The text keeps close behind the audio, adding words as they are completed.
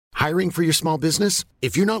Hiring for your small business?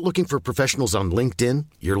 If you're not looking for professionals on LinkedIn,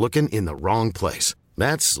 you're looking in the wrong place.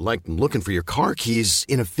 That's like looking for your car keys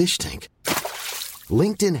in a fish tank.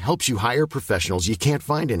 LinkedIn helps you hire professionals you can't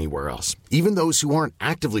find anywhere else, even those who aren't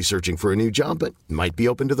actively searching for a new job but might be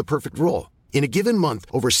open to the perfect role. In a given month,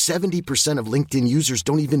 over 70% of LinkedIn users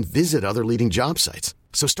don't even visit other leading job sites.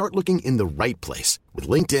 So start looking in the right place. With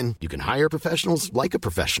LinkedIn, you can hire professionals like a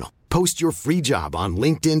professional. Post your free job on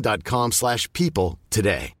linkedin.com/people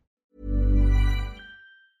today.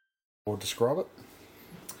 Or describe it.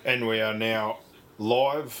 And we are now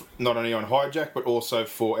live, not only on Hijack, but also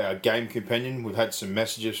for our Game Companion. We've had some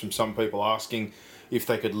messages from some people asking if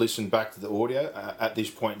they could listen back to the audio. At this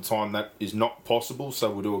point in time, that is not possible, so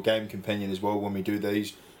we'll do a Game Companion as well when we do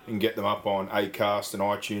these and get them up on Acast and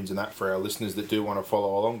iTunes and that for our listeners that do want to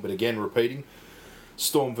follow along. But again, repeating,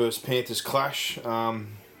 Storm vs Panthers clash.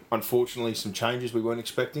 Unfortunately, some changes we weren't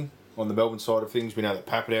expecting on the Melbourne side of things. We know that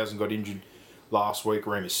Pappenhausen got injured last week.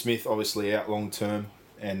 Remus Smith obviously out long term.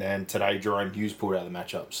 And then today, Jerome Hughes pulled out of the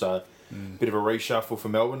matchup. So, bit of a reshuffle for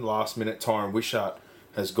Melbourne. Last minute, Tyron Wishart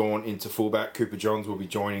has gone into fullback. Cooper Johns will be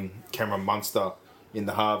joining Cameron Munster in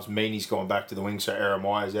the halves. Meaney's gone back to the wing, so Aaron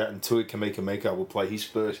Myers out. And Tui Kamika will play his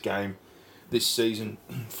first game this season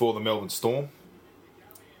for the Melbourne Storm.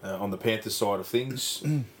 On the Panthers side of things,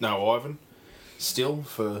 no Ivan still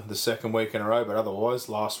for the second week in a row, but otherwise,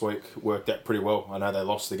 last week worked out pretty well. I know they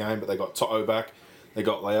lost the game, but they got Toto back. They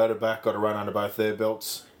got Leota back, got a run under both their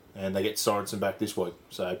belts, and they get Sorensen back this week.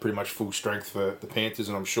 So pretty much full strength for the Panthers,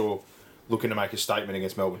 and I'm sure looking to make a statement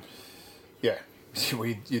against Melbourne. Yeah,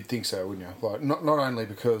 you'd think so, wouldn't you? Like not only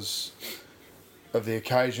because of the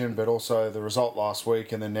occasion, but also the result last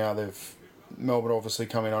week, and then now Melbourne obviously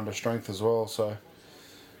coming under strength as well. So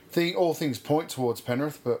all things point towards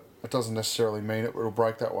Penrith, but it doesn't necessarily mean it will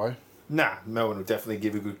break that way. Nah, Melbourne will definitely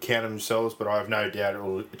give a good count of themselves, but I have no doubt it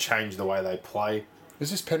will change the way they play.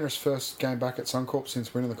 Is this Penrith's first game back at Suncorp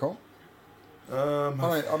since winning the comp? I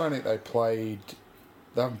don't think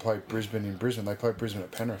they haven't played Brisbane in Brisbane. They played Brisbane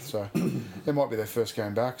at Penrith, so it might be their first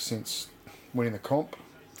game back since winning the comp.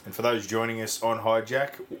 And for those joining us on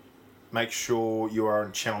Hijack, make sure you are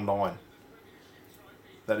on Channel 9.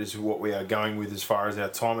 That is what we are going with as far as our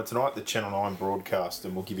timer tonight, the Channel 9 broadcast.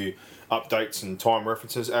 And we'll give you updates and time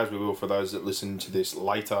references, as we will for those that listen to this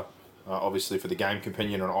later. Obviously for the Game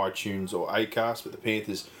Companion on iTunes or Acast, but the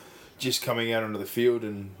Panthers just coming out onto the field,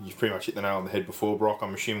 and you've pretty much hit the nail on the head before, Brock.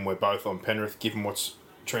 I'm assuming we're both on Penrith, given what's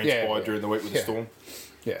transpired during the week with the Storm.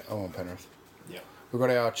 Yeah, I'm on Penrith. Yeah. We've got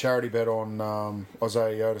our charity bet on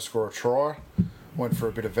Isaiah Yeo to score a try. Went for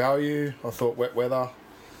a bit of value. I thought wet weather,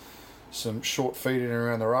 some short feet in and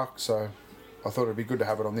around the ruck, so I thought it'd be good to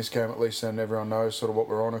have it on this game at least, and everyone knows sort of what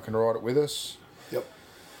we're on and can ride it with us. Yep.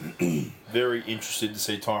 Very interested to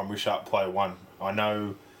see Tyron Wishart play one. I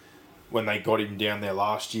know when they got him down there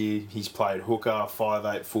last year, he's played hooker,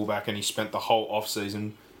 5'8", fullback, and he spent the whole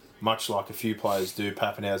off-season, much like a few players do,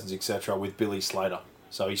 Pappenhausens, etc., with Billy Slater.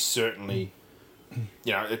 So he's certainly,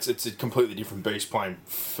 it's a completely different beast playing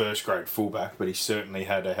first-grade fullback, but he certainly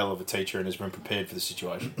had a hell of a teacher and has been prepared for the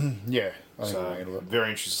situation. Yeah, I think so very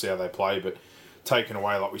interested to see how they play, but taken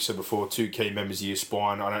away, like we said before, two key members of your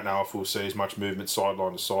spine. I don't know if we'll see as much movement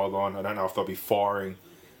sideline to sideline. I don't know if they'll be firing,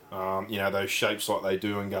 those shapes like they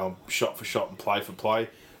do and going shot for shot and play for play,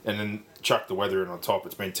 and then chuck the weather in on top.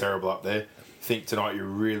 It's been terrible up there. I think tonight you're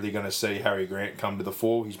really going to see Harry Grant come to the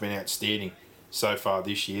fore. He's been outstanding so far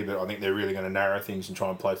this year, but I think they're really going to narrow things and try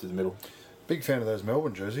and play through the middle. Big fan of those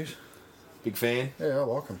Melbourne jerseys. Big fan? Yeah, I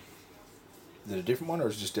like them. Is it a different one, or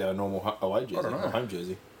is it just our normal away jersey? I don't know. Our home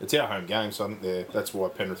jersey. It's our home game, so I think that's why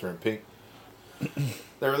Penrith are in pink.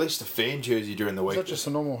 They released a fan jersey during the week. Is that just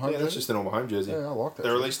a normal home jersey? Yeah, that's just a normal home jersey. Yeah, I like that.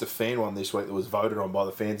 They released a fan one this week that was voted on by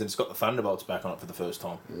the fans, and it's got the Thunderbolts back on it for the first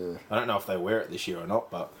time. Yeah. I don't know if they wear it this year or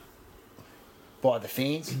not, but by the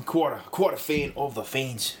fans? Quite a fan of the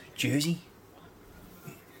fans jersey.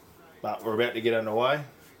 But we're about to get underway,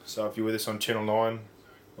 so if you're with us on Channel 9,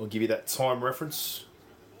 we'll give you that time reference.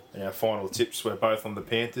 And our final tips, we're both on the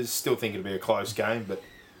Panthers. Still think it'll be a close game, but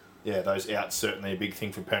yeah, those outs certainly a big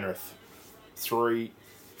thing for Penrith. 3,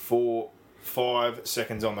 4, 5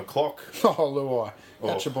 seconds on the clock. Oh, Luai.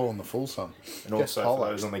 Catch the ball in the full sun. And also for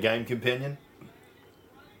those on the Game Companion,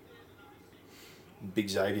 Big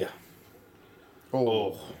Xavier.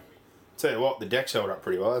 Oh. Tell you what, the deck's held up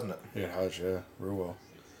pretty well, hasn't it? Yeah, it has, yeah. Real well.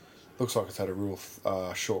 Looks like it's had a real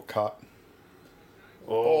short cut.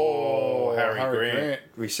 Oh, Harry Grant.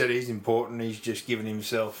 We said he's important. He's just given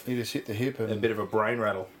himself... He just hit the hip and... a bit of a brain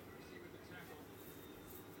rattle.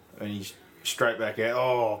 And he's straight back out.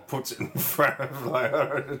 Oh, puts it in front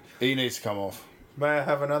of... He needs to come off. May I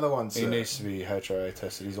have another one, sir? He needs to be HIA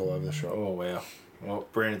tested. He's all over the shop. Oh, wow. Well,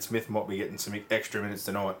 Brandon Smith might be getting some extra minutes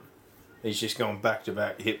tonight. He's just going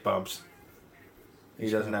back-to-back hip bumps. He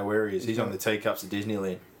doesn't know where he is. He's on the teacups at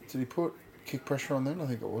Disneyland. Did he put kick pressure on then? I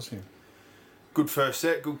think it was him. Good first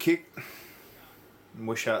set, good kick. And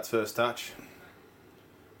Wishart's first touch.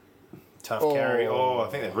 Tough carry. Oh, I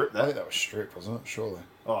think they've ripped that. I think that was stripped, wasn't it? Surely.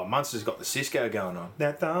 Oh, Munster's got the Cisco going on.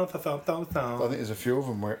 I think there's a few of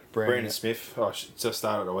them where Brandon Smith. Oh, just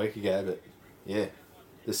started a week ago, but yeah,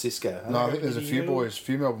 the Cisco. No, I think there's a few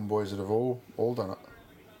Melbourne boys that have all done it.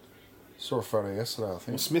 Saw a photo yesterday, I think.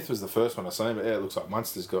 Well, Smith was the first one I seen, but yeah, it looks like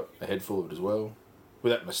Munster's got a head full of it as well.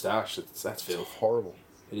 With that moustache, that's filth. Horrible.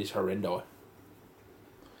 It is horrendous.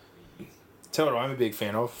 Tell you what I'm a big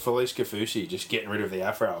fan of, Felice Kafusi just getting rid of the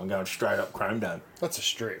afro and going straight up Chrome Dome. That's a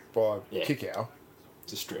strip by kick out.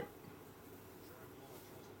 It's a strip.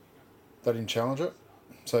 They didn't challenge it.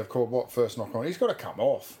 So they've called what? First knock on. He's got to come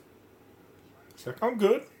off. It's like, I'm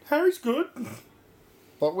good. Harry's good.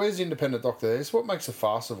 Like, where's the independent doctor there? It's what makes a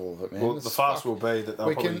farce of all of it, man. Well, the farce will be that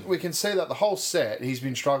they'll we can see that the whole set he's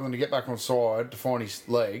been struggling to get back on side to find his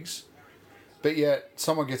legs, but yet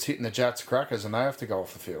someone gets hit in the Jats crackers and they have to go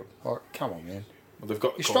off the field. Like, come on, man. Well, they've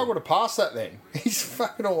got he struggled to pass that then. He's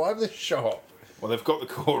fucking all over the shop. Well, they've got the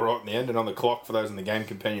call right in the end and on the clock for those in the game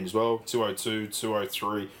companion as well. 202,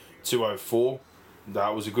 203, 204.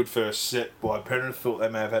 That was a good first set by Penrith. Thought they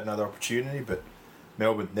may have had another opportunity, but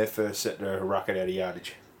Melbourne, their first set, to ruck it out of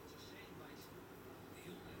yardage.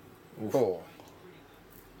 Oof. Oh.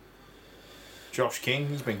 Josh King,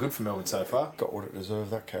 he's been good for Melbourne so far. Got what it deserved,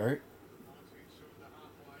 that carry.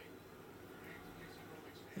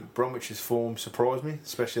 Bromwich's form surprised me,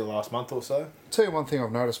 especially the last month or so. Tell you one thing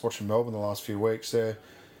I've noticed watching Melbourne the last few weeks, they're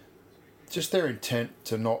just their intent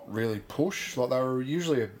to not really push. Like, they were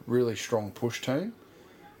usually a really strong push team.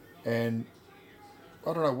 And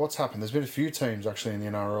I don't know what's happened. There's been a few teams actually in the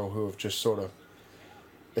NRL who have just sort of,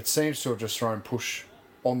 it seems to have just thrown push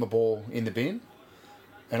on the ball in the bin,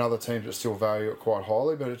 and other teams that still value it quite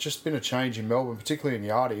highly. But it's just been a change in Melbourne, particularly in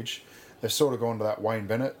yardage. They've sort of gone to that Wayne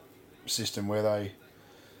Bennett system where they,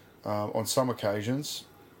 on some occasions,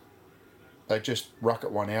 they just ruck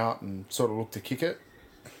it one out and sort of look to kick it.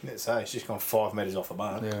 Let's say it's just gone 5 metres off the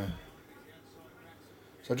mark. Yeah.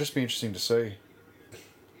 So it'd just be interesting to see.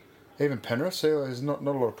 Even Penrith, see, there's not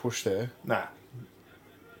a lot of push there. Nah.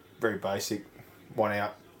 Very basic. One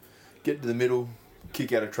out. Get to the middle.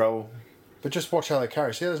 Kick out of trouble. But just watch how they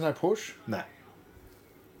carry. See, there's no push. Nah.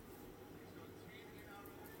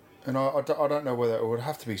 And I don't know whether it'd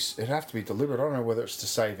have to be deliberate. I don't know whether it's to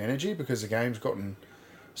save energy because the game's gotten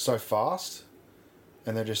so fast,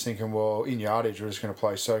 and they're just thinking, well, in yardage we're just going to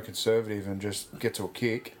play so conservative and just get to a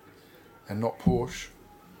kick, and not push.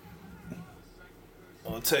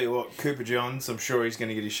 I'll tell you what, Cooper Johns, I'm sure he's going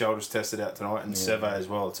to get his shoulders tested out tonight, and Seve as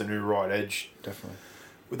well. It's a new right edge. Definitely.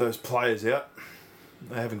 With those players out,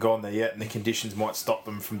 they haven't gone there yet, and the conditions might stop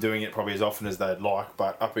them from doing it probably as often as they'd like.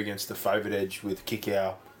 But up against the favoured edge with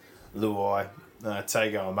Kikau, Luai,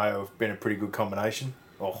 Tago and Mayo have been a pretty good combination.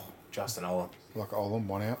 Oh, Justin Olam. Like Olam,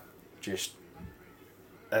 one out. Just,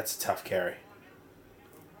 that's a tough carry.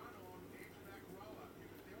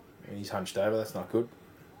 And he's hunched over, that's not good.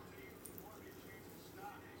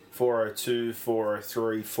 402,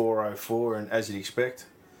 403, 404, and as you'd expect,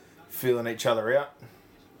 feeling each other out.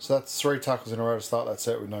 So that's 3 tackles in a row to start that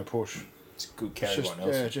set with no push. It's a good carry by Nelson.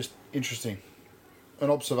 Yeah, just interesting. An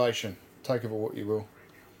observation. Take of it what you will.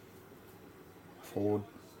 Forward.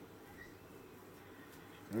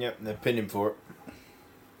 Yep, and they've pinned him for it.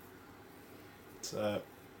 So,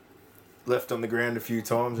 left on the ground a few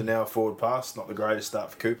times and now a forward pass. Not the greatest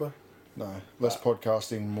start for Cooper. No, less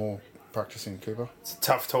podcasting, more practicing, Cooper. It's a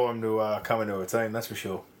tough time to come into a team, that's for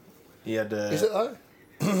sure. He had. Is it though?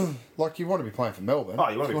 Like, you want to be playing for Melbourne. Oh,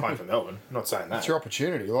 you want to be playing for Melbourne. I'm not saying that. It's your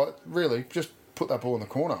opportunity. Like, really, just put that ball in the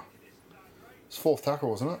corner. It's 4th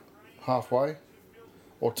tackle, wasn't it? Halfway.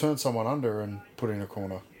 Or turn someone under and put it in a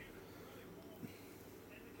corner.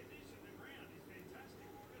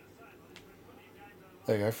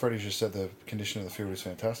 There you go. Freddie's just said the condition of the field is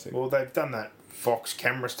fantastic. Well, they've done that Fox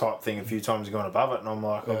cameras type thing a few times and gone above it, and I'm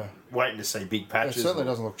like, I'm waiting to see big patches. It certainly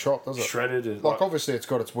doesn't look chopped, does it? Shredded. Like, obviously, it's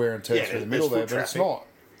got its wear and tear through the middle there, but it's not.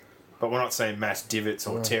 But we're not seeing mass divots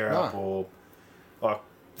or tear up or, like,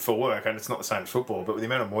 for work, and it's not the same as football, but with the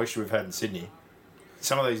amount of moisture we've had in Sydney,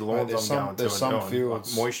 some of these lawns there's some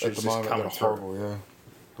fields like, moisture's at the moment just coming that are horrible, through. yeah.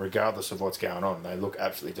 Regardless of what's going on, they look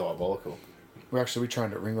absolutely diabolical. We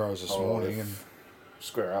trained at Ringrose this morning and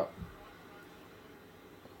square up.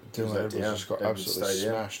 Dylan Edwards just got absolutely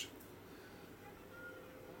smashed.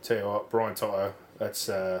 Tell you what, Brian Tyler, that's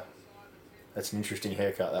That's an interesting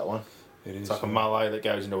haircut, that one. It is. It's like a mullet that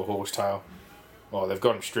goes into a horsetail. Oh, they've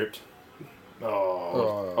got him stripped.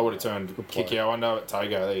 Oh, I would have turned Kikyo under, but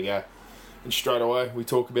Togo, there you go. And straight away, we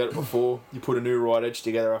talked about it before, you put a new right edge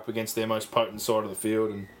together up against their most potent side of the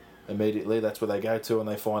field, and immediately that's where they go to and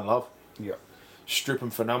they find love. Yeah. Strip them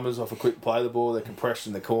for numbers off a quick play the ball, they're compressed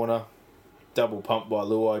in the corner, double pump by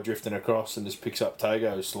Luai drifting across and just picks up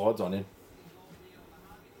Togo who slides on in.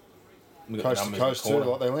 Coast to coast too,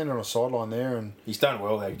 like they landed on a sideline there, and he's done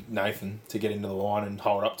well there, Nathan, to get into the line and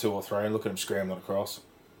hold up 2 or 3 and look at him scrambling across.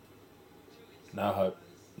 No hope.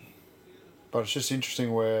 But it's just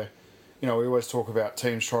interesting where, we always talk about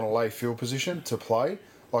teams trying to lay field position to play.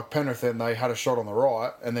 Like Penrith, then they had a shot on the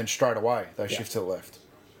right, and then straight away they shift to the left.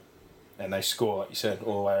 And they score, like you said,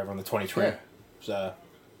 all the way over on the 23. Yeah. So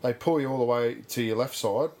they pull you all the way to your left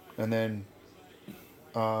side, and then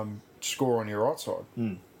score on your right side.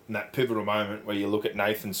 And that pivotal moment where you look at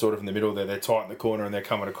Nathan sort of in the middle there, they're tight in the corner and they're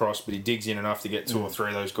coming across, but he digs in enough to get 2 or 3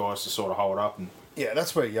 of those guys to sort of hold up. And yeah,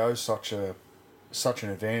 that's where Yo's such an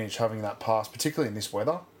advantage, having that pass, particularly in this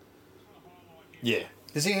weather. yeah.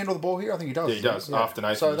 Does he handle the ball here? I think he does. Yeah, he does. Yeah. After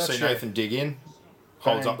Nathan, So you that's see Nathan dig in,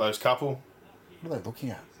 holds up those couple. What are they looking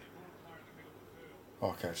at? Oh,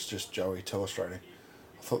 okay, it's just Joey illustrating.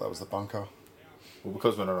 I thought that was the bunker. Well,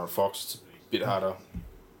 because we're not on Fox, it's a bit harder.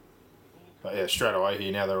 But yeah, straight away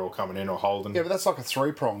here, now they're all coming in or holding. Yeah, but that's like a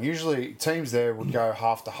 3-prong. Usually teams there would go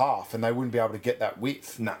half to half and they wouldn't be able to get that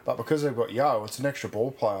width. No. But because they've got Yo, it's an extra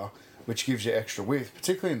ball player, which gives you extra width,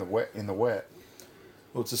 particularly in the wet.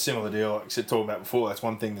 Well, it's a similar deal, like I said, talking about before. That's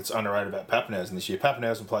one thing that's underrated about Pappenhausen this year.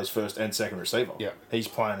 Pappenhausen plays first and second receiver. Yeah. He's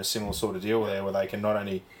playing a similar sort of deal there where they can not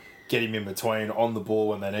only get him in between on the ball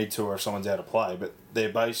when they need to or if someone's out of play, but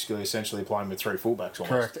they're basically essentially playing with 3 fullbacks almost.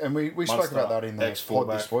 Correct. And we spoke about that in the pod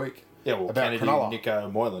this week. Yeah, well, about Kennedy, Cronulla.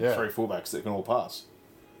 Nico, Moylan, 3 fullbacks that can all pass.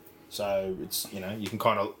 So it's, you can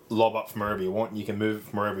kind of lob up from wherever you want and you can move it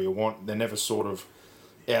from wherever you want. They're never sort of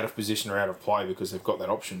out of position or out of play because they've got that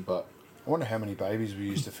option, but I wonder how many babies we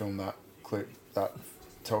used to film that clip, that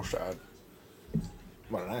Telstra ad.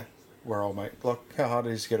 I don't know. Where old mate, like how hard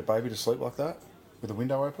it is to get a baby to sleep like that with the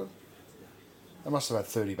window open. They must have had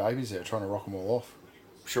 30 babies there trying to rock them all off.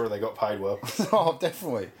 I'm sure they got paid well. Oh,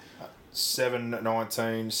 definitely. 7.19,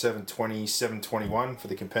 7.20, 7.21 for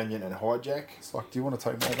the companion and hijack. It's like, do you want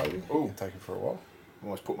to take my baby? Ooh. You can take him for a while.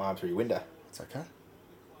 Almost put my arm through your window. It's okay.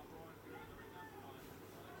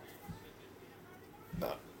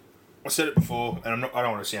 No. I said it before, and I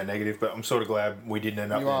don't want to sound negative, but I'm sort of glad we didn't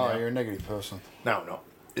end up there. You're a negative person. No, I'm not.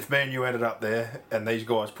 If Man U ended up there and these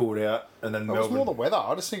guys pulled out, and then It Melbourne, was more the weather.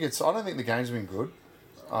 I don't think the game's been good.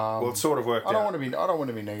 well, it sort of worked I don't out. want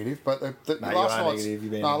to be negative, but No, you are negative,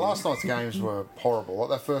 you've been negative. last night's games were horrible. Like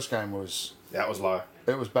that first game was That was low.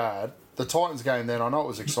 bad. The Titans game then, I know it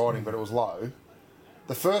was exciting, but it was low.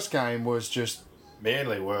 The first game was just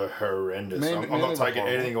Manly were horrendous. I'm Manly not were taking horrible.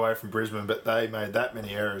 anything away from Brisbane, but they made that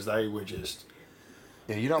many errors. They were just...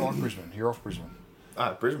 yeah. You don't like Brisbane. You're off Brisbane.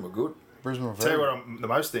 Brisbane were good. Brisbane were Tell very you what, the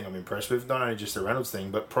most thing I'm impressed with, not only just the Reynolds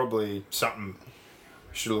thing, but probably something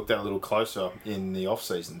should have looked at a little closer in the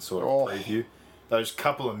off-season sort of preview. Those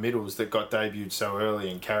couple of middles that got debuted so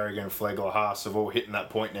early, and Carrigan, Flegler, Haas have all hitting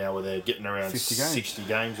that point now where they're getting around 50 games. 60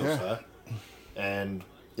 games or Yeah. so. And,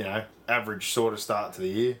 average sort of start to the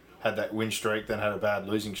year. Had that win streak, then had a bad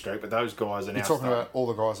losing streak, but those guys are now You're talking starting. about all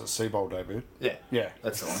the guys at Seabold debuted. Yeah. Yeah,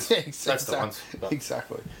 That's the ones. Yeah, That's the ones. But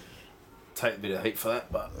Exactly. take a bit of heat for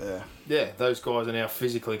that, but... Yeah. Yeah, those guys are now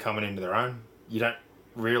physically coming into their own. You don't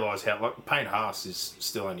realise how... Like, Payne Haas is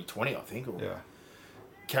still only 20, I think. Or Yeah.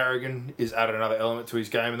 Carrigan is added another element to his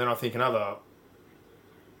game, and then I think another,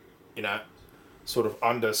 sort of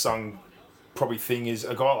undersung probably thing is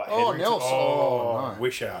a guy like Oh, Hetherington. Nelson. Oh, no.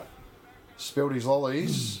 Wish out. Spilled his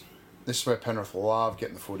lollies. This is where Penrith love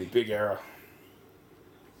getting the footy. Big error.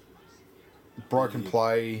 Broken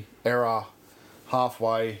play, error,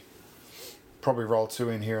 halfway. Probably roll 2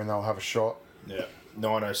 in here and they'll have a shot. Yeah.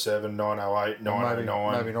 907, 908,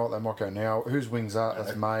 909. Maybe not. They might go now. Whose wing's that?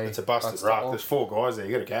 That's May. It's a busted That's ruck. Tull. There's 4 guys there.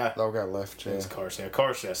 You got to go. They'll go left. Yeah. It's Coruscant.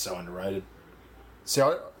 Coruscant's so underrated. See,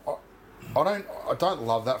 I don't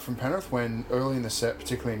love that from Penrith when early in the set,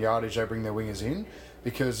 particularly in yardage, they bring their wingers in,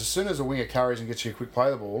 because as soon as a winger carries and gets you a quick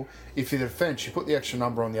play the ball, if you're the defence, you put the extra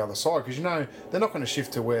number on the other side because they're not going to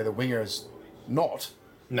shift to where the winger is not.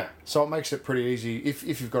 No. So it makes it pretty easy if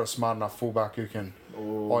you've got a smart enough fullback who can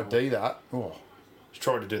ID that. Oh, He's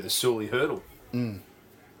tried to do the Sully hurdle. Mate,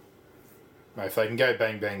 if they can go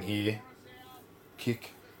bang bang here,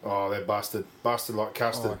 kick. oh, they're busted. Busted like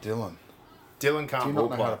custard. Oh, Dylan. Dylan can't Do you ball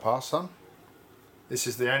not know play. how to pass, son? This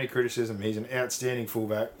is the only criticism. He's an outstanding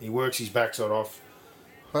fullback. He works his backside off.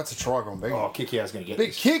 That's a try gone big. Oh, Kikia's going to get Big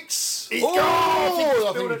this. kicks. He's Oh,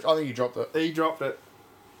 gone. I think he dropped it. He dropped it.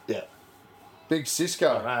 Yeah. Big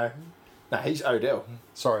Cisco. No, he's Odell.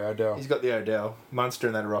 Sorry, Odell. He's got the Odell. Munster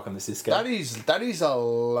and that rock on the Cisco. That is a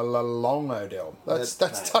long Odell. That's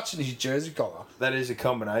Mate. touching his jersey collar. That is a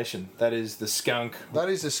combination. That is the skunk. That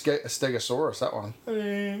is a Stegosaurus, that one.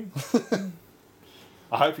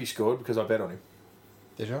 I hope he scored because I bet on him.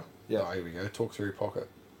 Did you? Yeah. Oh, here we go. Talk through your pocket.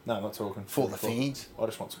 No, I'm not talking. For the fans. I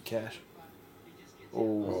just want some cash.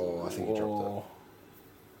 Oh, I think he dropped it.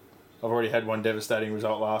 I've already had one devastating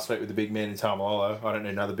result last week with the big man in Tamalolo. I don't need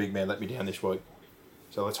another big man let me down this week.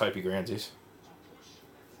 So let's hope he grounds this.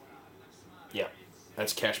 Yeah.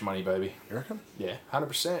 That's cash money, baby. You reckon? Yeah,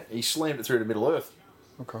 100%. He slammed it through to Middle Earth.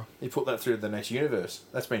 Okay. He put that through to the next universe.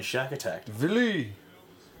 That's been Shaq attacked. Villy.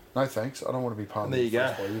 No thanks. I don't want to be part of There you go.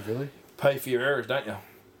 first wave, Villy. Pay for your errors, don't you?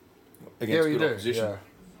 Against Yeah, you good do. opposition. Yeah.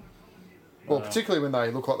 Well, particularly when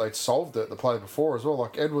they look like they'd solved it the play before as well.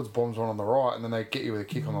 Like Edwards bombs one on the right, and then they get you with a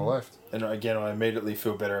kick on the left. And again, I immediately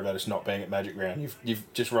feel better about us not being at Magic Round.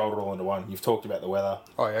 You've just rolled it all into one. You've talked about the weather.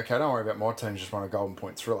 Oh yeah, okay. Don't worry about my team. Just won a golden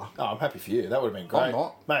point thriller. Oh, I'm happy for you. That would have been great. I'm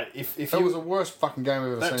not. Mate, if That you... was the worst fucking game I've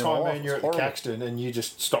ever that seen in my time, life. man, you're at It the was horrible. Caxton and you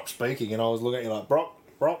just stopped speaking and I was looking at you like,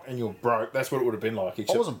 Brock, and you were broke. That's what it would have been like. I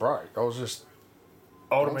Except wasn't broke. I was just.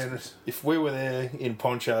 I would have been, if we were there in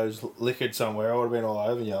ponchos, liquored somewhere, I would have been all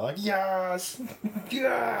over you like, yes,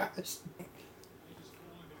 yes.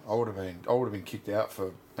 I would have been kicked out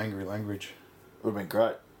for angry language. Would have been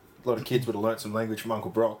great. A lot of kids would have learnt some language from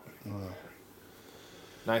Uncle Brock.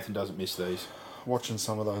 Nathan doesn't miss these. Watching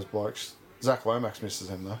some of those blokes. Zach Lomax misses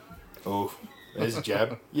him though. Oh, there's a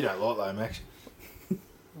jab. You don't like Lomax.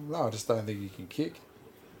 No, I just don't think he can kick.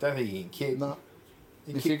 Don't think he can kick. No.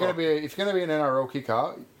 He If kick you're going like- to be an NRL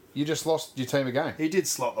kicker, you just lost your team a game. He did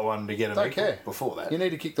slot the one to get him Don't equal care. before that. You need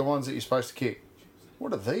to kick the ones that you're supposed to kick.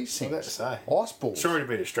 What are these I was about things? to say. Ice balls. Sorry to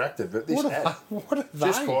be distracted, but this What ad, are, what are they?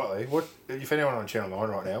 just quietly, what if anyone on Channel 9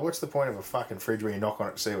 right now, what's the point of a fucking fridge where you knock on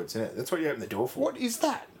it to see what's in it? That's what you open the door for. What is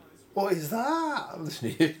that? What is that?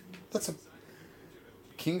 Listen to you. That's a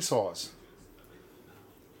king size.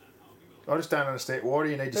 I just don't understand. Why do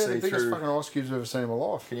you need to They're the see biggest through... fucking ice cubes I've ever seen in my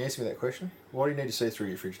life. Can you answer me that question? Why do you need to see through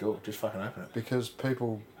your fridge door? Just fucking open it. Because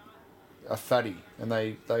people are fatty and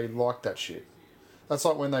they like that shit. That's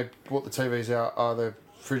like when they brought the TVs out, the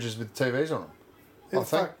fridges with TVs on them. Who Oh, the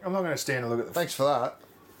fuck? I'm not going to stand and look at the... Thanks for that.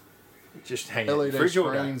 Just hang out in LED the fridge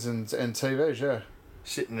all day. screens and TVs, yeah.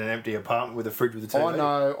 Sit in an empty apartment with a fridge with a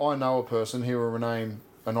TV. I know a person who will remain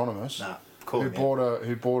anonymous. Nah, call who him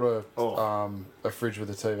bought Oh. a fridge with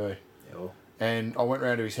a TV. Yeah, well, And I went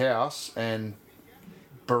round to his house and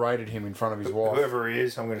berated him in front of his wife. whoever he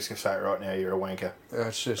is, I'm going to say it right now, you're a wanker.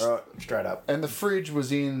 It's just, Right, straight up. and the fridge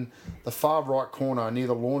was in the far right corner near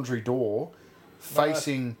the laundry door,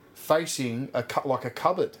 facing like a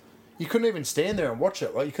cupboard. You couldn't even stand there and watch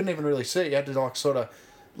it. Like you couldn't even really see it. You had to like sort of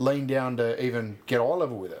lean down to even get eye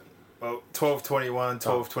level with it. Well, 12-21,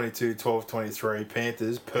 12-22, 12-23,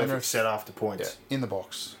 Panthers, perfect Penrith. set after points. Yeah, in the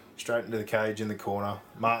box. Straight into the cage in the corner.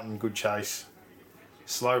 Martin, good chase.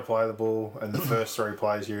 Slow play the ball, and the first three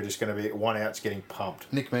plays here are just going to be one out's getting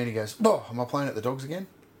pumped. Nick Meaney goes, "Oh, am I playing at the Dogs again?"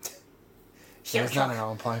 He goes, no,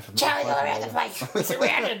 I'm playing for. Charlie, all around the place. We're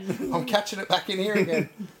surrounded. I'm catching it back in here again.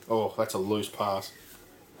 Oh, that's a loose pass.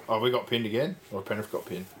 Oh, we got pinned again? Or Penrith got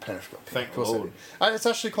pinned? Penrith got pinned. Thank Of course the they Lord. did. It's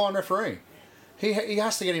actually Klein refereeing. He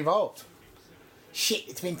has to get involved. Shit,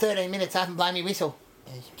 it's been 13 minutes. I haven't blown me whistle.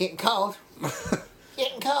 It's getting cold.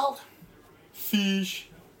 Getting cold. Fish.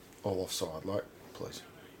 All offside, like, please.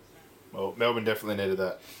 Well, Melbourne definitely needed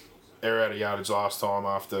that. Error out of yardage last time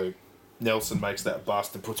after Nelson makes that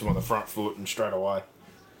bust and puts him on the front foot and straight away.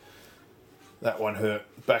 That one hurt.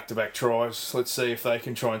 Back-to-back tries. Let's see if they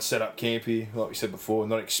can try and set up Campy. Like we said before,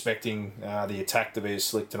 not expecting the attack to be as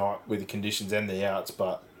slick tonight with the conditions and the outs,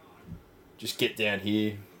 but just get down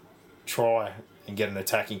here, try and get an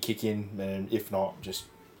attacking kick in, and if not, just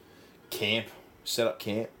camp, set up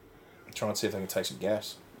camp, try and see if they can take some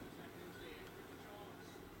gas.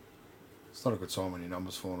 It's not a good sign when your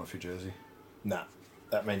number's falling off your jersey. Nah,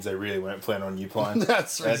 that means they really weren't planning on you playing.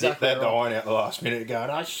 That's exactly They're right. dying out the last minute going,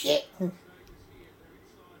 oh shit.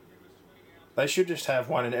 They should just have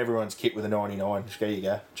one in everyone's kit with a 99. Just go, you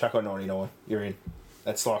go. Chuck on 99. You're in.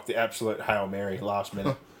 That's like the absolute Hail Mary last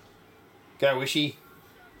minute. Go, Wishy.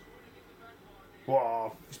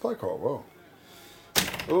 Wow. He's played quite well.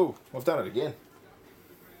 Ooh, I've done it again.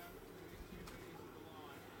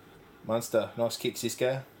 Munster. Nice kick,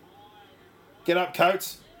 Cisco. Get up,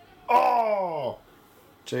 Coates. Oh!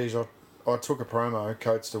 Geez, I took a promo,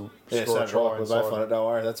 Coates to Yeah, score so a did try I. We're both inside. on it, don't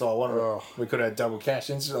worry. That's all I wanted. Oh. We could have had double cash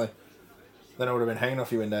instantly. Then I would have been hanging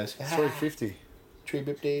off your windows. $3.50. Tree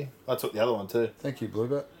bip there. I took the other one too. Thank you,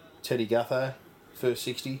 Bluebet. Teddy Gutho, first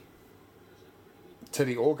 60.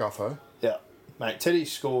 Teddy or Gutho. Yeah. Mate, Teddy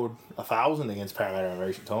scored 1,000 against Parramatta in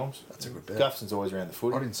recent times. That's a good bet. Guffson's always around the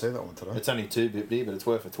footy. I didn't see that one today. It's only 2 bip but it's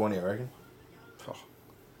worth a 20, I reckon. Oh,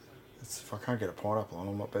 if I can't get a pineapple on,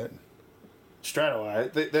 I'm not betting. Straight away,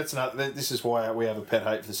 this is why we have a pet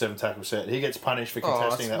hate for the 7 tackle set. He gets punished for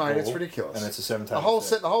contesting that ball. Mate, it's ridiculous. And it's a 7 tackle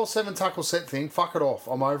set. The whole 7 tackle set thing, fuck it off.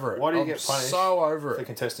 I'm over it. Why do you I'm get punished so over for it.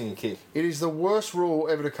 contesting a kick? It is the worst rule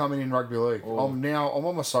ever to come in rugby league. Oh. I'm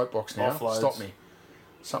on my soapbox now. Offloads. Stop me.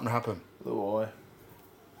 Something happened. Little eye.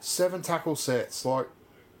 7 tackle sets, like,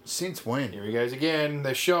 since when? Here he goes again.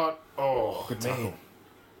 The shot. Oh, Good man. tackle.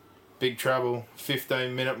 Big trouble.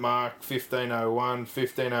 15-minute mark. 15:01.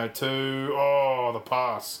 15:02. Oh, the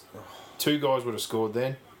pass. 2 guys would have scored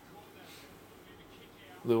then.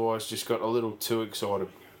 Blue Eyes just got a little too excited.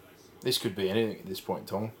 This could be anything at this point in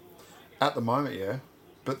time. At the moment, yeah.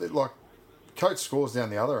 But, like, Coates scores down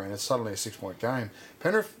the other end. It's suddenly a 6-point game.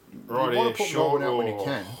 Penrith, Right you want here, to put short. Melbourne out when you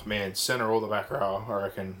can. Man, centre or the back row. I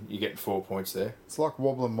reckon you're getting 4 points there. It's like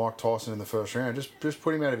wobbling Mike Tyson in the first round. Just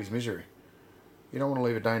put him out of his misery. You don't want to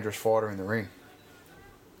leave a dangerous fighter in the ring.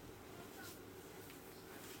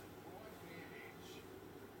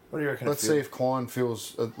 What do you reckon? Let's see if Klein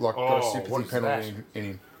feels like got a Oh, sympathy what is penalty that? in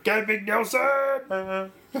him. Go, Big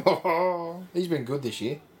Nelson! He's been good this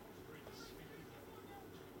year.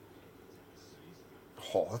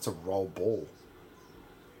 Oh, that's a roll ball.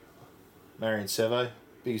 Marion Sevo,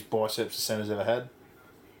 biggest biceps the centre's ever had.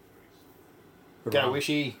 Good Go, run.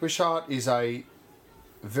 Wishy. Wishart is a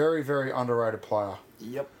very, very underrated player.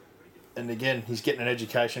 Yep. And again, he's getting an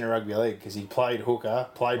education in rugby league because he played hooker,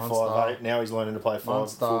 played Munster. 5'8", now he's learning to play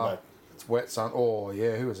Munster. fullback. It's wet, son. Oh,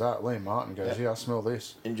 yeah, who was that? Liam Martin goes, yeah, I smell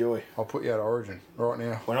this. Enjoy. I'll put you out of Origin right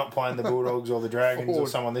now. We're not playing the Bulldogs or the Dragons or Forward.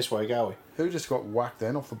 someone this week, are we? Who just got whacked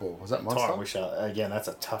then off the ball? Was that Munster? Tyron Wishart. Again, that's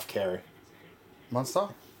a tough carry. Munster?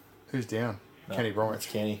 Who's down? Kenny It's Bromwich.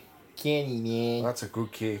 Kenny. Kenny, man. That's a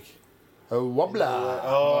good kick. A wobbler.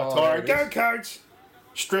 Oh, there Tyron, it go, is. coach!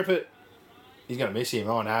 Strip it. He's going to miss him.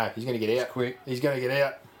 Oh, no. He's going to get out. quick. He's going to get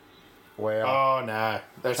out. Wow. Oh, no.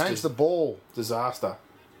 That's Change just the ball. disaster.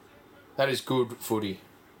 That is good footy.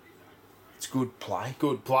 It's good play.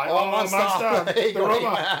 Good play. Oh, Oh, Munster. Munster. He The got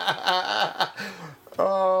rubber.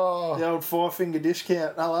 Oh. The old 5-finger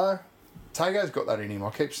discount. Hello. Tago's got that in him. I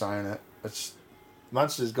keep saying it. It's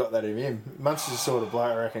Munster's got that in him. Munster's the sort of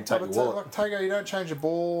bloke I reckon take but your wallet. like Tago, you don't change the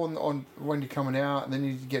ball on when you're coming out, and then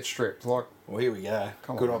you get stripped. Like Well, here we go.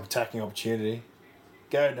 Come Good on. attacking opportunity.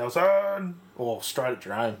 Go, Nelson. Oh, straight at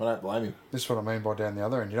Jerome. I don't blame him. this is what I mean by down the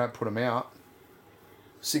other end. You don't put him out.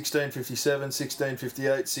 16:57,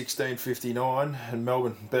 16:58, 16:59, and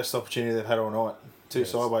Melbourne, best opportunity they've had all night. Two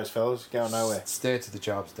Yes. sideways fellas, going nowhere. Stare to the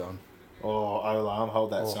job's done. Oh, Olam,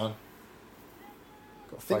 hold that, Oh. son.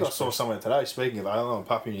 Got I think I face saw press. somewhere today, speaking of Olam and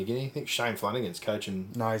Papua New Guinea, I think Shane Flanagan's coaching.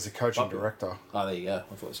 No, he's a coaching Papua. director. Oh, there you go.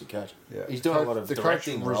 I thought it was a coach. Yeah, He's doing a lot of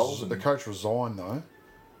directing roles. The coach resigned though.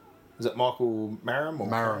 Is it Michael Maram? Or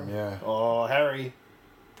Maram, yeah. Oh, Harry.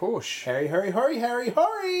 Push. Harry, hurry, hurry, Harry,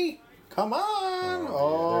 hurry! Come on! Oh,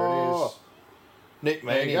 yeah, there it is. Nick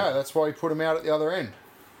There Manning. you go. That's why he put him out at the other end.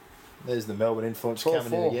 There's the Melbourne influence 12-4.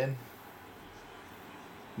 coming in again.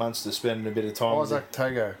 Munster spending a bit of time. with Isaac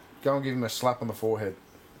Tago, go and give him a slap on the forehead.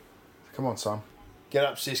 Come on, son. Get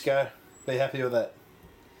up, Cisco. Be happy with that.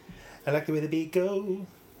 I like the way the beat go.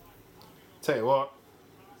 Tell you what,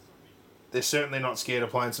 they're certainly not scared of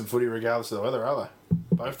playing some footy regardless of the weather, are they?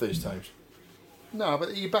 Both these teams. No,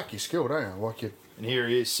 but you back your skill, don't you? Like you. And here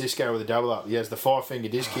he is, Cisco with a double up. He has the 5-finger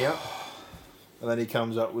discount. And then he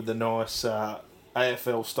comes up with the nice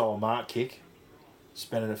AFL style mark kick.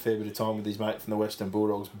 Spending a fair bit of time with his mate from the Western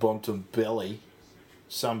Bulldogs, Bontempelli.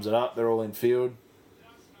 Sums it up, they're all in field.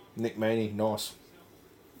 Nick Meaney, nice.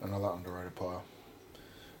 Another underrated player.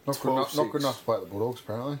 Not good, 12-6. not good enough to play at the Bulldogs,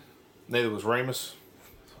 apparently. Neither was Remus.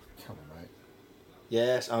 Come on, mate.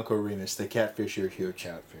 Yes, Uncle Remus, the catfish are huge.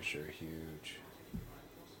 Catfish are huge.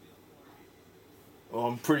 Well,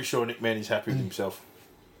 I'm pretty sure Nick Manny's happy with himself.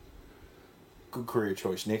 Good career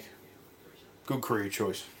choice, Nick. Good career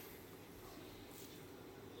choice.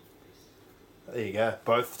 There you go.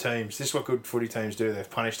 Both teams. This is what good footy teams do. They've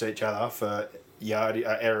punished each other for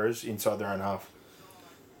errors inside their own half.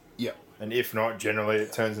 Yep. And if not, generally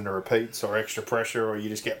it turns into repeats or extra pressure, or you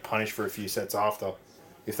just get punished for a few sets after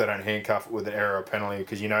if they don't handcuff it with an error or penalty,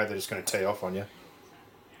 because you know they're just going to tee off on you.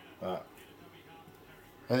 But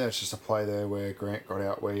I think that's just a play there where Grant got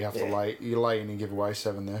out, where you have to Yeah. you lay in and give away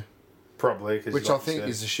 7 there. probably. Cause Which like I think you said,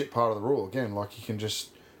 is the shit part of the rule. Again, like you can just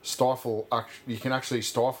you can actually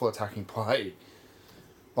stifle attacking play.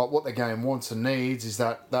 Like what the game wants and needs is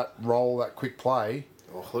that roll, that quick play.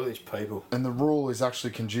 Oh, look at these people. And the rule is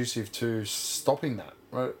actually conducive to stopping that.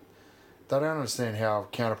 Right? They don't understand how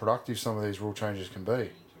counterproductive some of these rule changes can be.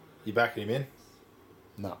 You backing him in?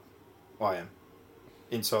 No. I am.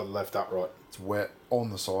 Inside the left upright. It's wet on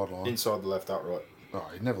the sideline. Inside the left upright. Oh,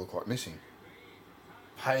 he never looked like missing.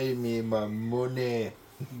 Pay me my money.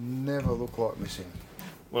 Never looked like missing.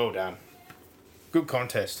 Well done. Good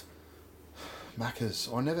contest.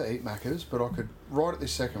 Maccas. I never eat Maccas, but I could, right at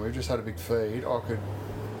this second, we've just had a big feed, I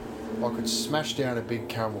could smash down a big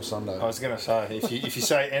caramel sundae. I was going to say, if you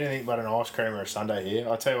say anything but an ice cream or a sundae here,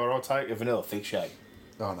 I'll tell you what I'll take, a vanilla thick shake.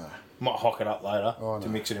 Oh, no. Might hock it up later Oh, to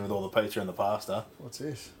no. mix it in with all the pizza and the pasta. What's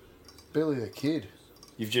this? Billy the Kid.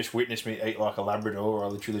 You've just witnessed me eat like a Labrador. I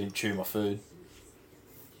literally didn't chew my food.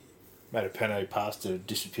 Made a penne pasta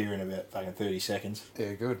disappear in about fucking 30 seconds.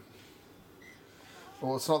 Yeah, good.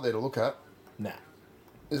 Well, it's not there to look at, Nah.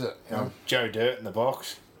 is it? Joe Dirt in the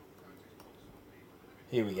box.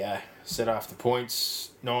 Here we go. Set after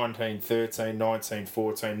points. 19-13,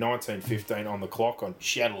 19-14, 19-15 on the clock on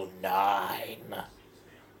Channel 9.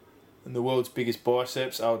 And the world's biggest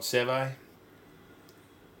biceps, old Seve.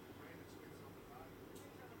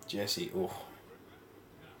 Jesse,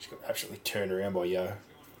 she's got absolutely turned around by Yo.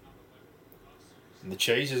 And the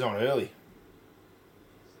cheese is on early.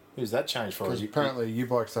 Who's that changed for? Because apparently you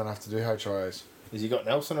blokes don't have to do HIAs. Has he got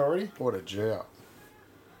Nelson already? What a G up.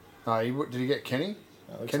 Did he get Kenny?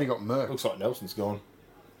 Kenny got murked. Looks like Nelson's gone.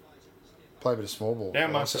 Play a bit of small ball. Now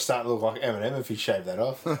Munster starting to look like Eminem if he shaved that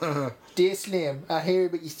off. Dear Slim, I hear you,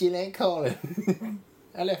 but you still ain't calling.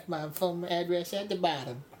 I left my phone address at the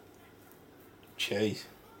bottom. Jeez.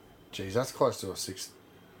 Jeez, that's close to a six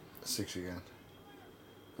again.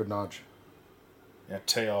 Good nudge. Now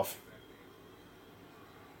tee off.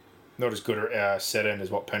 Not as good a set end as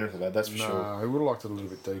what Penrith have had, that's for sure. No, he would have liked it a little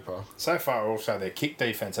bit deeper. So far, also, their kick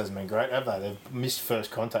defence hasn't been great, have they? They've missed first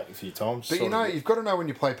contact a few times. But you've got to know when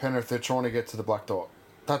you play Penrith, they're trying to get to the black dot.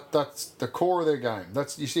 That's the core of their game.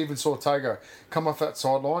 You even saw Tago come off that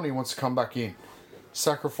sideline. He wants to come back in,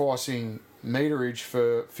 sacrificing meterage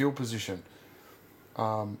for field position.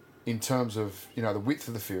 In terms of the width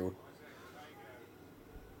of the field.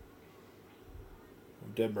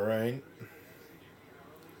 Deb Marine.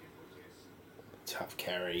 Tough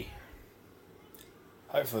carry.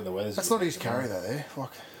 Hopefully the weather's... That's not his carry though. There,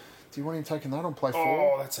 do you want him taking that on play 4?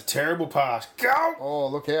 Oh, that's a terrible pass. Go! Oh,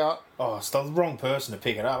 look out! Oh, it's the wrong person to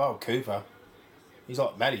pick it up. Oh, Cooper. He's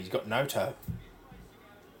like Matty. He's got no toe.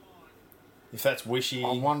 If that's wishy...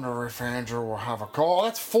 I wonder if Andrew will have a call. Oh,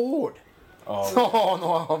 that's Ford. Oh,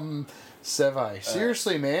 Oh no, Seve.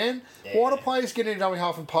 Seriously, man. Yeah. Why do players get in dummy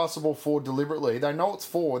half and pass the ball forward deliberately? They know it's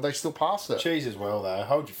forward. They still pass it. cheese as well, though.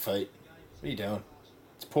 Hold your feet. What are you doing?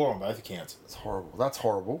 It's poor on both accounts. It's horrible. That's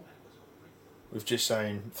horrible. We've just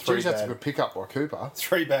seen Jeez, that's a good pickup by Cooper.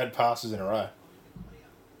 3 bad passes in a row.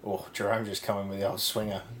 Oh, Jerome just coming with the old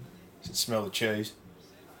swinger. Does it smell the cheese?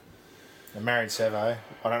 And married Seve.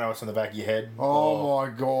 I don't know what's on the back of your head. Oh my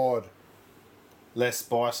God. Less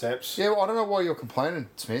biceps. Yeah, well, I don't know why you're complaining,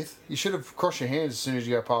 Smith. You should have crossed your hands as soon as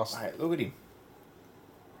you go past. Mate, look at him.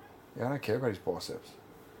 Yeah, I don't care about his biceps.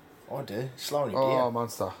 I do. Slowing him Oh, down.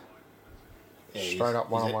 Munster. Yeah, straight up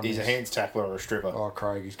one-on-one. He's a hands tackler or a stripper. Oh,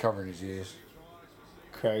 Craig, he's covering his ears.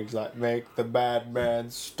 Craig's like, make the bad man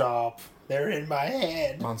stop. They're in my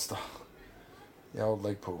head. Munster. The old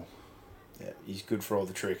leg pull. Yeah, he's good for all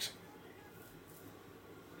the tricks.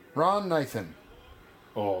 Run, Nathan.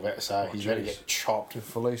 Oh, about to say, he's ready to jeez. get chopped.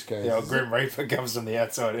 Felice goes. The old Grim Reaper comes from the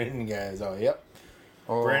outside in and goes, oh, yep.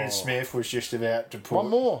 Oh. Brandon Smith was just about to put One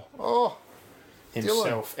more. Oh.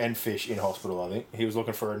 himself and Fish in hospital, I think. He was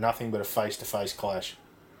looking for nothing but a face-to-face clash.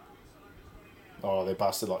 Oh, they're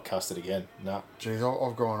busted like custard again. No. Jeez,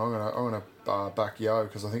 I've gone. I'm gonna back Yo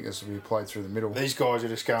because I think this will be played through the middle. These guys are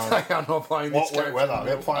just going, They are not playing this what game. wet through the weather?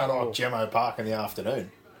 They're middle playing at all. like Gemmo Park in the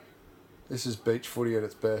afternoon. This is beach footy at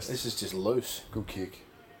its best. This is just loose. Good kick.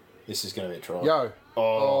 This is going to be a try. Yo.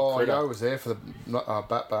 Oh, critter. Yo was there for the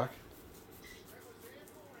bat back.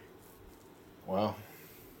 Wow.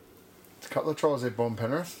 It's a couple of tries there, Bomb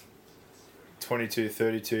Penrith.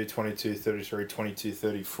 22-32, 22-33,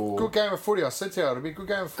 22-34. Good game of footy. I said to you, it'll be a good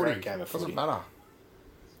game of footy. Great game of Doesn't footy. matter.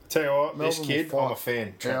 Tell you what, Melbourne this will kid, fight. I'm a fan. Yeah,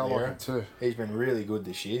 I Trent like Lira. him too. He's been really good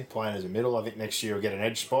this year, playing as a middle. I think next year he'll get an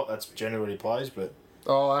edge spot. That's generally what he plays, but...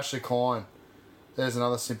 Oh, Ashley Klein. There's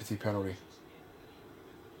another sympathy penalty.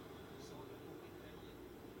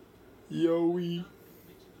 Yoey.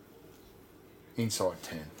 Inside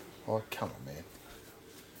 10. Oh, come on, man.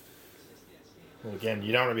 Well, again,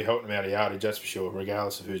 you don't want to be helping them out of yardage, that's for sure,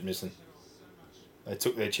 regardless of who's missing. They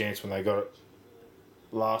took their chance when they got it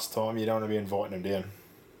last time. You don't want to be inviting them down.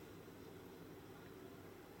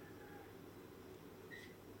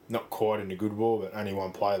 Not quite in a good ball, but only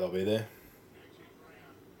one play they'll be there.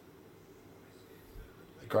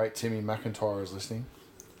 The great Timmy McIntyre is listening.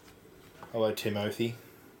 Hello, Timothy.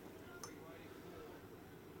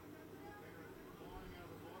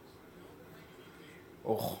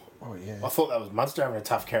 Oh, yeah. I thought that was Munster having a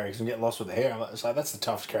tough carry because I'm getting lost with the hair. I'm like, so that's the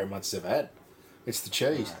toughest carry Munster's ever had. It's the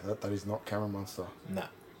cheese. No, that is not Cameron Munster. No.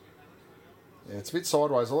 Yeah, it's a bit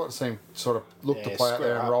sideways. I like to see him sort of look to play out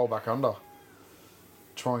there and roll back under.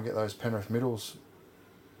 Try and get those Penrith middles.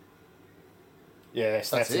 Yeah,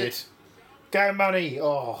 that's it. Go money.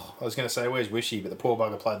 Oh, I was going to say, where's Wishy? But the poor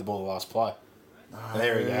bugger played the ball the last play.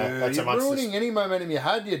 There we go. That's You're ruining any momentum you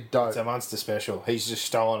had, you dope. It's a Munster special. He's just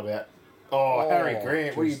stolen about... Oh, Harry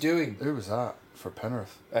Grant, what are you doing? Who was that for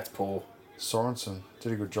Penrith? That's poor. Sorensen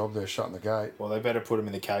did a good job there shutting the gate. Well, they better put him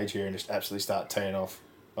in the cage here and just absolutely start teeing off.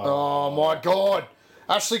 Oh my God.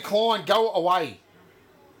 Ashley Klein, go away.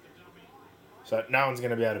 So no one's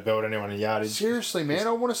going to be able to build anyone in yardage. Seriously, man,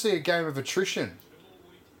 I want to see a game of attrition.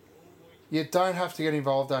 You don't have to get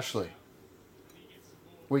involved, Ashley.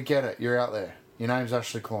 We get it. You're out there. Your name's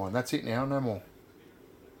Ashley Klein. That's it now. No more.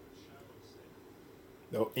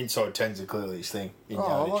 The inside 10s are clearly his thing in Oh,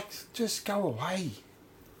 yardage. like, just go away.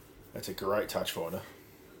 That's a great touch finder.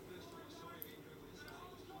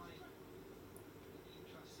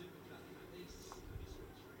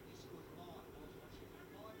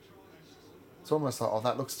 It's almost like, oh,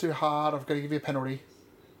 that looks too hard. I've got to give you a penalty.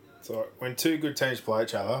 So when two good teams play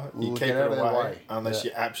each other, you We'll keep get it out of their away way. unless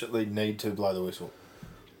you absolutely need to blow the whistle.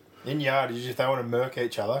 In yardage, if they want to murk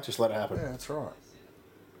each other, just let it happen. Yeah, that's right.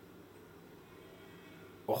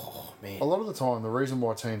 Oh, man. A lot of the time, the reason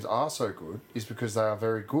why teams are so good is because they are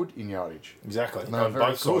very good in yardage Exactly. And they're On very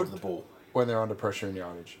both sides good. of the ball. when they're under pressure in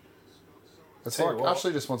yardage. It's Tell you like what.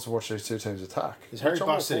 Ashley just wants to watch these two teams attack. Is Harry which I'm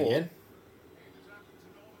all busted for. again?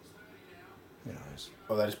 Who knows?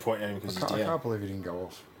 Or they just pointing at him because he's I down? can't believe he didn't go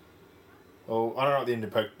off. Well, I don't know what the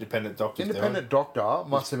independent doctor's Independent doctor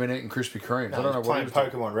must have been eating Krispy Kremes. doing. I don't know He's what he playing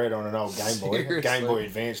was doing. Pokemon Red on an old Game Boy. Seriously. Game Boy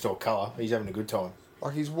Advanced or Colour. He's having a good time.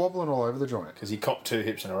 Like he's wobbling all over the joint. Because he copped 2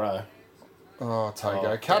 hips in a row. Oh,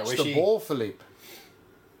 Togo. Oh, Catch yeah, the wishy. ball, Philippe.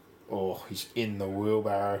 Oh, he's in the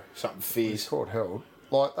wheelbarrow. Something He's fierce. caught held.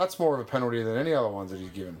 Like, that's more of a penalty than any other ones that he's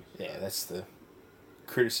given. Yeah, that's the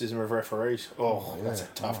criticism of referees. Oh, yeah, that's a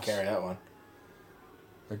tough nice. carry, that one.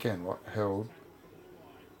 Again, what? Held.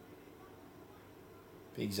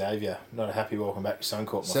 Big Xavier. Not a happy welcome back to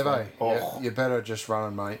Suncorp, my Seve, friend. yeah, Oh, you better just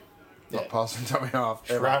run, mate. Not Yeah. passing dummy half.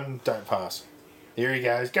 just ever. run, don't pass. Here he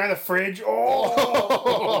goes. Go to the fridge.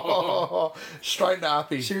 Oh! Straight to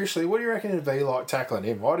Uppy. Seriously, what do you reckon it'd be like tackling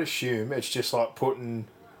him? I'd assume it's just like putting,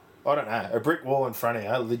 I don't know, a brick wall in front of you,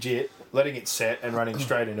 legit, letting it set and running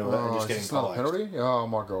straight into it and Oh, just is getting this not a polished. penalty? Oh,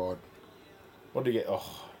 my God. What did he get? Oh,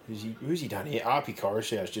 who's he done here? RP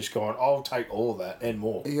Coruscant's just gone, I'll take all of that and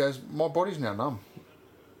more. He goes, my body's now numb.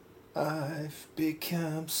 I've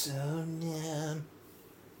become so numb.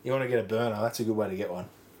 You want to get a burner, that's a good way to get one.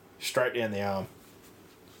 Straight down the arm.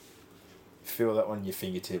 Feel that one in your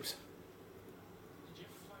fingertips.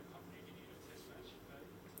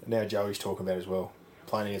 Now Joey's talking about as well.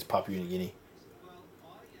 Playing against Papua New Guinea.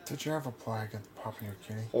 Did you ever play against Papua New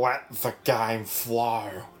Guinea? Let the game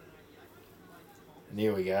flow. And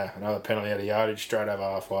here we go. Another penalty out of yardage straight over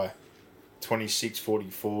halfway.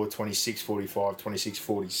 26-44, 26-45,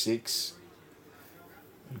 26-46.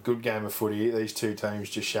 Good game of footy. These two teams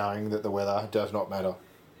just showing that the weather does not matter.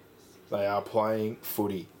 They are playing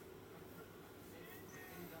footy.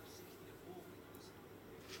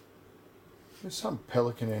 There's some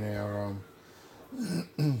pelican in our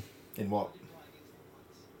In what?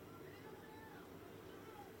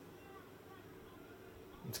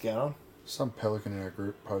 What's going on?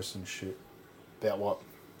 group posting shit. About what?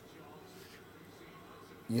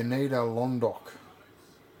 You need a Londoc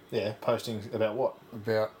Yeah, posting about what?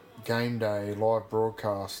 about game day live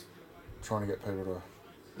broadcast, trying to get people to.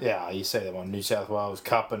 Yeah, you see them on New South Wales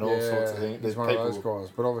Cup and all sorts of things. He's There's one people. of those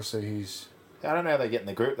guys, but obviously he's. I don't know how they get in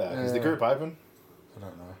the group though. Is the Yeah. group open? I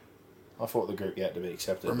don't know. I thought the group had to be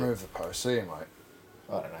accepted. but Remove the post. See you, mate.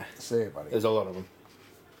 I don't know. See you, buddy. There's a lot of them.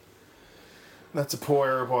 That's a poor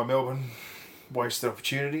error by Melbourne. Wasted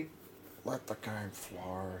opportunity. Let the game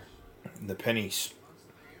flow. And the pennies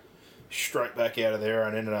straight back out of there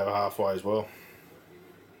and ended over halfway as well.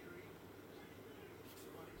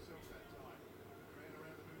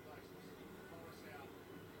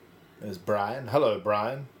 There's Brian. Hello,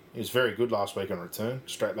 Brian. He was very good last week on return.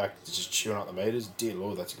 Straight back to just chewing up the metres. Dear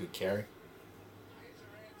Lord, that's a good carry.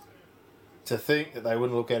 To think that they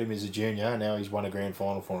wouldn't look at him as a junior, now he's won a grand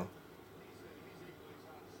final for him.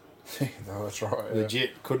 No, that's right. Yeah.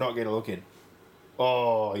 Legit, could not get a look in.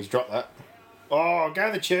 Oh, he's dropped that. Oh,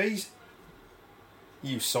 go the cheese.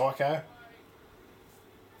 You psycho.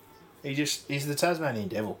 He's the Tasmanian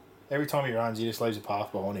devil. Every time he runs, he just leaves a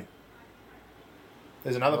path behind him.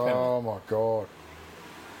 There's another penalty. Oh, my God.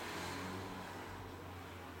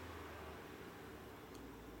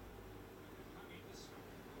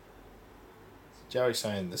 Joey's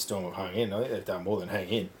saying the Storm have hung in. I think they've done more than hang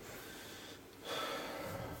in.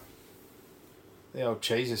 The old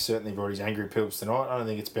Cheese has certainly brought his angry pills tonight. I don't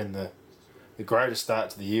think it's been the greatest start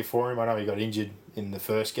to the year for him. I know he got injured in the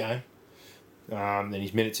first game. Then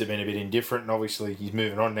his minutes have been a bit indifferent, and obviously he's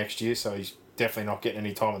moving on next year, so he's definitely not getting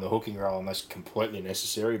any time in the hooking role unless completely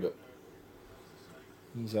necessary, but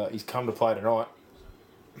he's come to play tonight.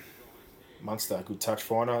 Munster, good touch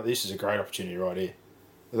finder. This is a great opportunity right here.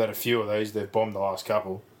 They've had a few of these. They've bombed the last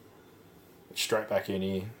couple. Straight back in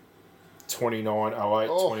here. 29.08,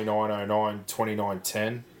 29.09,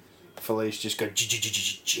 29.10. Felice just got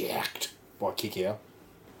jacked by kick out.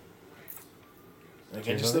 And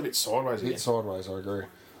again, just a little bit sideways again. Bit sideways, I agree.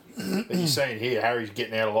 But you're seeing here, Harry's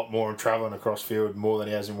getting out a lot more and travelling across field more than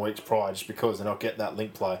he has in weeks prior, just because they're not getting that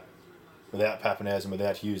link play without Pappenhausen and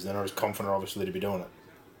without Hughes. They're not as confident, obviously, to be doing it.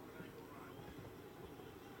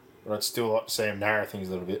 But I'd still like to see him narrow things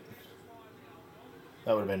a little bit.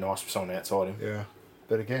 That would have been nice for someone outside him. Yeah.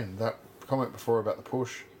 But again, that comment before about the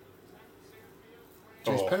push.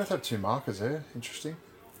 Geez, Penrith had 2 markers there. Interesting.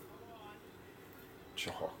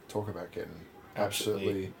 Oh, talk about getting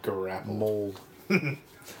absolutely grappled. mauled.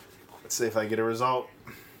 Let's see if they get a result.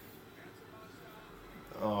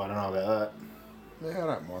 Oh, I don't know about that. Yeah, I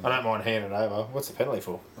don't mind. I don't mind handing it over. What's the penalty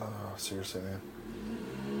for? Oh, seriously, man.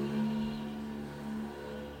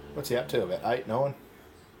 What's he up to? About 8, 9?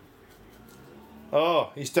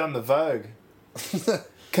 Oh, he's done the Vogue.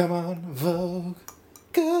 Come on, Vogue.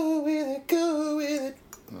 Go with it, go with it.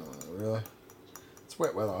 Oh, really? It's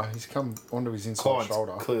wet weather. He's come onto his inside Client's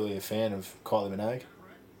shoulder. clearly a fan of Kylie Minogue.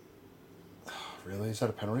 Really? Is that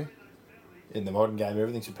a penalty? In the modern game,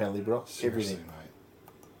 everything's a penalty, bro. Seriously, Everything. mate.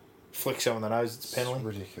 Flick someone in the nose, it's a penalty. It's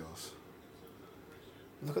ridiculous.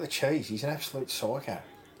 Look at the cheese. He's an absolute psycho.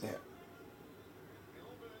 Yeah.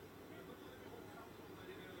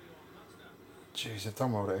 Jeez, they've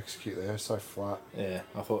done well to execute there. So flat. Yeah,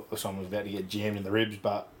 I thought someone was about to get jammed in the ribs,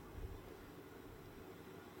 but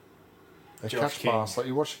The Josh catch King. pass, like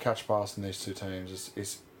you watch the catch pass in these two teams,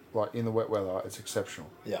 it's like in the wet weather, it's exceptional.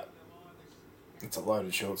 yeah. It's a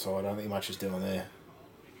loaded short side. I don't think much is doing there.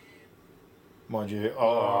 Mind you,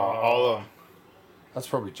 Ola. That's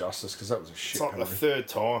probably justice because that was a shit It's like the penalty. third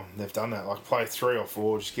time they've done that. Like play 3 or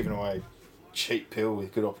 4, just giving away cheap pill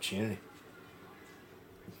with good opportunity.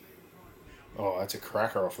 Oh, that's a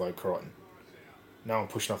cracker offload, Crichton. No one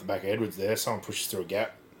pushing off the back of Edwards there. Someone pushes through a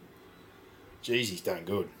gap. Jeez, he's done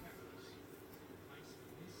good.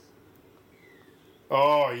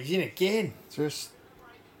 Oh, he's in again. Just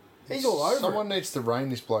He's all over someone needs to rein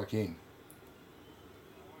this bloke in.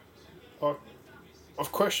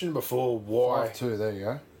 I've questioned before why. 5-2, there you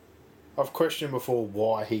go. I've questioned before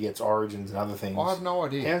why he gets origins and other things. I have no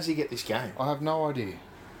idea. How does he get this game? I have no idea.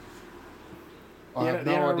 I The have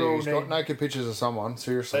no NRL idea. He's got need- naked pictures of someone,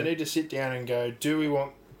 seriously. They need to sit down and go, do we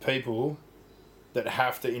want people that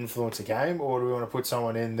have to influence a game, or do we want to put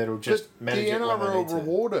someone in that'll just But manage the it when they NRL need to?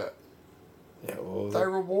 reward it. Yeah, well, They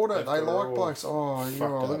reward it. They they're like all blokes. Oh, you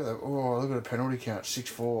know, fucked look up. at that. Oh, look at the penalty count,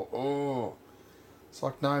 6-4. Oh, it's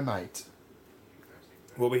like no, mate.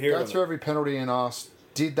 We'll be here. Go through every penalty and ask: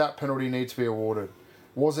 did that penalty need to be awarded?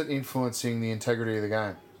 Was it influencing the integrity of the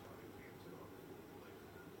game?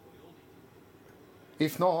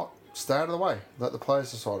 If not, stay out of the way. Let the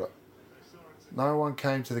players decide it. No one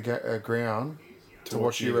came to the ground to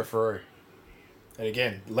watch you referee. And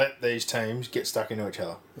again, let these teams get stuck into each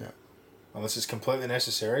other. Yeah, Unless it's completely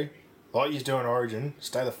necessary. Like you're doing Origin,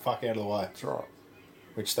 stay the fuck out of the way. that's right.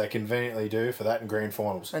 Which they conveniently do for that in grand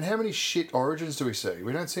finals. And how many shit origins do we see?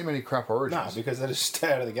 We don't see many crap No, origins. because they just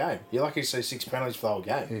stay out of the game. You're lucky to see 6 penalties for the whole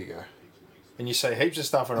game. Here you go. And you see heaps of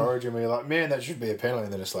stuff in Origin where you're like, man, that should be a penalty.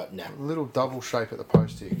 And then it's like, nah. A little double shape at the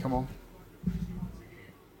post here. Come on.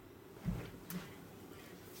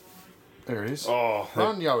 There it is. Oh,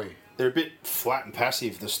 Run, Yowie. they're a bit flat and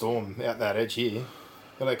passive, the Storm, out that edge here.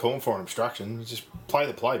 What are they calling for an obstruction? You just play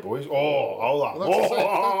the play, boys. Oh, Ola. Well, that's,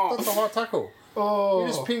 Oh, that's a high tackle. oh. You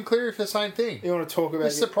just pin Cleary for the same thing. You want to talk about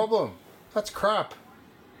This is the problem. That's crap.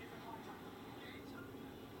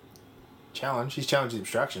 Challenge? He's challenging the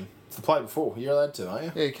obstruction. It's the play before. You're allowed to, aren't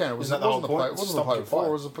you? Yeah, you can. It Isn't that the whole point? It wasn't the Stop play your before.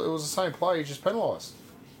 play. It was the same play. You just penalised.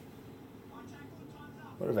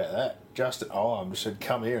 What about that? Justin Olam said,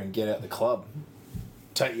 come here and get out the club.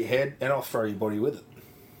 Take your head and I'll throw your body with it.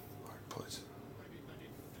 Please.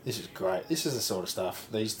 This is great. This is the sort of stuff.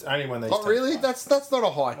 These only when these. Oh, really? That's not a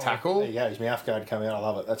high tackle. There you go. He's my off guard coming out. I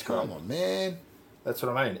love it. That's great. Come on, man. That's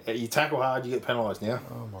what I mean. You tackle hard, you get penalised now.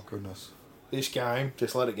 Oh, my goodness. This game,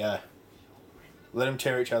 just let it go. Let them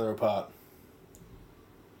tear each other apart.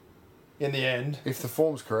 In the end, If the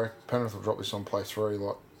form's correct, Penrith will drop this on play 3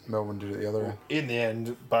 like Melbourne did at the other end. in the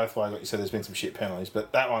end, both ways, like you said, there's been some shit penalties,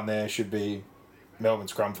 but that one there should be Melbourne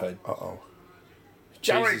scrum feed. Uh-oh.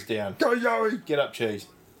 Cheese is down. Go, Joey! Get up, Cheese.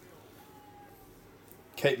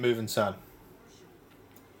 Keep moving, son.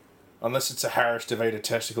 Unless it's a Harris DeVita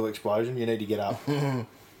testicle explosion, you need to get up.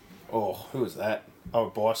 Oh, who was that? Oh,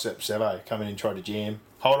 Bicep Seve coming in, tried to jam.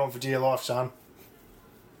 Hold on for dear life, son.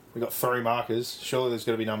 We got 3 markers. Surely there's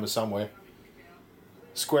got to be numbers somewhere.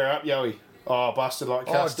 Square up, Yoey. Oh, busted like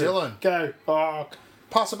custard. Dylan. Go. Oh,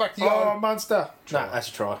 Pass it back to oh, Yoey. Munster. Nah, that's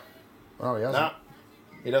a try. Oh, he hasn't. Nah,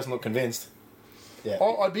 he doesn't look convinced. Yeah.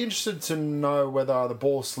 I'd be interested to know whether the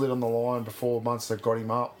ball slid on the line before Munster got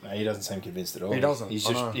him up. No, he doesn't seem convinced at all. He doesn't, He's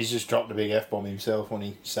I just know. he's just dropped a big F-bomb himself when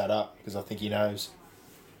he sat up because I think he knows.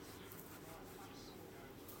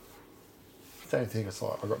 I don't think it's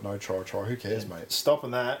like, I got no try. Who cares, mate?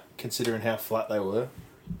 Stopping that, considering how flat they were.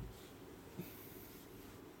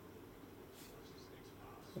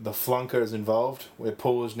 The flunkers involved. We're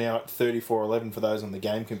paused now at 34-11 for those on the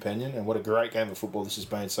game companion, and what a great game of football this has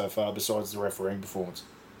been so far, besides the refereeing performance.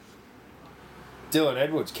 Dylan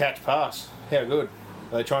Edwards, catch pass. How good.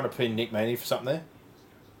 Are they trying to pin Nick Meaney for something there?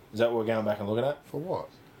 Is that what we're going back and looking at? For what?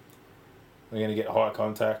 We're going to get high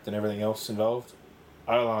contact and everything else involved.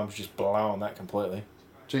 Olam's just blowing that completely.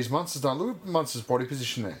 Geez, Munster's done. Look at Munster's body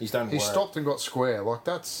position there. He's done He work. stopped and got square. Like,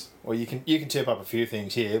 that's... Well, you can tip up a few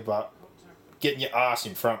things here, but getting your ass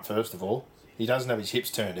in front first of all. He doesn't have his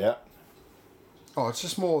hips turned out. Oh, it's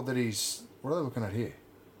just more that he's... What are they looking at here?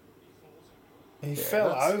 He fell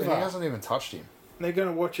That's- over. and he hasn't even touched him. They're going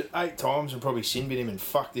to watch it 8 times and probably sin bin him and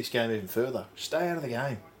fuck this game even further. Stay out of the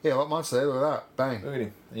game. Yeah, like Munster there. Look at that. Bang. Look at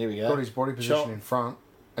him. Here we go. Got his body position Shot. in front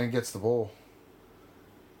and gets the ball.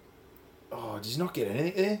 Oh, does he not get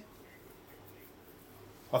anything there?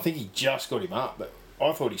 I think he just got him up, but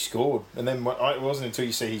I thought he scored. And then it wasn't until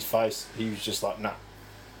you see his face, he was just like, nah.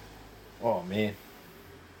 Oh, man.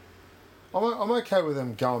 I'm okay with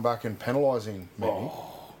them going back and penalising Meaney.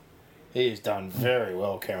 He has done very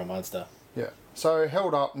well, Cameron Munster. Yeah. So,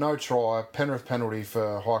 held up, no try, Penrith penalty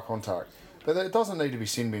for high contact. But it doesn't need to be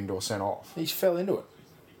sin binned or sent off. He fell into it.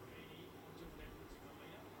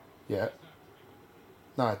 Yeah.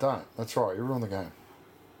 No, it don't. That's right. You ruined the game.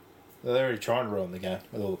 They're already trying to ruin the game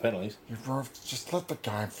with all the penalties. You've just let the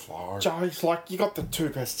game flow. Joey's like, you got the 2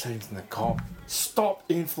 best teams in the comp. Stop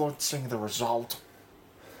influencing the result.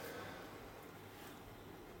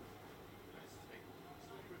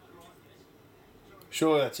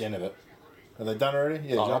 Surely that's the end of it. Have they done already?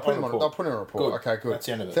 Yeah, Oh, they'll put him on. They'll put him on a report. Good. Okay, good. That's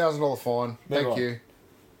the end of it. $1,000 fine. Move Thank on. you.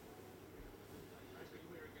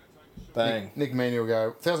 Bang. Nick Meaney will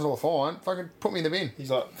go, $1,000 fine. Fucking put me in the bin.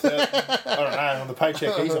 He's like, I don't know, on the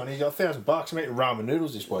paycheck he's on, he's got $1,000. I'm eating ramen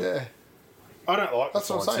noodles this week. Yeah. I don't like That's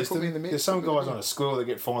the what I'm fine saying, put system. me in the mix, There's some put me in guys the on a school that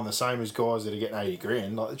get fined the same as guys that are getting 80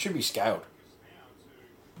 grand. Like, it should be scaled.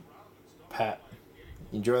 Pat.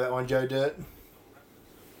 Enjoy that one, Joe Dirt?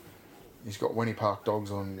 He's got Wenny Park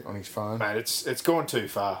dogs on his phone. Mate, it's gone too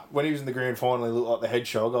far. When he was in the grand final, he looked like the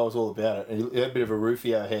Hedgehog. I was all about it. And he had a bit of a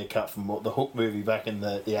Rufio haircut from the Hook movie back in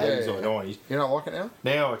the 80s or 90s. You don't like it now?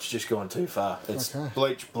 Now it's just gone too far. It's Okay.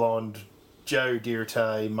 bleach blonde, Joe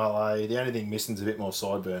Dirite, Malay. The only thing missing is a bit more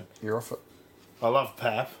sideburn. You're off it. I love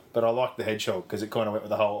Pap, but I like the Hedgehog because it kind of went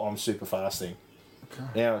with the whole I'm super fast thing. Okay.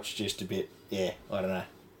 Now it's just a bit, I don't know.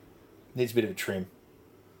 Needs a bit of a trim.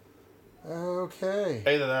 Okay.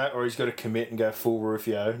 Either that or he's got to commit and go full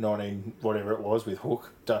Rufio, 19 whatever it was, with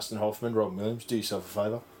Hook, Dustin Hoffman, Rob Williams. Do yourself a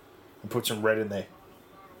favour. And put some red in there.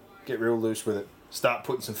 Get real loose with it. Start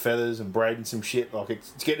putting some feathers and braiding some shit. Like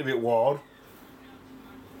it's getting a bit wild.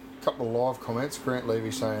 Couple of live comments. Grant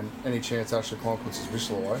Levy saying, any chance Ashley Klein puts his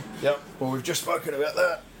whistle away? Yep. Well, we've just spoken about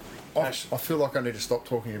that. I Ash- feel like I need to stop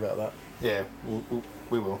talking about that Yeah,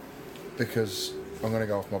 we will. because I'm going to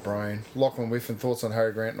go off my brain. Lachlan Whiffen, thoughts on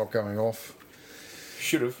Harry Grant not going off?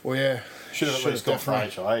 Should have. Well, yeah. Should have at least gone for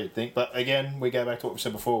definitely. HIA, you'd think. But again, we go back to what we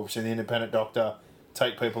said before. We've seen the independent doctor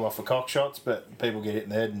take people off for cock shots, but people get hit in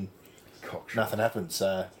the head and nothing happens.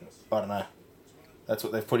 So, I don't know. That's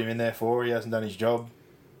what they've put him in there for. He hasn't done his job.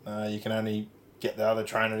 You can only get the other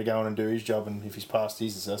trainer to go on and do his job, and if he's passed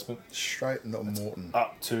his assessment, Straight into Morton.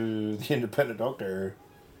 up to the independent doctor.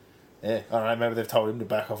 Yeah, I don't know, maybe they've told him to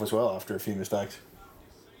back off as well after a few mistakes.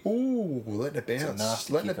 Ooh, letting it bounce.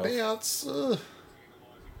 nasty Letting it kick-off. bounce. Ugh.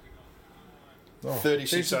 Oh,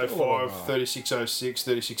 36.05, geez, 36.06,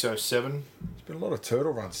 36.07. There's been a lot of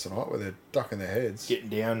turtle runs tonight where they're ducking their heads. Getting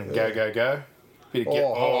down and go. Bit of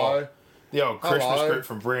Hello. the old Christmas Hello. group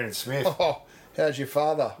from Brandon Smith. Oh, how's your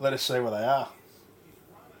father? Let us see where they are.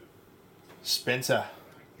 Spencer,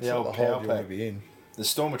 the It's not old the hole power you want pack. to be in. The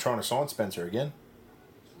Storm are trying to sign Spencer again.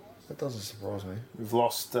 That doesn't surprise me. We've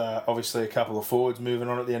lost, obviously, a couple of forwards moving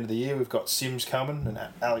on at the end of the year. We've got Sims coming, and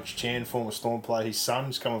Alex Chan, former Storm player, his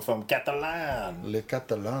son's coming from Catalan. Le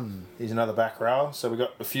Catalan. He's another back rower. So we've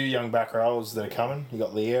got a few young back rowers that are coming. You've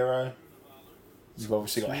got Liero. You've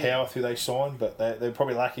obviously got Howarth, who they signed, but they're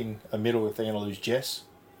probably lacking a middle if they're going to lose Jess.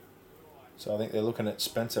 So I think they're looking at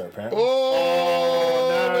Spencer, apparently.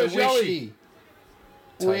 Oh, no, there's Joey. Wishy.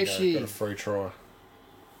 Tango Wishy. got a free try.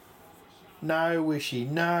 No, Wishy,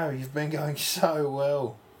 no. You've been going so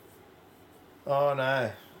well. Oh,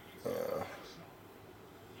 no.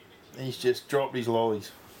 He's just dropped his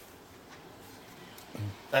lollies.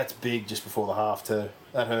 That's big just before the half, too.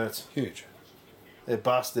 That hurts. Huge. They're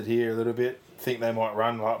busted here a little bit. Think they might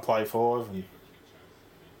run, like play 5 and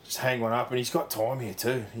just hang one up. And he's got time here,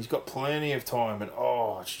 too. He's got plenty of time. And,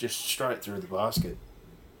 it's just straight through the basket.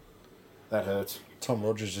 That hurts. Tom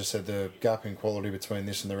Rogers just said the gap in quality between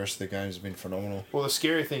this and the rest of the games has been phenomenal. Well, the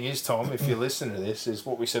scary thing is, Tom, if you're listening to this, is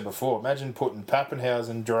what we said before. Imagine putting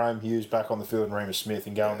Pappenhausen, Jerome Hughes back on the field and Remus Smith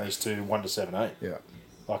and going these two 1 to 7-8. Yeah.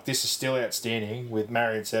 Like, this is still outstanding with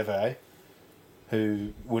Marion Seve,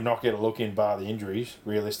 who would not get a look in bar the injuries,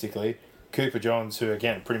 realistically. Cooper Johns, who,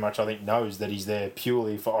 again, pretty much I think knows that he's there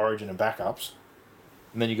purely for origin and backups.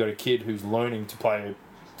 And then you got a kid who's learning to play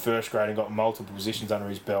first grade and got multiple positions under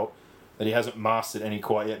his belt that he hasn't mastered any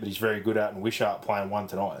quite yet, but he's very good at, and Wishart playing one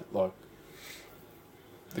tonight. Like,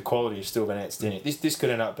 the quality has still been outstanding. This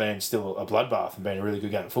could end up being still a bloodbath and being a really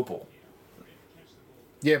good game of football.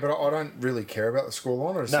 Yeah, but I don't really care about the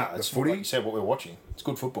scoreline. I just No, think it's the footy. like you said, what we're watching. It's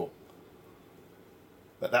good football.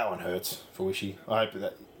 But that one hurts for Wishy. I hope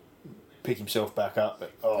that pick himself back up.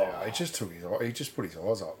 But Yeah, he just put his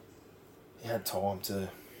eyes up. he had time to.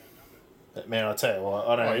 But man, I tell you what,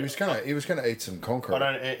 I don't. Oh, he was gonna eat some concrete. I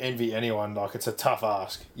don't envy anyone. Like, it's a tough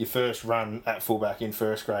ask. Your first run at fullback in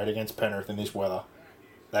first grade against Penrith in this weather.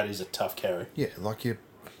 That is a tough carry. Yeah, like you're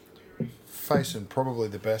facing probably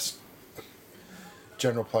the best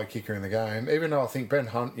general play kicker in the game. Even though I think Ben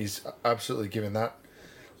Hunt is absolutely giving that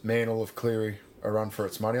mantle of Cleary a run for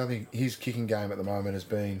its money. I think his kicking game at the moment has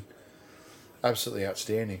been absolutely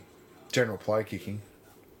outstanding. General play kicking.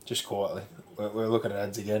 Just quietly, we're looking at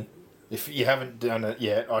ads again. If you haven't done it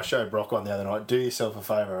yet, I showed Brock one the other night. Do yourself a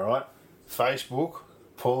favour, all right? Facebook,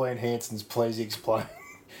 Pauline Hanson's Please Explain.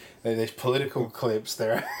 They're these political clips.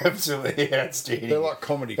 They're absolutely outstanding. They're like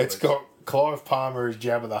comedy clips. It's got Clive Palmer as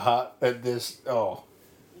Jabba the Hutt. And this, a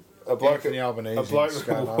bloke Anthony Albanese a bloke is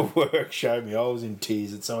going at work showed me. I was in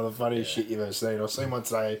tears at some of the funniest shit you've ever seen. I've seen one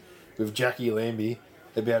today with Jackie Lambie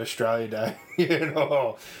about Australia Day.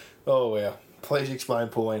 Oh, wow. Please explain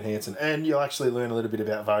Pauline Hanson. And you'll actually learn a little bit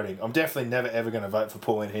about voting. I'm definitely never, ever going to vote for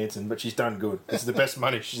Pauline Hanson, but she's done good. This is the best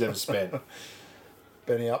money she's ever spent.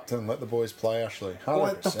 Benny Upton, let the boys play, Ashley. 100%.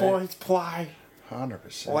 Let the boys play.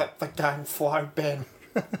 100%. Let the game flow, Ben.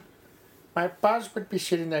 My Buzz would be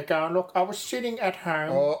sitting there going, look, I was sitting at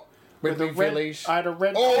home Oh, with the a red, Phillies. I had a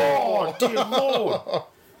red... Oh! Oh, dear Lord.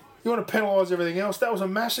 You want to penalise everything else? That was a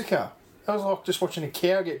massacre. That was like just watching a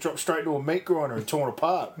cow get dropped straight into a meat grinder and torn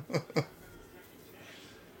apart.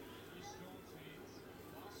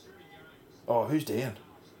 Oh, who's down?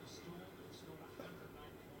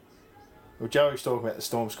 Well, Joey's talking about the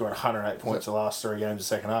Storm scoring 108 points the last 3 games of the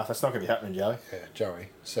second half. That's not going to be happening, Joey. Yeah, Joey,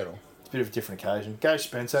 settle. It's a bit of a different occasion. Go,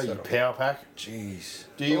 Spencer, you Settle. power pack. Jeez.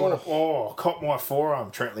 Do you want to... cop my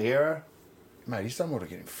forearm, Trent Liero. Mate, he's done well to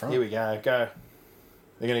get in front. Here we go. Go.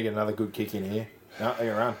 They're going to get another good kick in here. No, they're going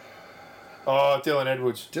to run. Oh, Dylan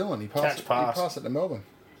Edwards. Dylan, he Catch passed it. pass. He passed it to Melbourne.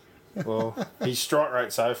 Well, his strike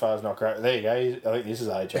rate so far is not great. There you go. I think this is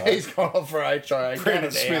HIA. He's gone off for HIA. Brandon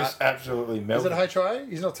Smith's absolutely Is melted. it HIA?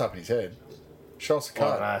 He's not tapping his head. Shots the I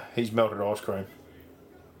don't card. know. He's melted ice cream.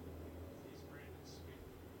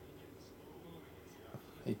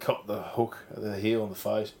 He copped the hook at the heel on the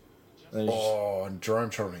face. And he's Oh, and Jerome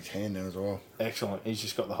shot on his hand then as well. excellent. He's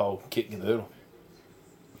just got the whole kick in the middle.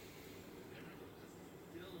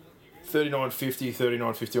 39.50,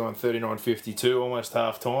 39.51, 39.52, almost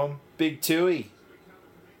half time. Big Tui.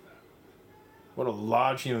 What a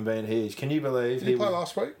large human being he is. Can you believe Did he play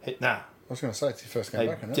last week? Nah. was going to say, it's his first game They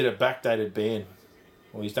back, isn't did it? a backdated ban.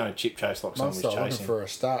 Well, he's done a chip chase like someone was Munster looking chasing. for a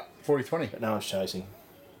start. 40-20. But no one's chasing.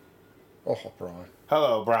 Oh, Brian.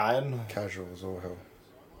 Hello, Brian. Casual as all hell.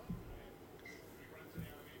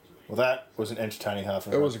 Well, that was an entertaining half.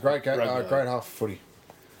 It was a great game, rugby. great half of footy.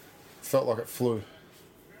 Felt like it flew.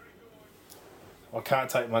 I can't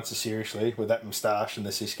take Munster seriously with that moustache and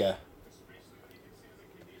the Cisco.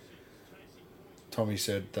 Tommy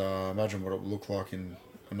said, imagine what it would look like in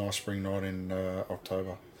a nice spring night in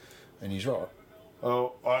October. And he's right.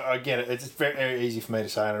 Well, I get it. It's very, very easy for me to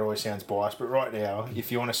say, and it always sounds biased. But right now,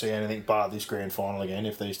 if you want to see anything bar this grand final again,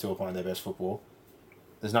 if these two are playing their best football,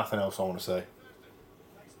 there's nothing else I want to see.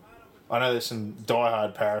 I know there's some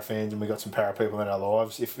diehard para fans, and we got some para people in our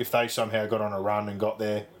lives. If they somehow got on a run and got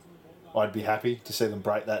there, I'd be happy to see them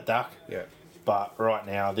break that duck. Yeah. But right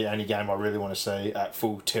now, the only game I really want to see at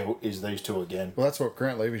full tilt is these two again. Well, that's what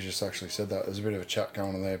Grant Levy's just actually said. That there's a bit of a chat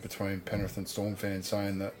going on there between Penrith and Storm fans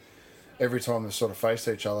saying that every time they've sort of faced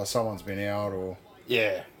each other, someone's been out or...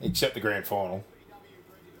 Yeah, except the grand final.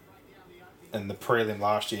 And the prelim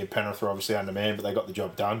last year, Penrith were obviously undermanned, but they got the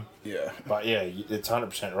job done. Yeah. But yeah, it's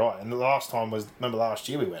 100% right. And the last time was, remember last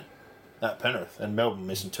year we went at Penrith, and Melbourne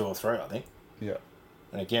missing 2 or 3, I think. Yeah.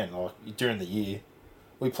 And again, like during the year,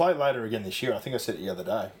 we play later again this year. I think I said it the other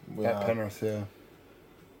day. At Penrith, yeah.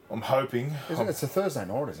 I'm hoping. It's a Thursday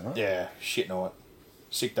night, isn't it? Yeah, shit night.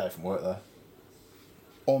 Sick day from work though.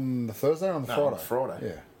 On the Thursday or on the No, Friday? on the Friday.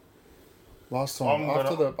 Yeah. Last time,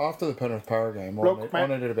 after the Penrith Para game, Look, I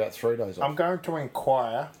mate, needed about 3 days off. I'm going to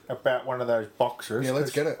inquire about one of those boxers. Yeah,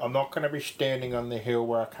 let's 'cause get it. I'm not going to be standing on the hill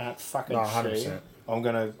where I can't fucking No, see. 100%. I'm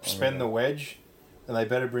going to spend the wedge, and they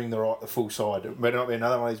better bring the full side. It better not be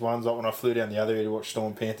another one of these ones like when I flew down the other year to watch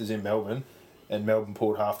Storm Panthers in Melbourne, and Melbourne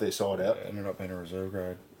pulled half their side out. It ended up being a reserve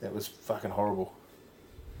grade. It was fucking horrible.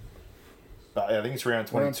 But yeah, I think it's round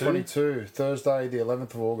 22. Round 22, Thursday, the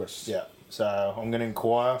 11th of August. Yeah. So I'm going to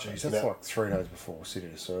inquire. Jeez, that's like 3 days before City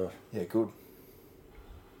to serve. Yeah, good.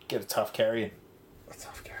 Get a tough carry in. A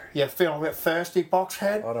tough carry. Yeah, feel a bit thirsty,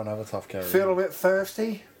 Boxhead? I don't have a tough carry. Feel a bit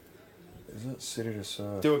thirsty? Is it City to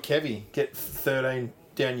serve? Do a Kevy. Get 13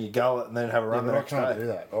 down your gullet and then have a Yeah, run the but I next can't day. do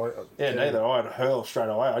that. Yeah, neither. I'd hurl straight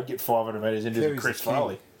away. I'd get 500 metres into the Kevy's Chris the king.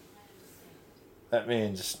 Farley. That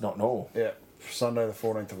man's just not normal. Yeah, Sunday the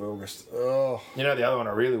 14th of August. Oh, You know the other one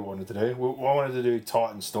I really wanted to do? I wanted to do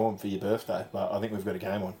Titan Storm for your birthday, but I think we've got a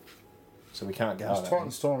game on. So we can't go. it's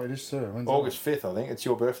Titan Storm. It is too. When's that? August 5th, I think. It's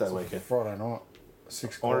your birthday weekend. Friday night,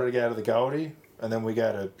 6 I wanted to o'clock. go to the Goldie, and then we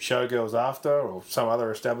go to Showgirls after, or some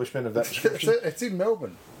other establishment of that description. It's in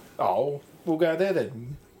Melbourne. Oh, we'll go there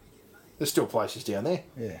then. There's still places down there.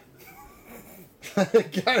 Yeah.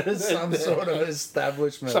 Go to some sort of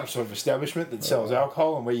establishment. Some sort of establishment that sells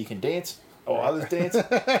alcohol and where you can dance, or others dance.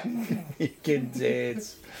 You can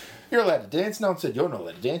dance. You're allowed to dance. No one said you're not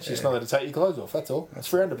allowed to dance. You're just not allowed to take your clothes off. That's all. It's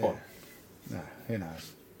frowned upon. No, who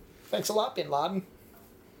knows? Thanks a lot, Bin Laden.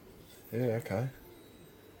 Yeah, okay.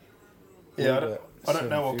 Yeah, What I don't about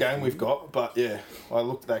know what game 7:50? we've got, but yeah, I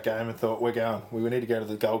looked at that game and thought we're going. We need to go to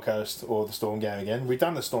the Gold Coast or the Storm game again. We've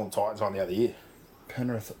done the Storm Titans on the other year.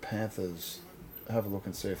 Penrith Panthers. Have a look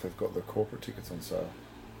and see if they've got the corporate tickets on sale.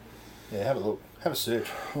 Yeah, have a look. Have a search.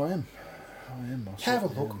 I am. I Have a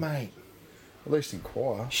certainly look, am. mate. At least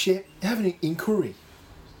inquire. Shit, have an inquiry.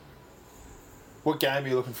 What game are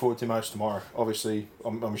you looking forward to most tomorrow? Obviously,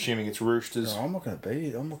 I'm assuming it's Roosters. No, I'm not going to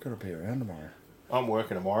be around tomorrow. I'm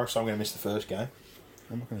working tomorrow, so I'm going to miss the first game.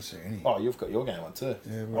 I'm not going to see any. Oh, you've got your game on too.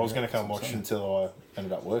 Yeah, I was we're going to out, come that's watch what it I'm until I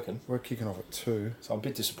ended up working. We're kicking off at 2. So I'm a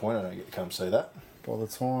bit disappointed I don't get to come see that. By the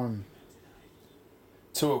time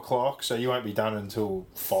 2 o'clock, so you won't be done until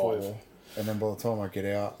 5. 4, and then by the time I get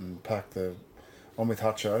out and pack I'm with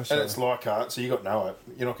Hutcho. So And it's Leichhardt, so you got no hope.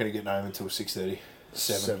 You're not going to get home until 6:30,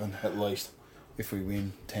 7 7. at least. if we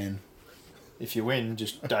win, 10. If you win,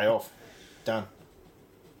 just day off. Done.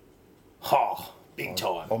 Ha! Big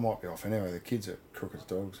time. I might be off anyway. The kids are crook as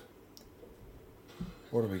dogs.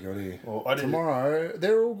 What have we got here? Well, I didn't- Tomorrow,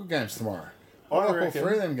 they're all good games tomorrow. I like all reckon-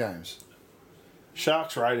 3 of them games.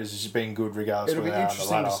 Sharks Raiders has been good regardless It'll of be where they are on the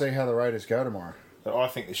interesting to ladder. see how the Raiders go tomorrow. But I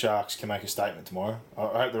think the Sharks can make a statement tomorrow.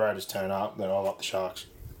 I hope the Raiders turn up, but I like the Sharks.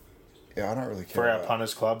 Yeah, I don't really care For our about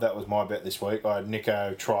punters club, that was my bet this week. I had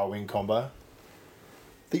Nico try-win combo.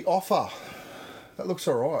 the offer. That looks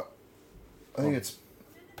all right. I think it's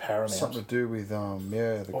Paramount. something to do with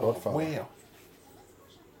the Godfather. Wow.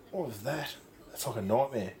 What was that? That's like a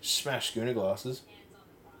nightmare. Smashed schooner glasses.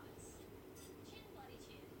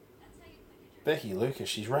 Becky Lucas,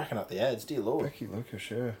 she's racking up the ads, dear lord. Becky Lucas,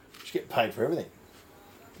 yeah. She's getting paid for everything.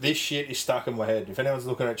 This shit is stuck in my head. If anyone's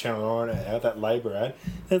looking at Channel 9 now, that Labour ad,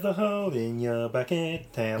 there's a hole in your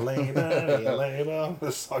bucket, town Labour, Labour.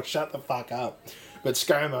 It's like, shut the fuck up. But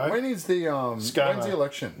ScoMo... When is the when's the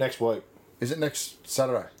election? Next week. Is it next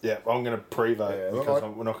Saturday? Yeah, I'm going to pre-vote Yeah, because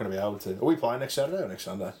we're not going to be able to. Are we playing next Saturday or next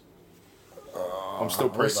Sunday? I'm still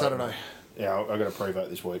pre-voting. Saturday. Yeah, I've got to pre-vote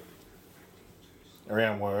this week.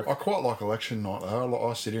 Around work. I quite like election night though.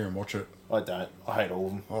 I sit here and watch it. I don't. I hate all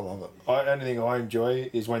of them. I love it. Only thing I enjoy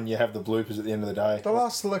is when you have the bloopers at the end of the day. The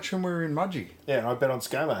last election we were in Mudgee. Yeah, and I bet on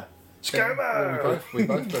ScoMo. ScoMo! Yeah, we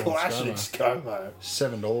both bet on Classic ScoMo.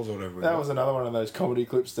 $7 or whatever. That was another one of those comedy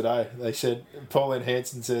clips today. They said, Pauline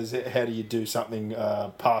Hanson says, how do you do something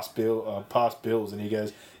past bills? And he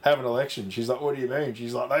goes, have an election. She's like, what do you mean?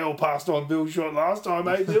 She's like, they all passed on bills short last time,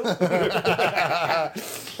 eh, Bill?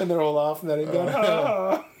 And they're all laughing at him going,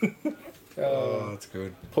 ah. Oh, that's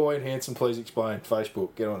good. Pauline Hanson, please explain.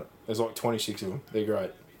 Facebook, get on it. There's like 26 of them. They're great.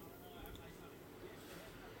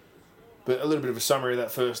 But a little bit of a summary of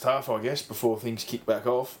that first half, I guess, before things kick back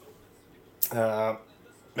off.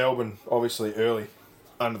 Melbourne, obviously early,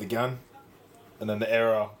 under the gun. And then the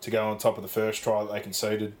error to go on top of the first try that they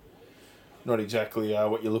conceded. Not exactly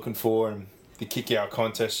what you're looking for. And the kick-out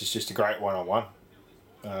contest is just a great one-on-one.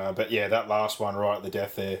 But yeah, that last one right at the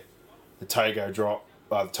death there, the Tago try,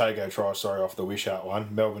 off the Wishart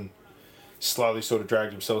one. Melbourne slowly sort of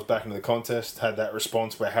dragged themselves back into the contest, had that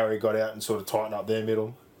response where Harry got out and sort of tightened up their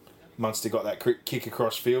middle. Munster got that kick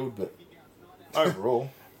across field, but overall...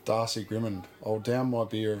 Darcy Grimmond. I'll down my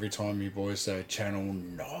beer every time you boys say Channel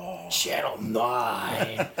 9. Channel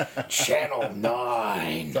 9. Channel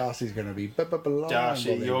 9. Darcy's going to be...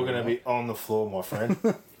 Darcy, you're going to be on the floor, my friend.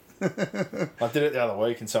 I did it the other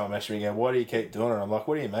week and someone messaged me again, why do you keep doing it? I'm like,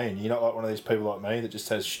 what do you mean? You're not like one of these people like me that just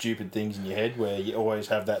has stupid things in your head where you always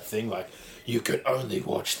have that thing like, you can only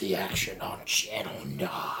watch the action on Channel 9.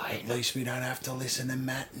 At least we don't have to listen to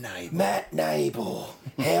Matt Nable. Matt Nable.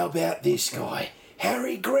 How about this guy?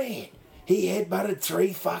 Harry Grant. He headbutted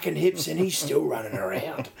 3 fucking hips and he's still running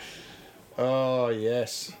around. Oh,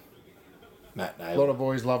 yes. Matt Nable. A lot of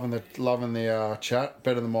boys loving the chat.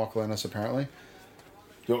 Better than Michael Ennis, apparently.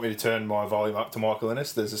 Do you want me to turn my volume up to Michael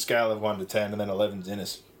Ennis? There's a scale of 1 to 10 and then 11's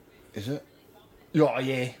Ennis. Is it? Oh,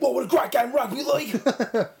 yeah. Well, what a great game, rugby league.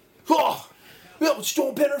 Oh, Melbourne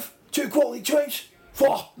Storm Penrith, 2 quality teams.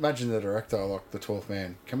 Oh. Imagine the director, like the 12th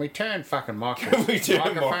man. Can we turn fucking Can we turn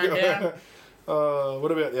microphone down?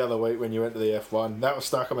 What about the other week when you went to the F1? That was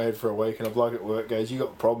stuck in my head for a week, and a bloke at work goes, you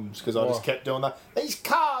got problems, because I just kept doing that. These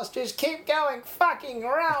cars just keep going fucking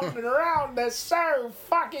round and round. They're so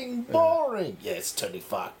fucking boring. Yeah, it's totally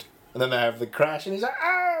fucked. And then they have the crash, and he's like,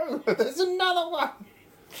 oh, there's another one.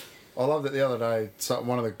 I loved it the other day. So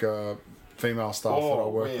one of the female staff that I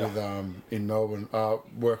work with in Melbourne,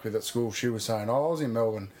 work with at school, she was saying, I was in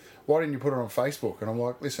Melbourne. Why didn't you put it on Facebook? And I'm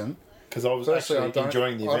like, listen... Because I was actually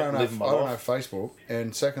enjoying the event and living my life. I don't have Facebook.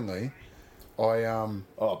 And secondly,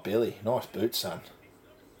 Oh, Billy. Nice boots, son.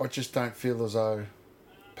 I just don't feel as though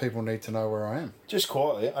people need to know where I am. Just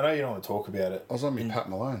quietly. I know you don't want to talk about it. I was on my Pat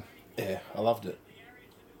Malone. Yeah, I loved it.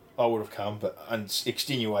 I would have come, but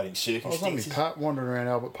extenuating circumstances. I was on my Pat wandering around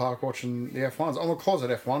Albert Park watching the F1s. I'm a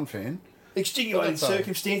closet F1 fan. Extenuating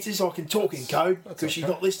circumstances, I can talk in code because she's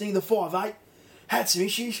not listening. The 5'8" had some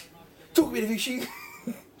issues. Took a bit of issue.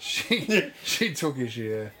 She took issue,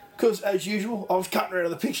 yeah. Because, as usual, I was cutting her out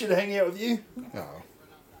of the picture to hang out with you. Oh.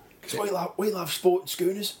 Because we love sport and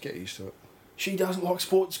schooners. Get used to it. She doesn't like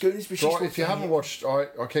sport and schooners, but she's... If you haven't watched... I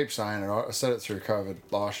keep saying it. I said it through COVID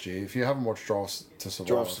last year. If you haven't watched Drive to Survive...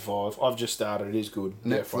 Drive to Survive. I've just started. It is good.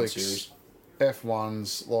 Netflix, F1 series.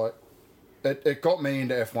 F1s, like... It got me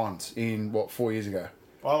into F1s in, 4 years ago.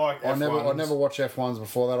 I like F1s. I never watched F1s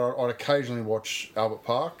before that. I'd occasionally watch Albert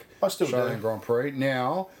Park. I still Australian do. Grand Prix.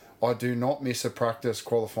 Now, I do not miss a practice,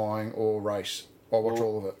 qualifying, or race. I watch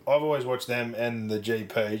all of it. I've always watched them and the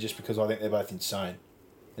GP just because I think they're both insane.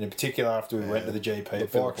 And in particular, after we went to the GP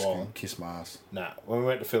at Phillip Island. Kiss my ass. Nah, when we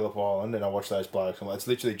went to Phillip Island and I watched those blokes, I'm like, it's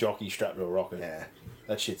literally jockey strapped to a rocket. Yeah.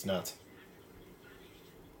 That shit's nuts.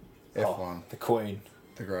 F1. Oh, the Queen.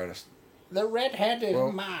 The greatest. The redhead is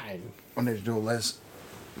mine. I need to do a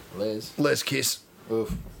Les kiss.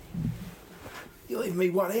 Oof. You leave me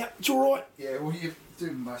one out. It's all right. Yeah, well, you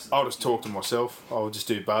do most of I'll just talk to myself. I'll just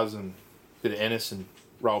do Buzz and a bit of Ennis and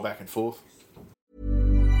roll back and forth.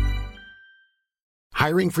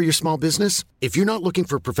 Hiring for your small business? If you're not looking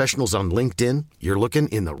for professionals on LinkedIn, you're looking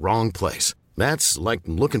in the wrong place. That's like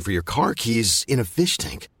looking for your car keys in a fish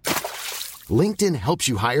tank. LinkedIn helps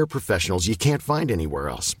you hire professionals you can't find anywhere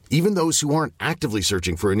else, even those who aren't actively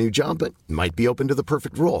searching for a new job but might be open to the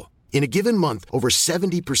perfect role. In a given month, over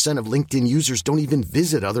 70% of LinkedIn users don't even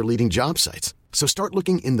visit other leading job sites. So start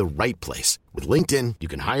looking in the right place. With LinkedIn, you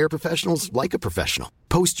can hire professionals like a professional.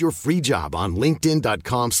 Post your free job on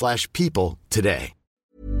linkedin.com/people today.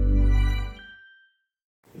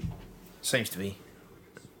 Seems to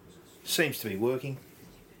be working.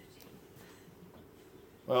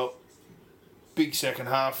 Well, big second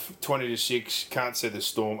half, 20-6. Can't see the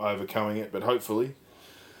Storm overcoming it, but hopefully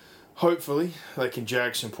they can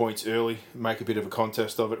jag some points early, make a bit of a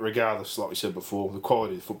contest of it. Regardless, like we said before, the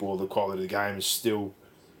quality of the football, the quality of the game is still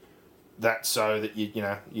that so that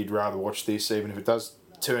you'd rather watch this, even if it does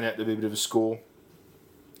turn out to be a bit of a score.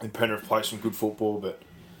 And Penrith play some good football, but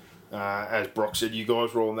as Brock said, you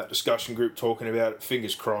guys were all in that discussion group talking about it.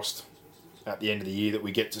 Fingers crossed at the end of the year that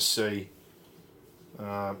we get to see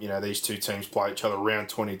these two teams play each other round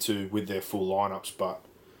 22 with their full lineups. But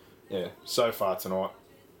yeah, so far tonight,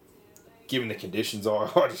 given the conditions, I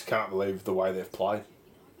just can't believe the way they've played.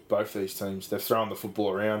 Both these teams, they've thrown the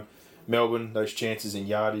football around. Melbourne, those chances in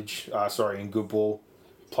in good ball,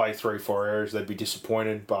 play 3-4 errors, they'd be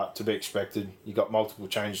disappointed, but to be expected. You got multiple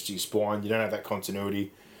changes to your spine. You don't have that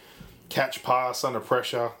continuity. Catch pass under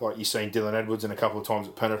pressure, like you've seen Dylan Edwards and a couple of times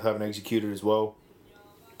at Penrith haven't executed as well.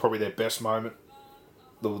 Probably their best moment.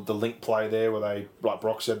 The link play there where they, like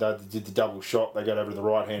Brock said, they did the double shot. They got over to the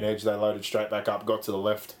right-hand edge. They loaded straight back up, got to the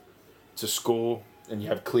left to score. And you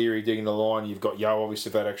have Cleary digging the line. You've got Yo,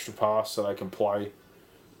 obviously, for that extra pass, so they can play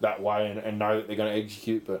that way and know that they're going to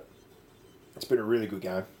execute. But it's been a really good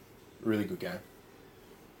game. Really good game.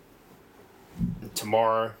 And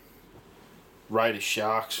tomorrow, Raiders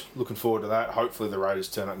Sharks. Looking forward to that. Hopefully the Raiders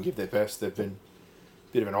turn up and give their best. They've been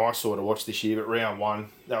a bit of an eyesore to watch this year, but round one,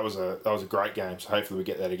 that was a great game. So hopefully we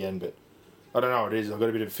get that again. But I don't know what it is. I've got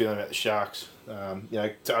a bit of a feeling about the Sharks.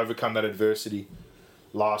 To overcome that adversity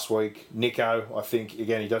last week. Nico, I think,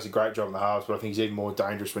 again, he does a great job in the halves, but I think he's even more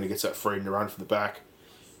dangerous when he gets that freedom to run from the back.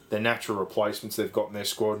 Their natural replacements they've got in their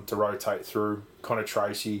squad to rotate through. Connor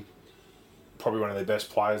Tracy, probably one of their best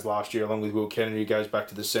players last year, along with Will Kennedy, who goes back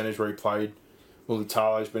to the centres where he played. Willie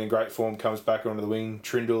Tarlo's been in great form, comes back onto the wing.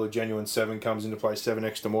 Trindle, a genuine 7, comes into play 7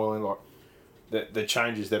 next to Moylan. Like the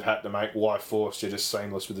changes they've had to make, why forced, are just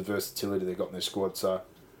seamless with the versatility they've got in their squad. So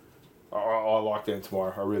I like them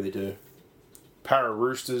tomorrow. I really do. Para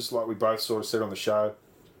Roosters, like we both sort of said on the show,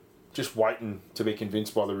 just waiting to be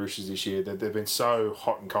convinced by the Roosters this year. They've been so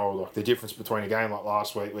hot and cold. Like the difference between a game like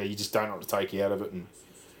last week where you just don't know what to take you out of it, and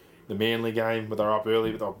the Manly game where they're up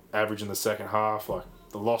early but they're average in the second half. Like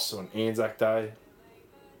the loss on Anzac Day.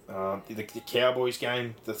 The Cowboys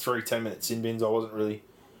game, the 3 10-minute sin bins, I wasn't really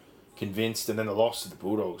convinced. And then the loss to the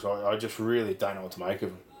Bulldogs, I just really don't know what to make of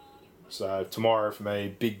them. So tomorrow for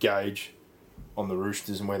me, big gauge on the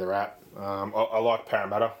Roosters and where they're at. I like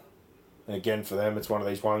Parramatta. And again, for them, it's one of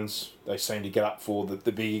these ones they seem to get up for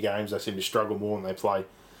the bigger games. They seem to struggle more and they play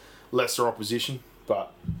lesser opposition.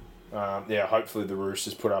 But, hopefully the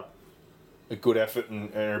Roosters put up a good effort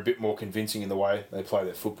and are a bit more convincing in the way they play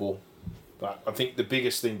their football. But I think the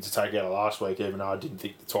biggest thing to take out of last week, even though I didn't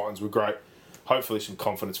think the Titans were great, hopefully some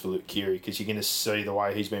confidence for Luke Keary, because you're going to see the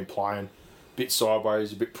way he's been playing. A bit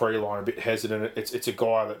sideways, a bit pre-line, a bit hesitant. It's a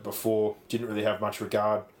guy that before didn't really have much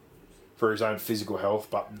regard for his own physical health,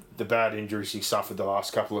 but the bad injuries he suffered the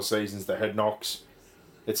last couple of seasons, the head knocks,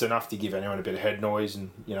 it's enough to give anyone a bit of head noise and,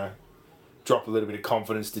 drop a little bit of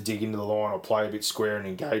confidence to dig into the line or play a bit square and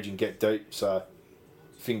engage and get deep. So,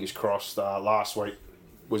 fingers crossed. Last week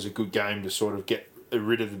was a good game to sort of get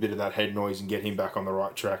rid of a bit of that head noise and get him back on the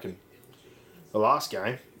right track. And the last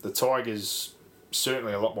game, the Tigers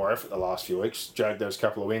certainly a lot more effort the last few weeks. Jagged those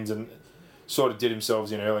couple of wins and sort of did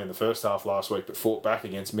themselves in early in the first half last week, but fought back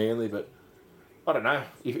against Manly. But I don't know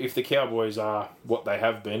if the Cowboys are what they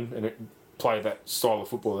have been and play that style of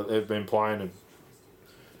football that they've been playing and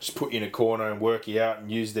just put you in a corner and work you out and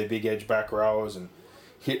use their big edge back rowers and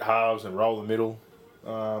hit halves and roll the middle.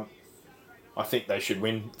 I think they should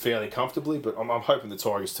win fairly comfortably, but I'm hoping the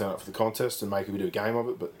Tigers turn up for the contest and make a bit of a game of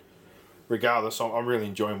it. But regardless, I'm really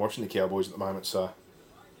enjoying watching the Cowboys at the moment, so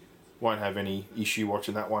won't have any issue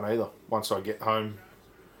watching that one either once I get home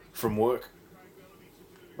from work.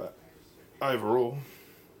 But overall,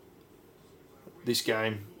 this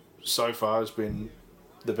game so far has been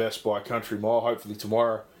the best by a country mile. Hopefully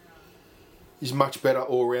tomorrow is much better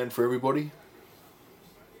all round for everybody.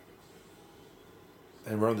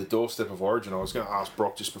 And we're on the doorstep of Origin. I was going to ask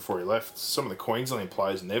Brock just before he left, some of the Queensland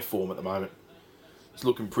players in their form at the moment is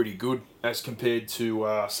looking pretty good as compared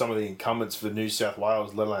to some of the incumbents for New South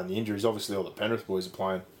Wales, let alone the injuries. Obviously all the Penrith boys are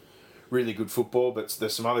playing really good football, but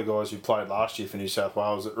there's some other guys who played last year for New South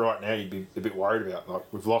Wales that right now you'd be a bit worried about. Like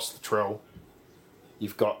we've lost Latrell,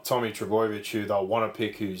 You've got Tommy Trebojevic, who they'll want to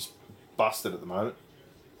pick, who's busted at the moment.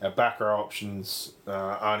 Our back row options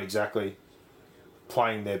aren't exactly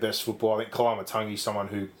playing their best football. I think Kalamatungi's someone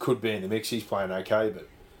who could be in the mix. He's playing okay, but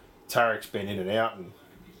Tarek's been in and out and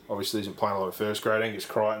obviously isn't playing a lot of first grade. Angus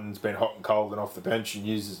Crichton's been hot and cold and off the bench and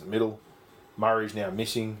used as the middle. Murray's now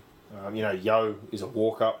missing. Yo is a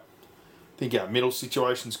walk-up. I think our middle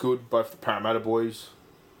situation's good. Both the Parramatta boys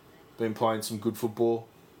been playing some good football.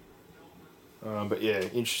 But yeah,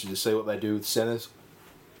 interested to see what they do with centres.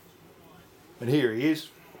 And here he is.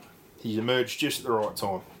 He's emerged just at the right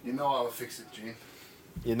time. You know I'll fix it, Jim.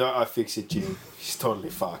 You know I fix it, Jim. He's totally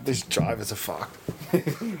fucked. This driver's a fuck.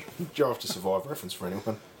 Drive to Survive reference for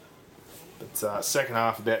anyone. But second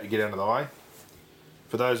half about to get out of the way.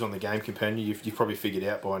 For those on the game companion, you've probably figured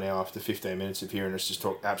out by now after 15 minutes of hearing us just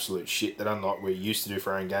talk absolute shit that unlike we used to do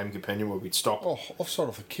for our own game companion where we'd stop, Offside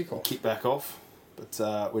off a kick-off. kick back off.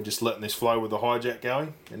 But we're just letting this flow with the hijack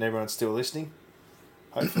going and everyone's still listening.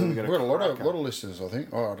 Hopefully we've got We've got a lot of listeners, I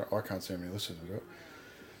think. I can't see how many listeners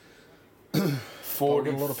we've got. 40,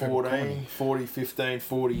 a lot of people 14, commenting. 40, 15,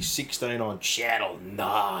 40, 16 on Channel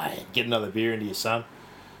 9. Get another beer into your son.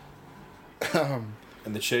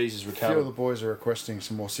 And the cheese is A few of recovered. the boys are requesting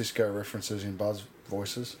some more Cisco references in Buzz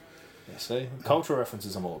voices. Yeah, see? Cultural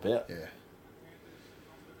references I'm all about. Yeah.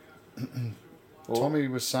 Well, Tommy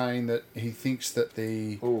was saying that he thinks that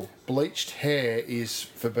the Ooh. bleached hair is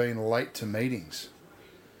for being late to meetings.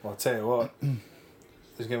 I'll tell you what.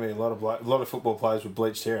 There's going to be a lot of football players with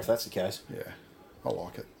bleached hair if that's the case. Yeah, I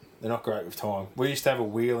like it. They're not great with time. We used to have a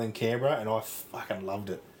wheel in Canberra and I fucking loved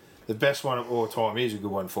it. The best one of all time, here's a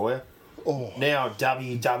good one for you. Oh, Now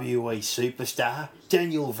WWE superstar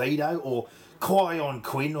Daniel Vito or Qui-Gon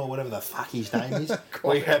Quinn or whatever the fuck his name is.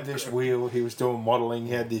 We had this wheel. He was doing modelling.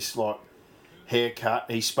 He had this like haircut.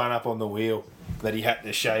 He spun up on the wheel that he had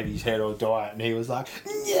to shave his head or dye it, and he was like,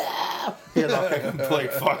 "No!" He had like a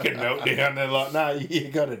complete fucking meltdown. They're like, "No, you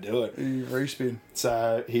got to do it." you respin.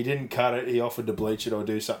 So he didn't cut it. He offered to bleach it or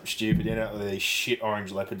do something stupid. He ended up with these shit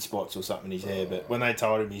orange leopard spots or something in his hair. But when they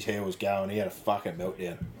told him his hair was going, he had a fucking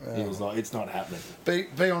meltdown. He was like, "It's not happening."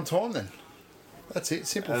 Be on time then. That's it.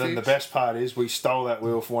 Simple And then the fix. best part is we stole that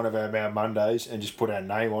wheel for one of our Mondays and just put our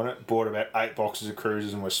name on it. Bought about 8 boxes of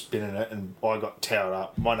cruisers and we're spinning it. And I got towed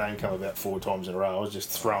up. My name came about 4 times in a row. I was just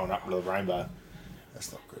throwing up to the rainbow.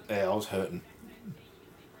 That's not good. Yeah, I was hurting.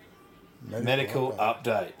 Medical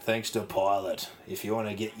update. Thanks to Pilot. If you want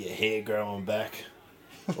to get your hair growing back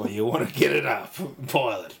or you want to get it up,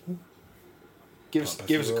 Pilot. Give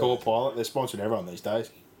us a call, Pilot. They're sponsoring everyone these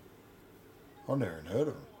days. I've never even heard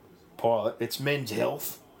of them. Pilot. It's Men's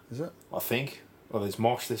Health, Is it? I think. Well, there's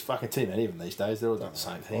Mosh. There's fucking too many of them these days. They're all doing the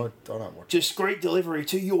same I thing. don't watch. Discreet delivery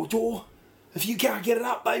to your door. If you can't get it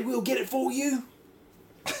up, they will get it for you.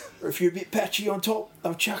 Or if you're a bit patchy on top,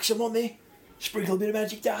 they'll chuck some on there. Sprinkle a bit of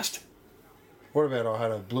magic dust. What about I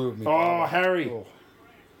had a blue with me Oh, barber? Harry. Oh,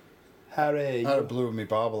 Harry. I had a blue with me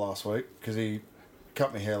barber last week because he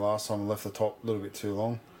cut my hair last time and left the top a little bit too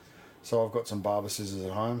long. So I've got some barber scissors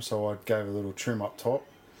at home, so I gave a little trim up top.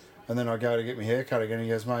 And then I go to get my hair cut again. He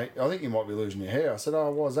goes, "Mate, I think you might be losing your hair." I said, "Oh,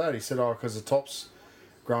 why's that?" He said, "Oh, because the top's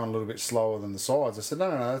growing a little bit slower than the sides." I said, "No,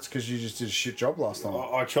 that's because you just did a shit job last time."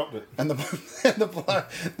 I chopped it. And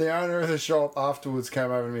the owner of the shop afterwards came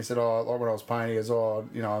over to me and said, "Oh, like when I was paying, he goes, oh,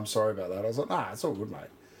 I'm sorry about that." I was like, "Nah, it's all good,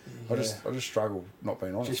 mate. I just struggle not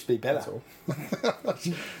being honest. Just be better. That's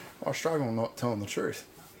all." I struggle not telling the truth.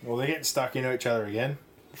 Well, they're getting stuck into each other again.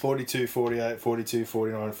 42-48,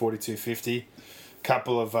 42-49, 42-50.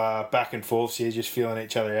 Couple of back and forths here, just feeling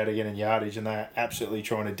each other out again in yardage, and they're absolutely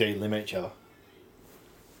trying to de-limb each other.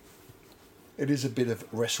 It is a bit of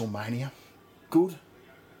WrestleMania. Good.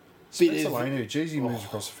 Spencer Lane, geez, he moves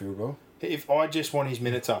across the field well. If I just want his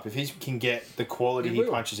minutes up, if he can get the quality He he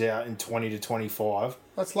will. punches out in 20 to 25,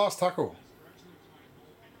 That's last tackle.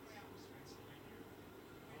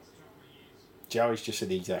 Joey's just said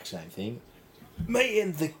the exact same thing. Me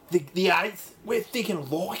and the eighth, we're thinking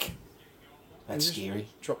alike. That's He just scary.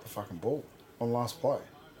 Drop the fucking ball on last play.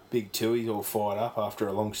 Big Tui's all fired up after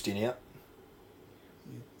a long stint out.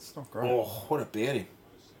 It's not great. Oh, what about him?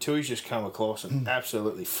 Tui's just come across and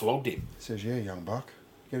absolutely flogged him. Says, "Yeah, young buck,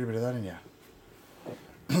 get a bit of that in you."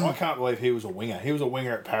 I can't believe he was a winger. He was a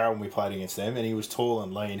winger at Para when we played against them, and he was tall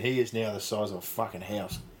and lean. He is now the size of a fucking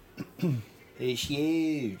house. He's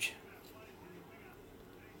huge.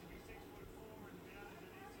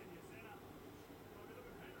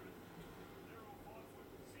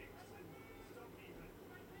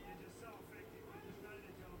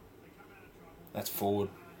 That's forward.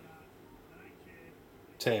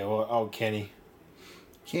 Tell you what, old Kenny.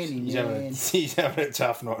 Kenny, He's man. he's having a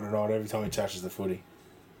tough night tonight every time he touches the footy.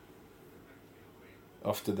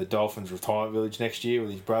 Off to the Dolphins retirement village next year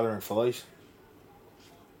with his brother and Felice.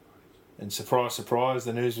 And surprise, surprise,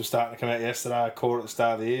 the news was starting to come out yesterday. I called at the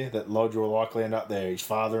start of the year that Lodge will likely end up there. His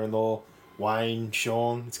father-in-law, Wayne,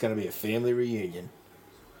 Sean. It's going to be a family reunion.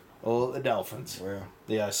 All at the Dolphins. Wow.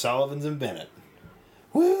 The O'Sullivans and Bennett.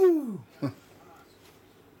 Woo!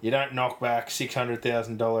 You don't knock back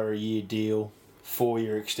 $600,000 a year deal,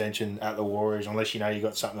 4-year extension at the Warriors unless you know you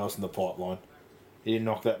got something else in the pipeline. He didn't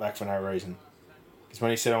knock that back for no reason. Because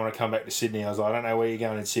when he said, I want to come back to Sydney, I was like, I don't know where you're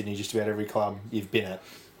going in Sydney, just about every club you've been at.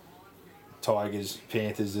 Tigers,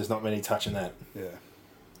 Panthers, there's not many touching that. Yeah.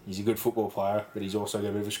 He's a good football player, but he's also got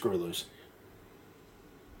a bit of a screw loose.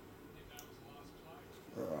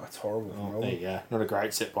 Oh, it's horrible for Oh, Melbourne. there you go. Not a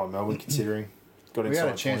great set by Melbourne, considering. Got We had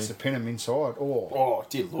a inside chance 20. to pin him inside. Oh, Oh,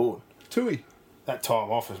 dear Lord. Tui That time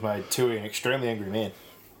off has made Tui an extremely angry man.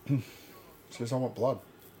 says I want blood.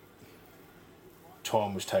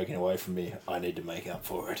 Time was taken away from me. I need to make up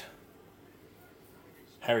for it.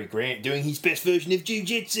 Harry Grant doing his best version of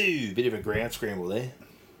jiu-jitsu. Bit of a ground scramble there.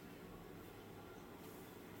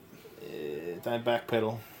 Don't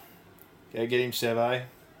backpedal. Go get him, Seve.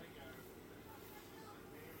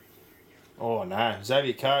 Oh no,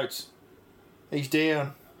 Xavier Coates. He's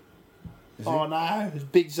down. Is he? Oh no, it's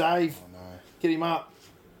Big Zave. Oh, no. Get him up.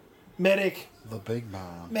 Medic. The big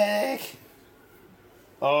man. Medic.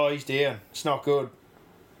 Oh, he's down. It's not good.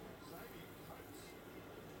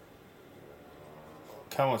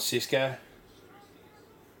 Come on, Cisco.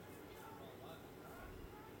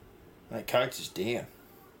 Mate, Coates is down.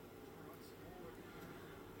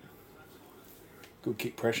 Good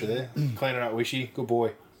kick pressure there. Clean it up, Wishy. Good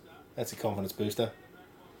boy. That's a confidence booster.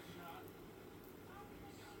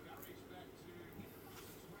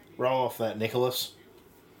 Roll off that, Nicholas.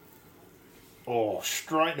 Oh,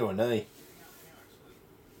 straight to a knee.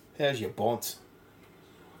 How's your bont?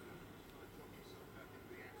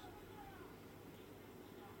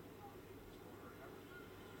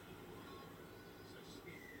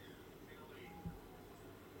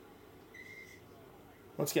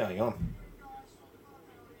 What's going on?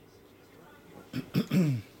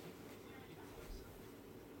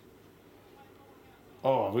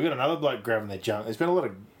 Oh, we got another bloke grabbing their junk. There's been a lot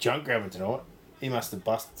of junk grabbing tonight. He must have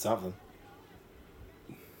busted something.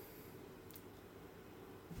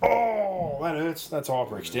 Oh, that hurts. That's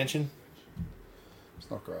hyperextension. It's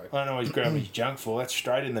not great. I don't know what he's grabbing his junk for. That's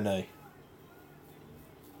straight in the knee.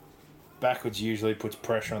 Backwards usually puts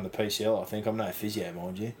pressure on the PCL, I think. I'm no physio,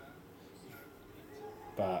 mind you.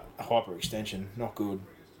 But a hyperextension, not good.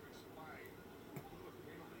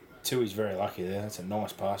 Tui's very lucky there. That's a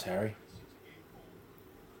nice pass, Harry.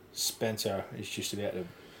 Spencer is just about to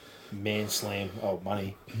man slam old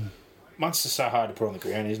Money. Munster's so hard to put on the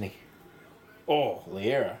ground, isn't he? Oh,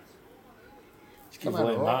 Liera. Come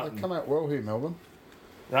out right. They come out well here, Melbourne.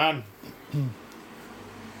 Run.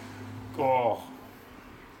 Oh.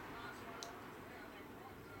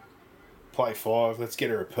 Play 5. Let's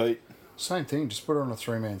get a repeat. Same thing, just put it on a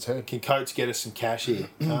 3-man's head. Can Coates get us some cash here?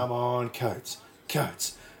 Come on, Coates.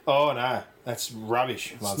 Coates. Oh, no. That's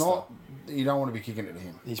rubbish. It's Munster. not, you don't want to be kicking it to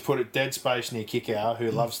him. He's put it dead space near Kickout,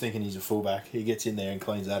 who loves thinking he's a fullback. He gets in there and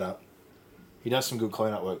cleans that up. He does some good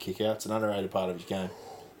clean-up work, Kickout. It's an underrated part of his game.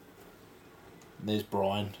 And there's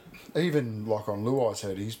Brian. Even like on Luai's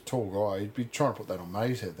head, he's a tall guy. He'd be trying to put that on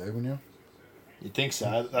May's head there, wouldn't you? You'd think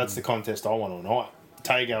so. That's the contest I want all night.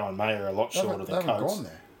 Tago and May are a lot shorter They than haven't Coates. gone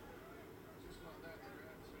there.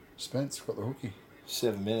 Spence got the hookie.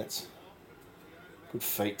 7 minutes. Good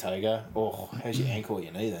feet, Tago. Oh, how's your ankle or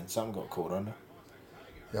your knee then? Something got caught under.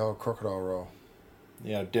 The old crocodile roll.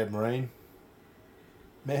 Yeah, Deb Marine.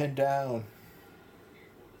 Man down.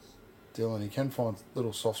 Dylan, he can find a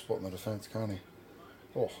little soft spot in the defence, can't he?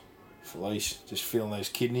 Oh, Felice, just feeling those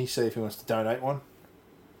kidneys, see if he wants to donate one.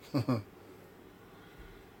 And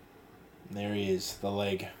there he is, the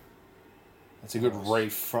leg. That's a good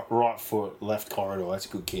reef, right foot, left corridor. That's a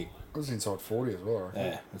good kick. it was inside 40 as well, I reckon.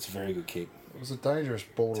 Yeah, that's a very good kick. It was a dangerous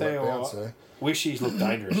ball to Tell let you bounce what, there. Wishy's looked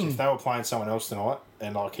dangerous. If they were playing someone else tonight,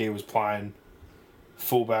 and like he was playing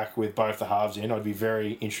fullback with both the halves in, I'd be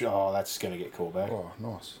very interested. Oh, that's going to get called back. Oh,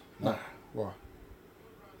 nice. No, why?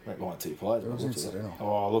 Went behind 2 players. It was by the looks of incidental.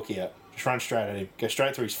 Oh, look out. Just run straight at him. Go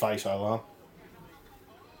straight through his face, Olam.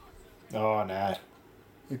 Oh, no.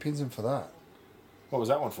 He pins him for that. What was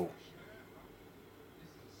that one for?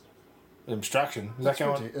 Obstruction. Is that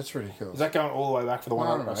going? It's ridiculous. Is that going all the way back for the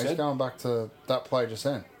one no, I he's said? going back to that play just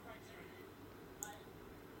then.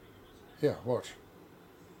 Yeah, watch.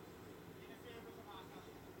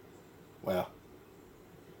 Wow.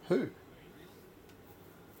 Who?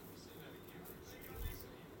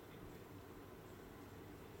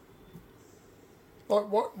 Like,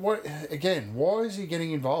 what, again, why is he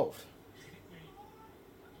getting involved?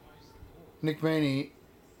 Nick Meaney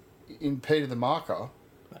impeded the marker.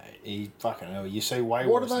 Mate, he fucking hell. You see way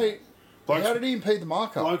What worse are than they... that. Blokes, How did he impede the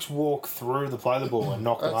marker? blokes walk through the play the ball and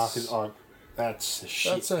knock the That's- markers. Oh, that's a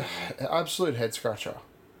shit. That's an absolute head scratcher.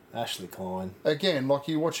 Ashley Klein. Again, like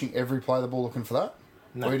you're watching every play the ball looking for that?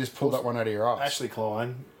 No, or you just pulled that one out of your ass? Ashley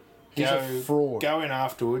Klein. He's a fraud. Go in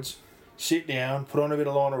afterwards, sit down, put on a bit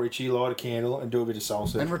of Lionel Richie, light a candle, and do a bit of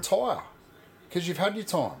salsa. And retire. Because you've had your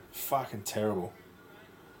time. Fucking terrible.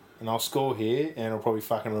 And I'll score here, and I'll probably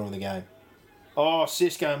fucking ruin the game. Oh,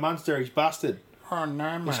 Cisco Munster, he's busted. Oh,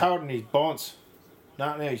 no, He's mate. holding his bonds.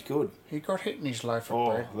 No, now he's good. He got hit in his loaf of Oh,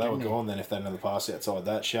 bread. they were didn't he? gone then if they had another pass outside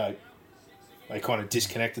that shape. They kind of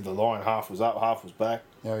disconnected the line. Half was up, half was back.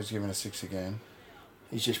 Now he's giving a 6 again.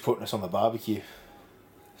 He's just putting us on the barbecue.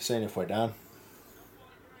 Seeing if we're done.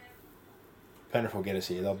 Penrith will get us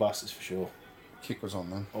here. They'll bust us for sure. Kick was on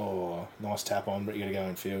then. Oh, nice tap on, but you got to go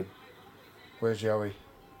in field. Where's Yowie?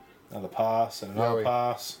 Another pass and another Yowie.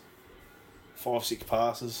 pass. 5-6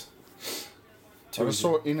 passes. I just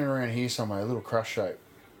saw it in and around here somewhere, a little crush shape.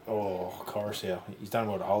 Oh, Coruscant. He's done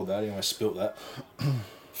well to hold that. He almost spilt that.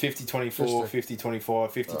 50-24, Just 50-25,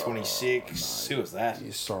 50-26. Who was that?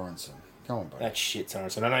 Here's Sorensen. Come on, buddy. That's shit,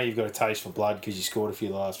 Sorensen. I know you've got a taste for blood because you scored a few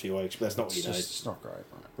the last few weeks, but that's not what you need. It's not great,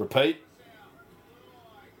 mate. Repeat.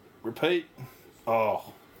 Repeat.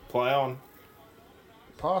 Oh, play on.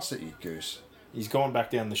 Pass it, you goose. He's gone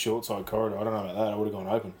back down the short side corridor. I don't know about that. I would have gone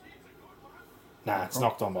open. Nah, it's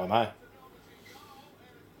knocked on by May.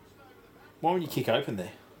 Why would you kick open there?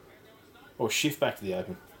 Or shift back to the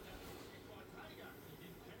open?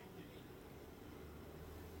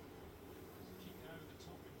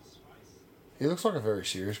 He looks like a very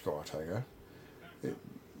serious guy, Tago.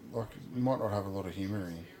 Like, he might not have a lot of humour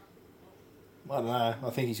in him. I don't know. I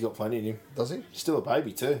think he's got plenty in him. Does he? Still a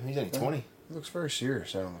baby too. He's only 20. He looks very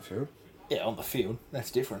serious out on the field. Yeah, on the field.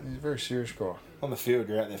 That's different. He's a very serious guy. On the field,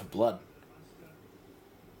 you're out there for blood.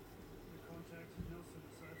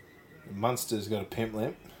 Munster's got a pimp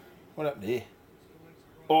limp. What happened here?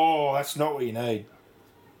 Oh, that's not what you need.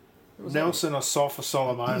 Nelson or Sofa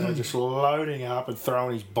Solomon just loading up and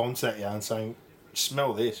throwing his bonds at you and saying,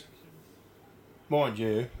 smell this. Mind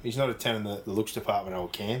you, he's not a 10 in the looks department,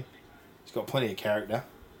 old Cam. He's got plenty of character.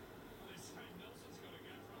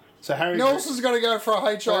 So Nelson's got to go for a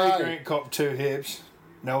Harry HIA. Grant copped 2 hips.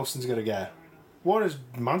 Nelson's got to go. Why does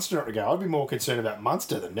Munster not to go? I'd be more concerned about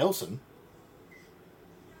Munster than Nelson.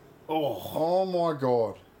 Oh, Oh my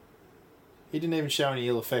God. he didn't even show any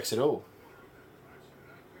ill effects at all.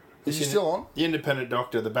 Is he still on? The independent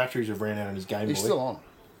doctor, the batteries have ran out on his Game Boy. He's still on.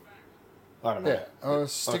 I don't know. Yeah.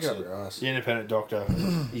 Stick it Like up I said, your ass. The independent doctor,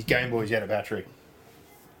 his Game Boy's out of battery.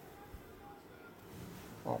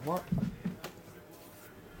 Oh, what?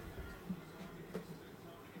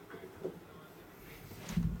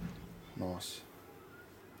 Nice.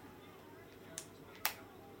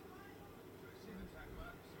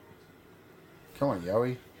 Come on,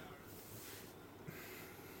 Yowie.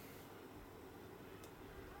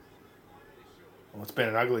 Well, it's been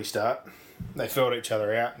an ugly start. They filled each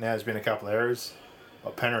other out. Now there's been a couple of errors.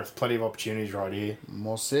 But Penrith, plenty of opportunities right here.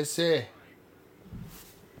 Mosese.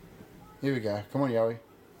 Here we go. Come on, Yowie.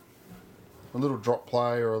 A little drop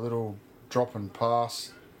play or a little drop and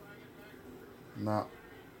pass. No.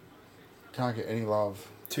 Can't get any love.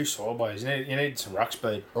 Two sideways. You need some ruck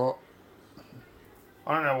speed. Oh,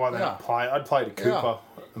 I don't know why they Yeah. don't play. I'd play to Cooper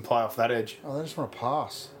and play off that edge. they just want to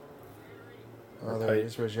pass. Oh, there he Repeat.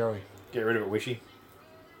 is. Where's Yowie? Get rid of it, Wishy.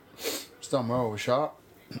 It's done well with Sharp.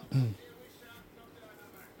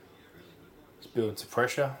 It's building some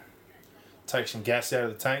pressure. Take some gas out of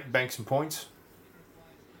the tank. Bank some points.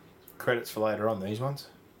 Credits for later on, these ones.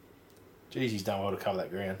 Jeez, he's done well to cover that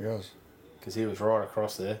ground. He goes. Because he was right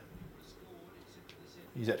across there.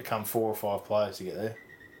 He's had to come 4 or 5 players to get there.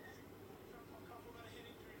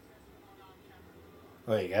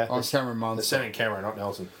 There you go. On Cameron The Munster. sending camera, not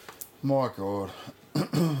Nelson. My God. I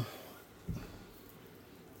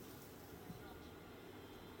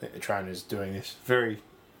think the trainer's doing this very,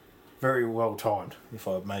 very well timed, if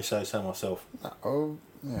I may say so myself. Oh,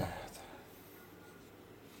 yeah.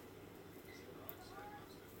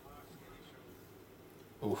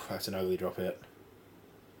 Oof, that's an ugly dropout.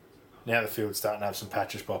 Now the field's starting to have some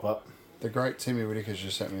patches pop up. The great Timmy Whittaker's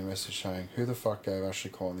just sent me a message saying, who the fuck gave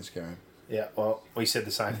Ashley Klein this game? Yeah, well, we said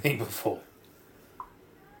the same thing before.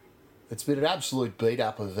 It's been an absolute beat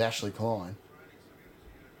up of Ashley Klein.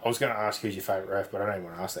 I was going to ask who's your favourite ref, but I don't even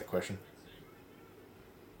want to ask that question.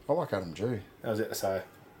 I like Adam G. I was it to say.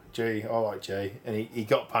 G. I like G. And he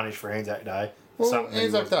got punished for Anzac Day. Well, Something that he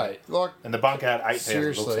Anzac wasn't- Day, like, And the bunker had 8,000 looks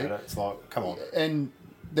seriously. at it. It's like, come on. and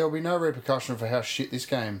there'll be no repercussion for how shit this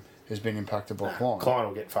game has been impacted by Klein. Klein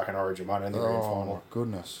will get fucking Origin money in the grand Oh my final.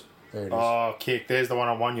 goodness, there it is. Oh, kick. There's the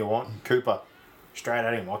one-on-one you want. Cooper. Straight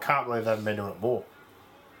at him. I can't believe they haven't been doing it more.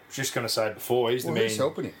 I was just going to say before, he's well, the who's man.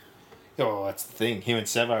 helping him? Oh, that's the thing. Him and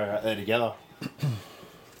Sevo are out there together.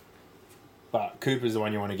 But Cooper's the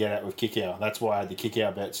one you want to get at with kick-out. That's why I had the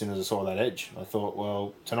kick-out bet as soon as I saw that edge. I thought,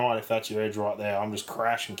 well, tonight, if that's your edge right there, I'm just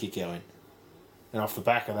crashing kick-out in. And off the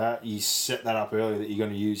back of that, you set that up early that you're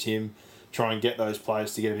going to use him, try and get those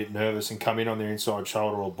players to get a bit nervous and come in on their inside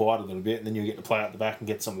shoulder or bite a little bit, and then you get to play out the back and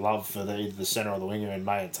get some love for either the centre or the winger and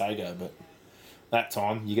May and Tago. But that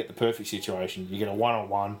time, you get the perfect situation. You get a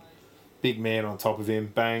one-on-one, big man on top of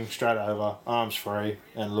him, bang, straight over, arms free,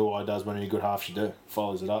 and Luai does what any good half should do.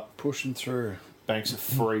 Follows it up, Pushing through. banks a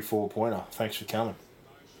free 4-pointer. Thanks for coming.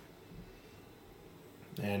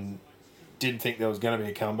 And didn't think there was going to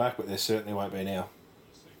be a comeback, but there certainly won't be now.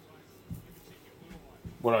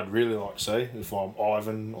 What I'd really like to see, if I'm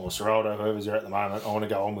Ivan or Seraldo, whoever's there at the moment, I want to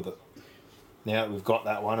go on with it. Now that we've got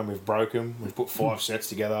that one and we've broken, we've put 5 sets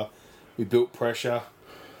together, we built pressure,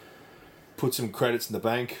 put some credits in the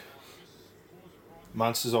bank.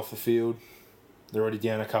 Munster's off the field. They're already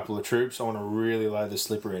down a couple of troops. I want to really lay the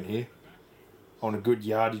slipper in here. I want a good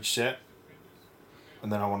yardage set.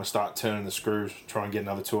 And then I want to start turning the screws, try and get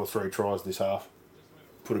another 2 or 3 tries this half.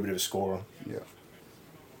 Put a bit of a score on. Yeah.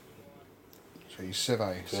 So you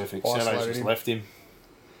Seve. Perfect. Seve's just left him.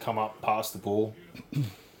 Come up past the ball.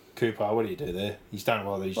 Cooper, what do you do there? He's done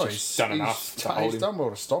well. He's just done enough to hold He's him. done well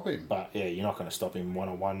to stop him. But yeah, you're not going to stop him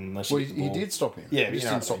one-on-one unless Well, you get the he ball. did stop him. Yeah, he but just you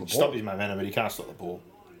know, didn't stop the stop ball. his momentum, but he can't stop the ball.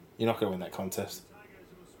 You're not going to win that contest.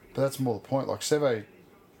 But that's more the point. Like Seve,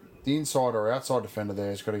 the inside or outside defender there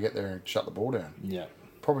has got to get there and shut the ball down. Yeah.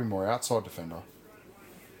 Probably more outside defender.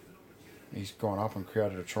 He's gone up and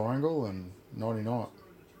created a triangle and 99.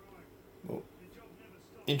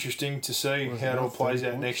 Interesting to see Was how it it all about plays 30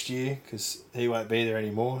 out points? next year because he won't be there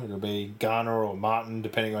anymore. It'll be Garner or Martin,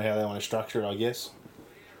 depending on how they want to structure it, I guess.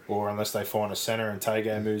 Or unless they find a centre and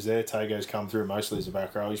Tago moves there. Tago's come through mostly as a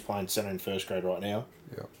back row. He's playing centre in first grade right now.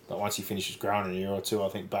 Yeah. But once he finishes growing in a year or two, I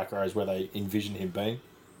think back row is where they envision him being.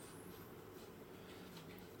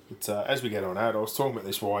 But as we get on out, I was talking about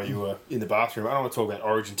this while you were in the bathroom. I don't want to talk about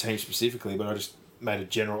Origin team specifically, but I just made a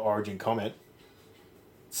general Origin comment.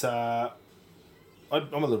 It's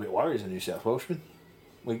I'm a little bit worried as a New South Welshman.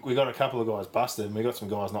 We got a couple of guys busted and we got some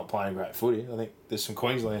guys not playing great footy. I think there's some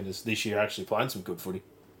Queenslanders this year actually playing some good footy.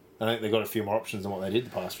 I think they've got a few more options than what they did the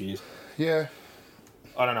past few years. Yeah.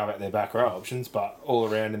 I don't know about their back row options, but all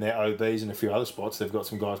around in their OBs and a few other spots, they've got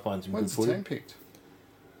some guys playing some When's good the footy. team picked?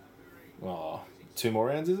 Oh, 2 more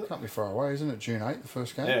rounds, is it? Can't be far away, isn't it? June 8th, the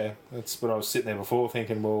first game? Yeah, that's what I was sitting there before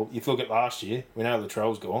thinking, well, you look at last year, we know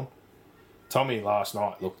Latrell's gone. Tommy last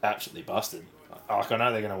night looked absolutely busted. Like, I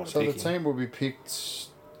know they're going to want to So pick the him. team will be picked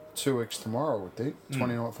 2 weeks tomorrow, would they?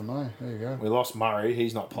 29th of May. There you go. We lost Murray,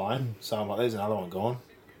 he's not playing. So I'm like, there's another one gone.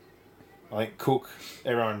 I think Cook,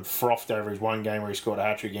 everyone frothed over his one game where he scored a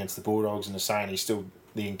hat-trick against the Bulldogs and is saying he's still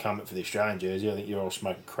the incumbent for the Australian jersey. I think you're all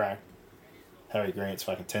smoking crack. Harry Grant's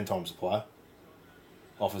fucking 10 times the player.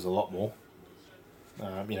 Offers a lot more.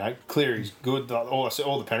 Cleary's good. All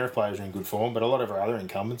the Penrith players are in good form, but a lot of our other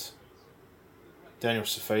incumbents. Daniel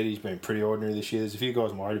Safidi's been pretty ordinary this year. There's a few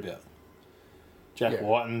guys I'm worried about. Jack Yeah.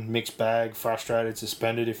 Whiten, mixed bag, frustrated,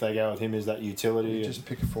 suspended. If they go with him as that utility. You just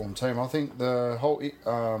pick a form team. I think the whole...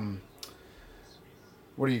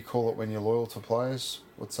 what do you call it when you're loyal to players?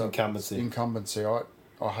 What's that? Incumbency. Incumbency.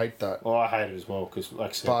 I hate that. Well, I hate it as well because,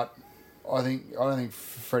 like I said, But I don't think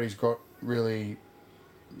Freddie's got really...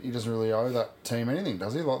 He doesn't really owe that team anything,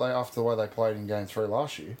 does he? Like after the way they played in Game 3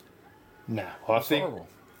 last year. no. I It's think horrible.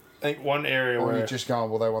 one area Or where you're just going,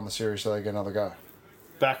 well, they won the series, so they get another go.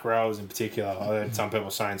 back rows in particular, I heard some people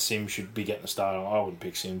saying Sims should be getting a start. I wouldn't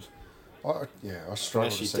pick Sims. I struggle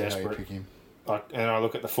Unless to you're see how you desperate. pick him. And I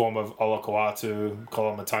look at the form of Olakawatu,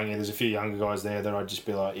 Colin Matangi. There's a few younger guys there that I'd just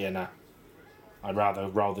be like, yeah, nah. I'd rather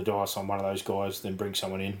roll the dice on one of those guys than bring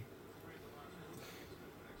someone in.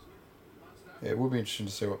 Yeah, it would be interesting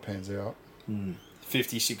to see what pans out. 56-40,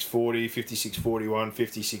 56-41,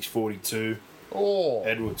 56-42. Oh,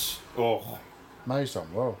 Edwards. Oh, May's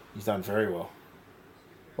done well. he's done very well.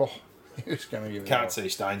 Oh, he was going to give it Can't up. see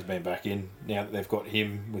Staines being back in now that they've got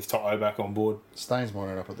him with Toto back on board. Staines might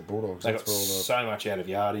end up at the Bulldogs. They That's got where all the so much out of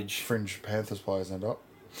yardage. fringe Panthers players end up.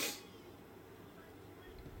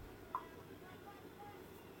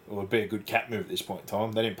 It would be a good cap move at this point in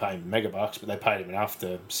time. They didn't pay him mega bucks, but they paid him enough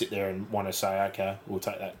to sit there and want to say, okay, we'll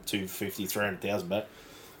take that 250,000, 300,000 back.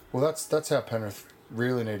 Well, that's how Penrith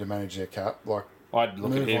really need to manage their cap. Like, I'd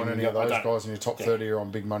look move at him. on any and of go, those I don't- guys in your top 30 are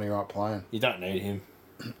on big money right playing. You don't need him.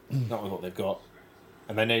 Not with what they've got.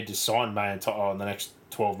 And they need to sign May and Toto in the next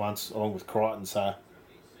 12 months, along with Crichton. So,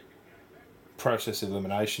 process of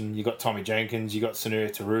elimination. You got Tommy Jenkins, you got Sanuya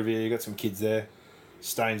Taruvia, you got some kids there.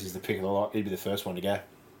 Staines is the pick of the lot. He'd be the first one to go.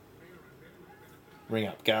 Ring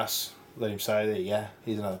up Gus. Let him say, there you go.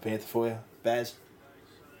 Here's another Panther for you. Baz.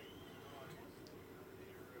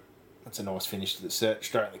 That's a nice finish to the set.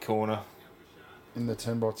 Straight in the corner. In the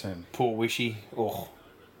 10x10. Poor Wishy. Oh.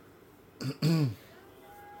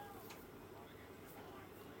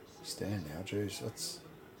 Stand now, jeez. That's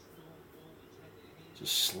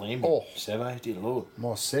Just slammed Oh. him. Seve, dear Lord.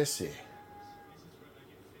 more sassy.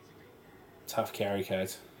 Tough carry,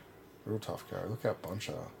 Kate. Real tough go. Look how bunch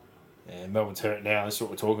are. Yeah, Melbourne's hurt now. That's what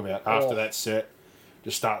we're talking about. After Oh. that set,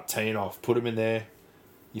 just start teeing off. Put them in there.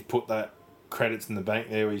 You put that credits in the bank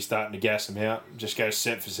there where you're starting to gas them out. Just go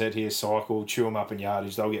set for set here, cycle, chew them up in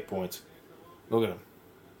yardage. They'll get points. Look at them.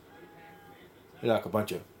 They're like a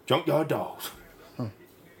bunch of junkyard dogs.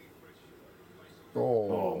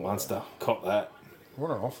 Oh, Munster. Caught that.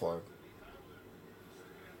 What an offload.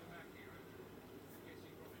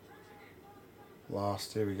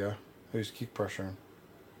 Last, here we go. Who's kick pressuring?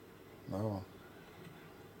 No one.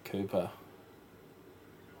 Cooper.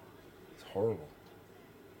 It's horrible.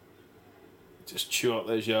 Just chew up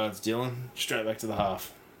those yards, Dylan. Straight back to the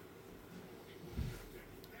half.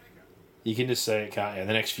 You can just see it, can't you?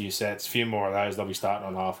 The next few sets, a few more of those, they'll be starting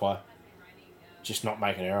on halfway. Just not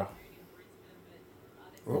make an error.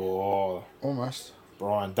 Oh, Almost.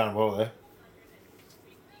 Brian, done well there.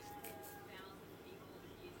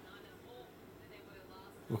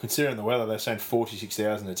 Well, considering the weather, they're saying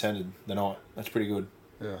 46,000 attended the night. That's pretty good.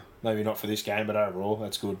 Yeah. Maybe not for this game, but overall,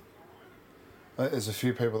 that's good. I think there's a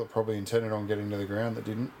few people that probably intended on getting to the ground that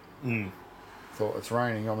didn't. Thought, it's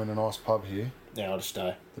raining, I'm in a nice pub here. Yeah, I'll just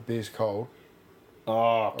stay. The beer's cold.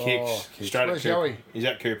 Oh, kicks. Kicks. Straight Where's at Cooper. Yowie? He's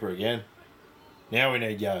at Cooper again. Now we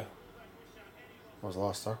need Yo. What was the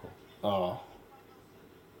last tackle? Oh,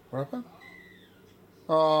 What happened?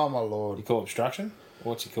 Oh, my you lord. call obstruction?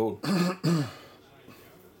 What's he called?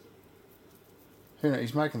 Who knows?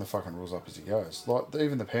 He's making the fucking rules up as he goes. Like,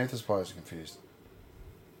 even the Panthers players are confused.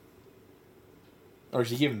 Or is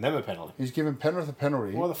he giving them a penalty? He's given Penrith a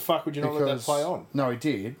penalty. Why the fuck would you not let that play on? No, he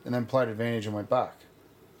did, and then played advantage and went back.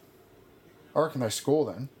 I reckon they score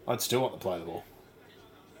then, I'd still want to play the ball.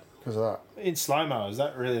 because of that. In slow-mo, is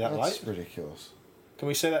that really that That's late? ridiculous. Can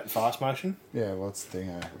we see that in fast motion? Yeah, well, that's the thing,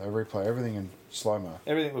 eh? They replay everything in slow-mo.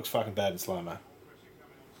 Everything looks fucking bad in slow-mo.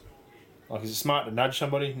 Like, is it smart to nudge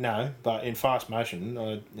somebody? No, but in fast motion,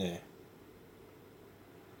 yeah.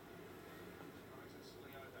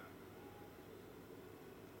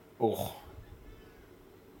 Oh.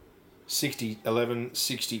 60-11,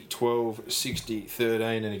 60-12, 60-13,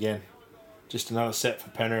 and again. Just another set for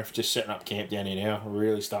Penrith, just setting up camp down here now.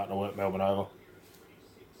 Really starting to work Melbourne over.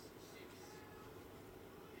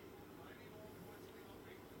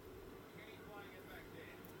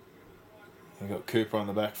 We've got Cooper on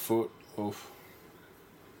the back foot. Oof.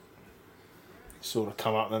 Sort of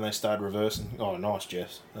come up and then they started reversing. Oh, nice,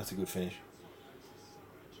 Jess. That's a good finish.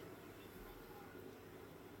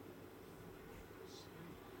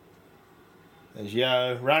 There's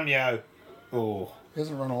Yo. Run, Yo. Oh. He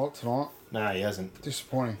hasn't run a lot tonight. No, he hasn't.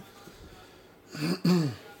 Disappointing.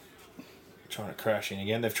 Trying to crash in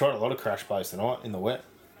again. They've tried a lot of crash plays tonight in the wet.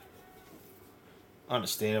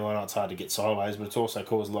 Understandable, I know it's hard to get sideways, but it's also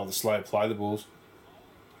caused a lot of the slow play the balls.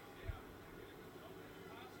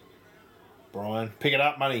 Brian, pick it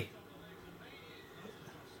up, money.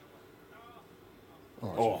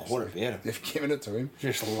 Oh, geez, what a better. They've given it to him.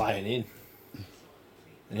 Just laying in.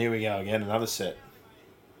 And here we go again, another set.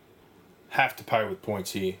 Have to pay with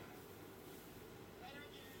points here.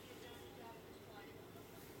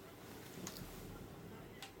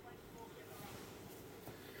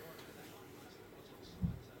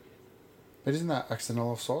 But isn't that accidental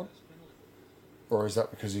offside? Or is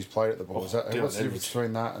that because he's played at the ball? Oh, Is that, Dylan what's the difference Edwards.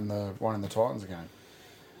 between that and the one in the Titans game?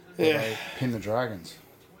 Where they pin the Dragons.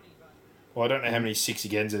 Well, I don't know how many 6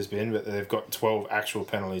 agains there's been, but they've got 12 actual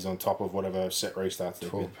penalties on top of whatever set restarts they've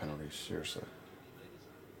 12 been. penalties, seriously.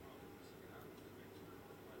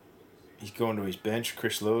 He's gone to his bench.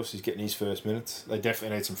 Chris Lewis, he's getting his first minutes. They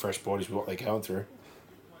definitely need some fresh bodies with what they're going through.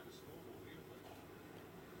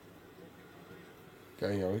 Go,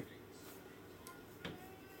 Yowie.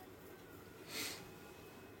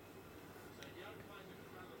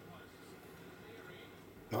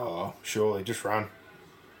 Oh, surely, just run.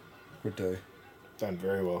 Good do. Done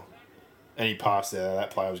very well. Any pass there,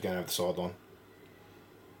 that player was going over the sideline.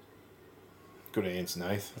 Good hands,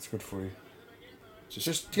 Nath. That's good footy.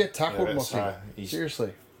 Just get tackled, Yeah, Mossy. so he's-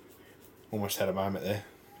 Seriously. Almost had a moment there.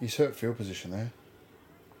 He's hurt field position there.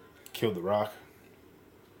 Killed the ruck.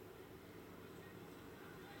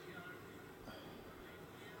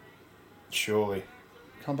 Surely.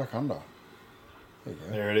 Come back under. There you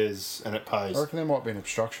go. There it is, and it pays. I reckon there might be an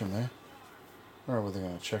obstruction there. I don't know whether they're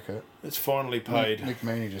going to check it. It's finally paid. Nick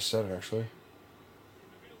Meaney just said it, actually.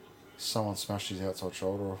 Someone smashed his outside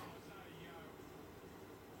shoulder off.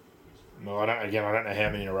 Well, I don't know how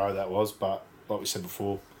many in a row that was, but like we said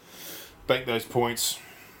before, bank those points,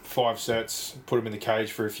 5 sets, put them in the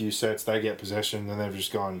cage for a few sets, they get possession, and they've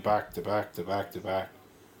just gone back to back to back to back.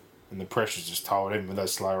 And the pressure's just told, even with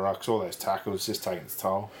those slow rucks, all those tackles, just taking its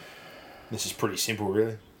toll. This is pretty simple,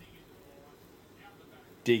 really.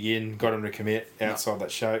 Dig in, got him to commit outside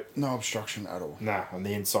that shape. No obstruction at all. Nah, and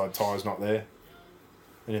the inside tie's not there.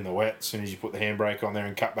 And in the wet, as soon as you put the handbrake on there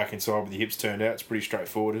and cut back inside with the hips turned out, it's pretty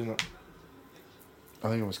straightforward, isn't it? I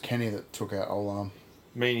think it was Kenny that took out Olam.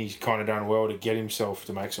 He's kind of done well to get himself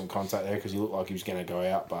to make some contact there because he looked like he was going to go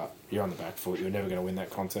out, but you're on the back foot. You're never going to win that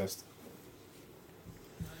contest.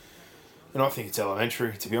 And I think it's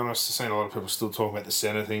elementary, to be honest. I've seen a lot of people still talking about the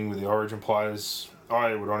centre thing with the Origin players.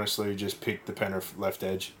 I would honestly just pick the Penrith left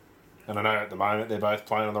edge. And I know at the moment they're both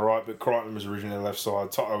playing on the right, but Crichton was originally left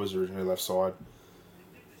side, Toto was originally left side.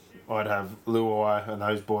 I'd have Luai and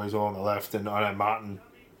those boys all on the left, and I know Martin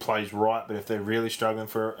plays right, but if they're really struggling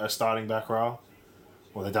for a starting back row,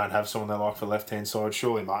 or they don't have someone they like for left-hand side,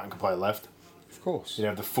 surely Martin can play left. Of course. You'd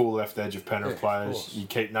have the full left edge of Penrith players. You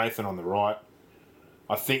keep Nathan on the right.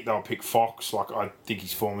 I think they'll pick Fox. I think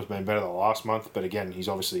his form has been better than last month, but again, he's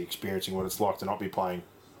obviously experiencing what it's like to not be playing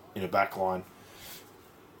in a back line.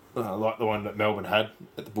 Like the one that Melbourne had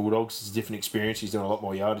at the Bulldogs. It's a different experience. He's doing a lot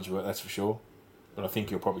more yardage work, that's for sure. But I think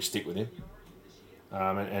he'll probably stick with him.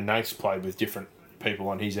 And Nate's played with different people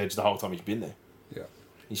on his edge the whole time he's been there. Yeah.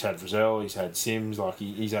 He's had Frizzell, he's had Sims,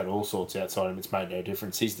 he's had all sorts outside him. It's made no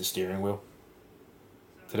difference. He's the steering wheel.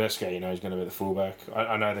 Tedesco, he's going to be the fullback.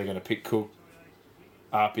 I know they're going to pick Cook.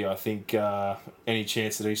 Arpey, I think any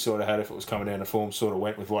chance that he sort of had if it was coming down to form sort of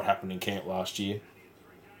went with what happened in camp last year.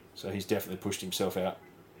 So he's definitely pushed himself out.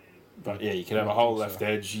 But yeah, you can have a whole left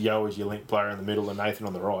edge, Yo as your link player in the middle and Nathan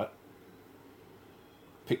on the right.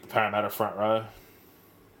 Pick the Parramatta front row.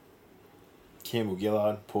 Campbell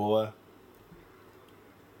Gillard, Paulo.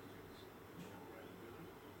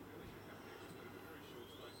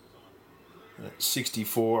 At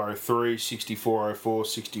 64.03, 64.04,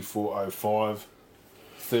 64.05,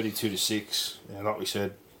 32-6. And like we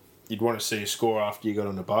said, you'd want to see a score after you got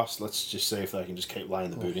on the bus. Let's just see if they can just keep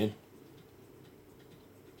laying the boot in.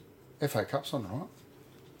 FA Cup's on, right?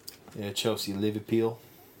 Yeah, Chelsea, Liverpool.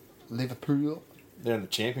 Liverpool. They're in the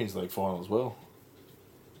Champions League final as well.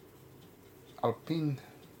 Alpine.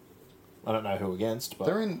 I don't know who against, but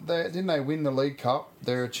Didn't they win the League Cup?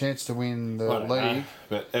 They're a chance to win the I don't league. know.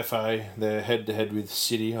 But FA, they're head to head with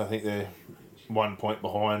City. I think they're 1 point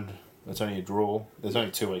behind. It's only a draw. There's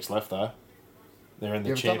only 2 weeks left though. They're in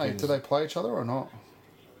the Champions. Do they play each other or not?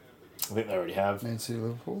 I think they already have. Man City,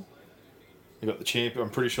 Liverpool. They got the champ.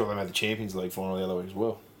 I'm pretty sure they made the Champions League final the other week as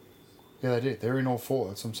well. Yeah, they did. They're in all 4.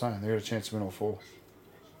 That's what I'm saying. They got a chance to win all 4.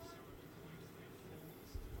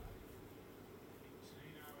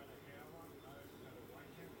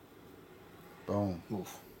 Boom.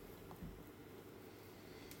 Oof.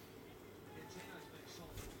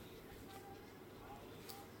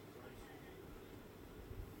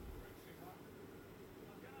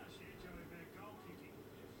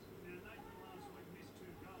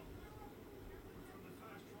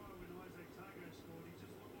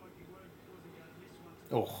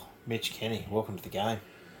 Oh, Mitch Kenny, welcome to the game.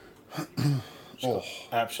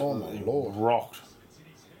 Absolutely my Lord. rocked.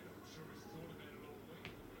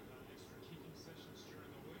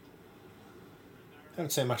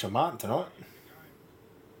 Haven't seen much of Martin tonight.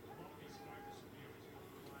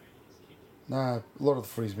 No, a lot of the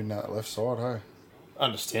footy's been down that left side, hey?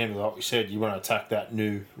 Understandably, like we said, you want to attack that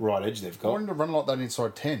new right edge they've I got. wanted to run like that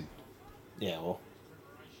inside 10. Yeah, well,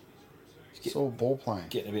 It's all ball playing.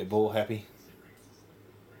 getting a bit ball happy.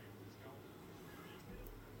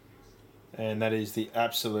 And that is the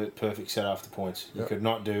absolute perfect set after points. You Yep. could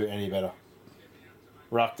not do any better.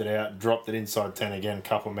 Rucked it out, dropped it inside 10 again, a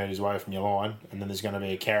couple of metres away from your line, and then there's going to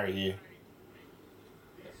be a carry here.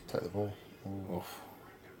 Take the ball. Ooh. Oof.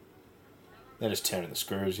 They're just turning the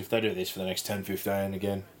screws. If they do this for the next 10, 15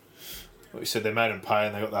 again, like we said, they made him pay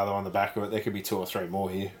and they got the other one on the back of it. There could be 2 or 3 more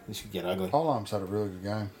here. This could get ugly. Olam's had a really good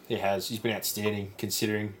game. He has. He's been outstanding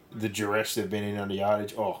considering the duress they've been in under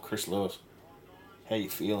yardage. Oh, Chris Lewis. How you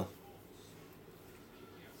feeling?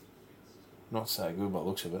 Not so good by the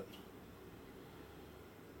looks of it.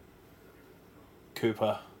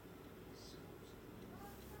 Cooper.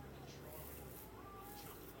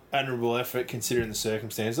 Admirable effort considering the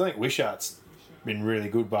circumstances. I think Wishart's been really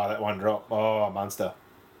good by that one drop. Oh, Munster.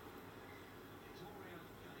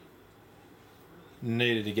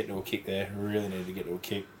 Needed to get to a kick there. Really needed to get to a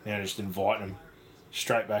kick. Now just inviting him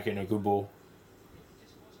straight back into a good ball.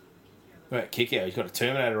 Look at that kick out. He's got a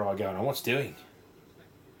Terminator eye going on. What's doing?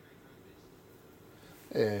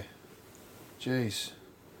 Yeah. Jeez.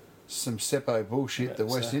 Some Seppo bullshit the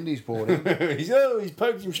West Indies brought in. he's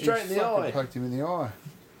poked him straight in the eye. Poked him in the eye.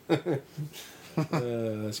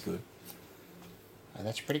 That's good. And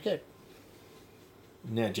that's pretty good.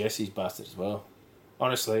 Now Jesse's busted as well.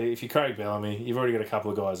 Honestly, if you're Craig Bellamy, you've already got a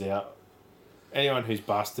couple of guys out. Anyone who's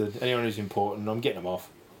busted, anyone who's important, I'm getting them off.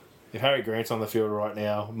 If Harry Grant's on the field right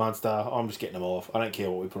now, Munster, I'm just getting them off. I don't care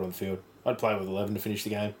what we put on the field. I'd play with 11 to finish the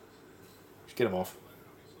game. Just get them off.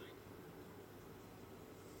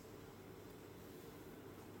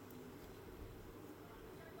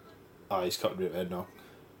 Oh, he's copped a bit of head knock.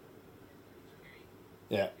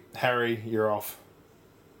 Yeah, Harry, you're off.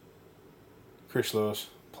 Chris Lewis,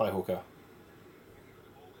 play hooker.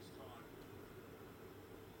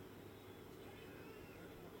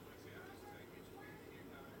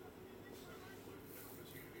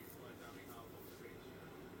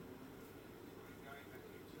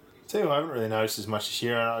 I haven't really noticed as much this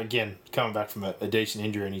year. Again, coming back from a decent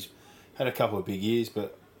injury, and he's had a couple of big years,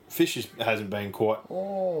 but Fish hasn't been quite...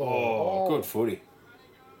 Oh, good footy.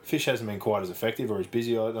 Fish hasn't been quite as effective or as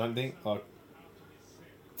busy, I don't think. Like,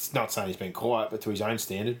 it's not saying he's been quiet, but to his own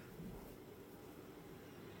standard.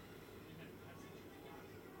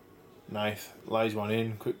 Nath lays one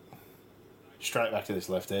in, quick, straight back to this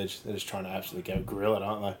left edge. They're just trying to absolutely go grill it,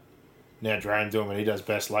 aren't they? Now Drane doing what he does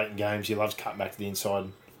best late in games. He loves cutting back to the inside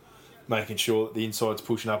and making sure that the inside's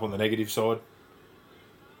pushing up on the negative side.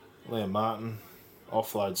 Liam Martin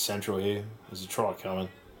offloads central here. There's a try coming.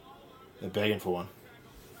 They're begging for one.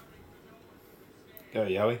 Go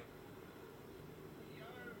Yowie.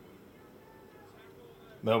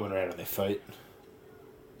 Melbourne are out on their feet.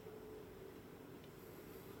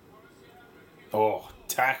 Oh,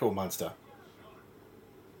 tackle Munster.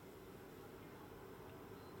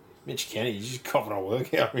 Mitch Kenny, he's just copping a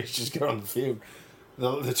workout. He's just got on the field.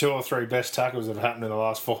 The two or three best tackles that have happened in the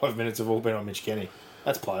last 5 minutes have all been on Mitch Kenny.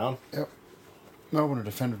 That's play on. Yep. Melbourne have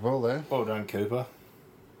defended well there. Well done, Cooper.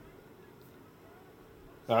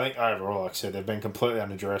 I think overall, like I said, they've been completely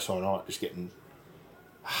under duress all night, just getting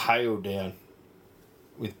hailed down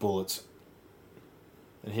with bullets.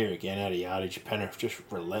 And here again, out of yardage, Penrith just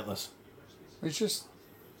relentless. It's just...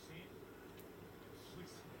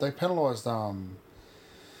 They penalised...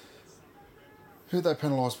 Who'd they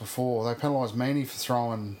penalised before? They penalised Meaney for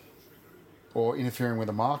throwing or interfering with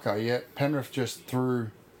a marker, yet Penrith just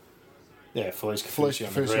threw... Yeah, Felice Kafusi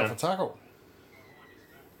off a tackle.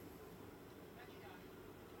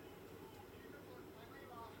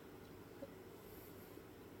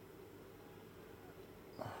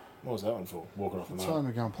 What was that one for? Walking off the mark. Trying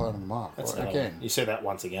to go and play it on the mark. That's like, again. You said that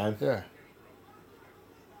once again. Yeah.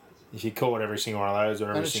 If you call it every single one of those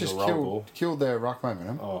or every single roll ball. Killed their ruck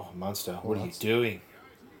momentum. Oh, Munster, what are you doing?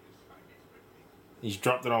 He's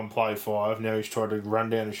dropped it on play 5. Now he's tried to run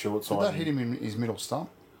down the short side. Did that hit him in his middle stump?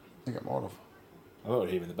 I think it might have. I thought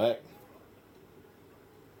it hit him in the back.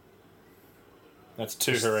 That's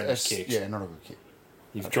two horrendous kicks. Yeah, not a good kick.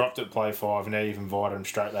 You've dropped it play 5, and now you've invited him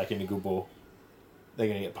straight back into good ball. They're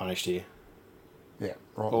going to get punished here. Yeah,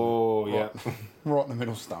 right. Oh, yeah. Right in the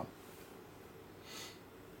middle stump.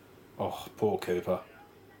 Oh, poor Cooper.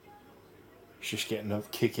 He's just getting a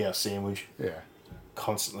kick-out sandwich. Yeah.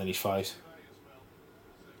 Constantly in his face.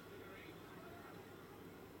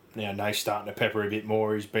 Now Nate's starting to pepper a bit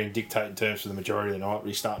more. He's been dictating terms for the majority of the night, but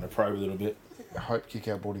he's starting to probe a little bit. I hope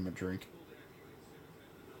kick-out bought him a drink.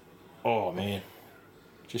 Oh, man.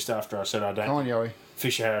 Just after I said I don't... Come on, Yowie.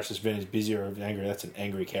 Fisher Harris has been as busy or angry. That's an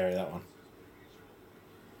angry carry, that one.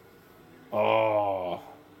 Oh.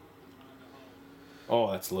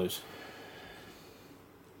 Oh, that's loose.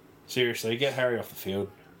 Seriously, get Harry off the field.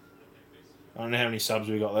 I don't know how many subs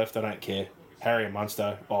we got left. I don't care. Harry and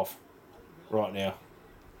Munster off right now.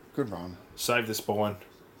 Good run. Save the spine.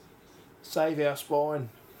 Save our spine.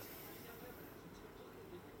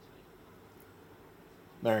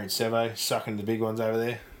 Marion Seve sucking the big ones over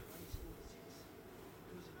there.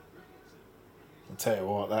 I'll tell you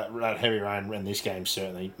what, that heavy rain in this game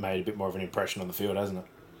certainly made a bit more of an impression on the field, hasn't it?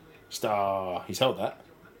 He's held that.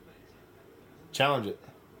 Challenge it.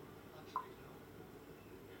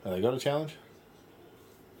 Have they got a challenge?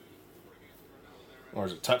 Or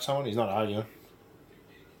has it touched someone? He's not arguing.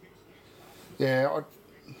 Yeah,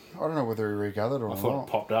 I don't know whether he regathered or I thought not.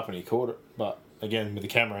 it popped up and he caught it. But again, with the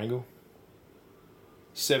camera angle.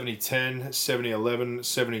 70-10, 70-11,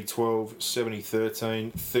 70-12,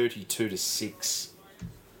 70-13, 32-6.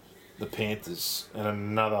 The Panthers. And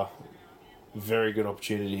another very good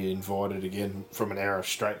opportunity invited again from an error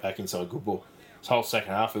straight back inside good ball. This whole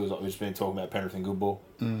second half, it was like we've just been talking about Penrith and good ball.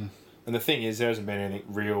 And the thing is, there hasn't been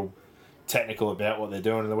anything real technical about what they're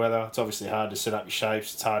doing in the weather. It's obviously hard to set up your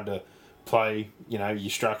shapes. It's hard to play, your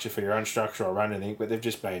structure for your own structure or run anything. But they've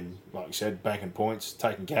just been, like you said, banking points,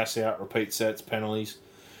 taking gas out, repeat sets, penalties,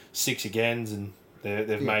 6 agains, and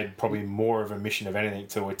they've made probably more of a mission of anything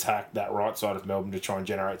to attack that right side of Melbourne to try and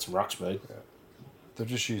generate some ruck speed. Yeah. They've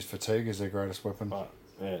just used fatigue as their greatest weapon. But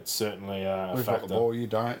yeah, it's certainly a We've factor. got the ball, you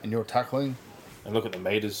don't, and you're tackling. And look at the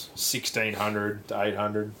metres, 1,600 to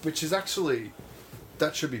 800. Which is actually,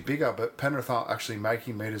 that should be bigger, but Penrith aren't actually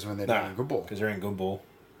making metres when they're doing good ball. Because they're in good ball.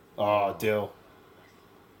 Oh, Dill.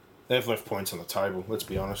 They've left points on the table, let's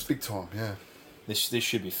be honest. Big time, yeah. This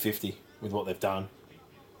should be 50 with what they've done.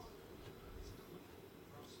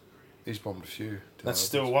 He's bombed a few. That's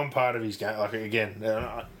still one part of his game. Like, again,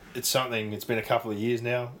 it's something, it's been a couple of years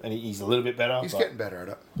now, and he's a little bit better. He's getting better at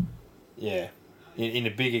it. Yeah. In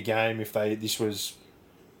a bigger game, if this was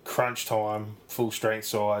crunch time, full strength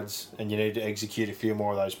sides, and you need to execute a few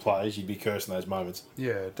more of those plays, you'd be cursing those moments.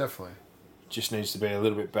 Yeah, definitely. Just needs to be a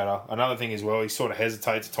little bit better. Another thing as well, he sort of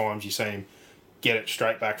hesitates at times. You see him get it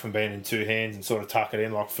straight back from being in two hands and sort of tuck it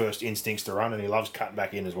in like first instincts to run, and he loves cutting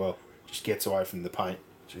back in as well. Just gets away from the paint.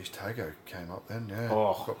 Jeez, Tago came up then, yeah.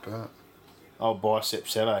 Oh. Got burnt. Old bicep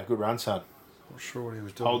Seve. Good run, son. Not sure what he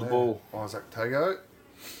was doing Hold the there. ball. Isaac Tago.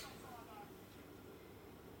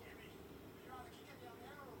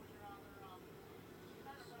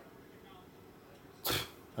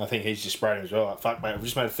 I think he's just sprayed him as well. Like, fuck, mate, we've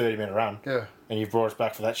just made a 30-minute run. Yeah. And you've brought us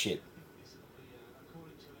back for that shit.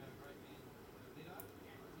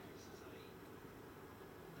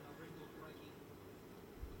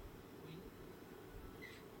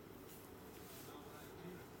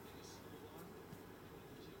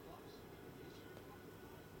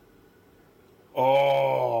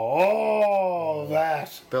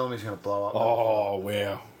 That. Bellamy's going to blow up. Oh,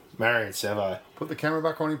 wow. Marion Seve. Put the camera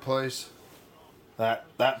back on him, please.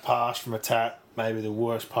 That pass from a tap, maybe the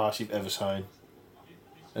worst pass you've ever seen.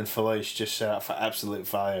 And Felice just set up for absolute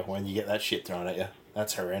failure when you get that shit thrown at you.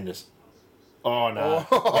 That's horrendous. Oh, no.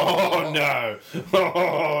 Oh, no.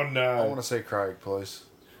 Oh, no. I want to see Craig, please.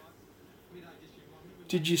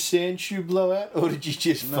 Did you Sandshoe blow out, or did you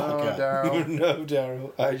just fuck up? Daryl. No,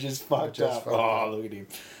 Daryl. I just fucked up. Oh, look at him.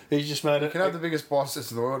 He's just made it. You can have the biggest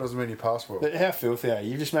biceps in the world, doesn't mean you pass well. But how filthy are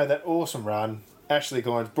you? You've just made that awesome run. Ashley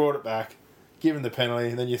Collins brought it back, given the penalty,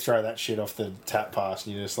 and then you throw that shit off the tap pass,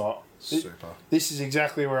 and you're just like, Super. This is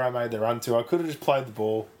exactly where I made the run to. I could have just played the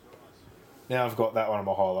ball. Now I've got that one on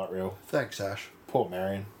my highlight reel. Thanks, Ash. Poor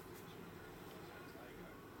Marion.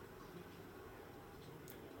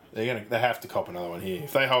 They have to cop another one here.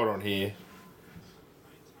 If they hold on here.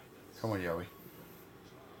 Come on, Yowie.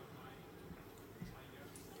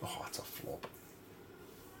 Oh, that's a flop.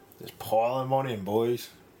 Just pile them on him, boys.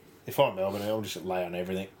 If I'm Melbourne, I'll just lay on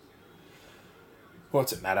everything.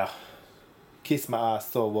 What's it matter? Kiss my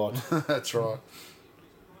ass, or what? That's right.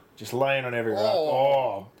 Just laying on every ruck.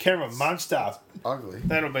 Oh, Cameron Munster. Ugly.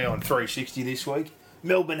 That'll be on 360 this week.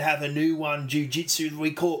 Melbourne have a new one, jiu-jitsu.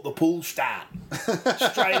 We call it the pull start.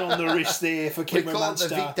 Straight on the wrist there for Cameron Munster.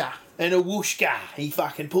 The Victor. And a whooshka. He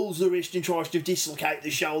fucking pulls the wrist and tries to dislocate the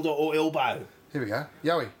shoulder or elbow. Here we go.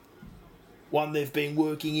 Yowie. One they've been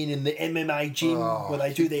working in the MMA gym where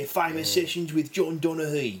they do their famous sessions with John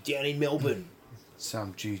Donaghy down in Melbourne.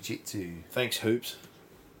 Some jiu-jitsu. Thanks, Hoops.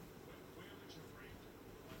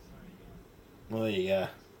 Well, there you go.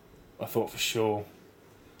 I thought for sure.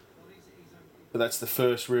 But that's the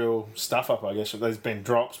first real stuff-up, I guess. There's been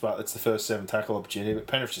drops, but it's the first 7 tackle opportunity. But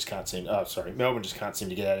Penrith just can't seem... Melbourne just can't seem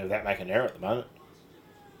to get out of without making an error at the moment.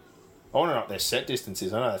 I want to know what their set distance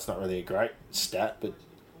is. I know that's not really a great stat, but...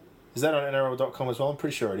 Is that on NRL.com as well? I'm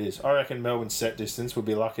pretty sure it is. I reckon Melbourne's set distance would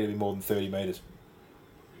be lucky to be more than 30 metres.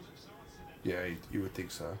 Yeah, you would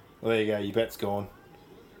think so. Well, there you go. Your bet's gone.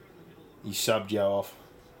 You subbed Joe off.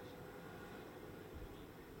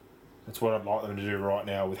 That's what I'd like them to do right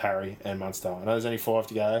now with Harry and Munster. I know there's only 5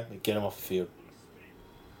 to go, but get them off the field.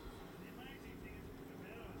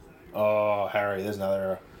 Oh, Harry, there's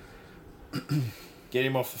another error. Get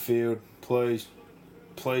him off the field, please.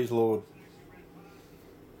 Please, Lord.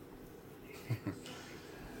 A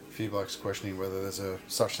few blokes questioning whether there's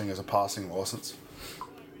such thing as a passing licence.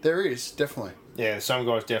 There is, definitely. Yeah, some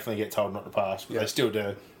guys definitely get told not to pass, but Yeah. they still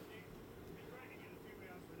do.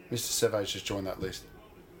 Mr. Seve's just joined that list.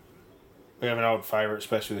 We have an old favourite,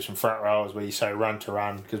 especially with some front rowers, where you say run to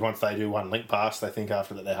run, because once they do one link pass, they think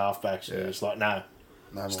after that they're halfbacks. And Yeah. you're just like, no,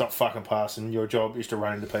 No more. stop fucking passing. Your job is to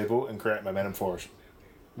run into people and create momentum for us.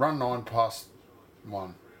 Run 9 past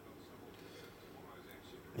 1.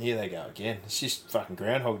 Here they go again. It's just fucking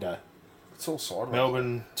Groundhog Day. It's all sideways.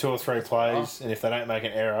 Melbourne, 2 or 3 plays, and if they don't make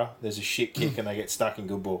an error, there's a shit kick and they get stuck in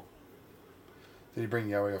good ball. Did he bring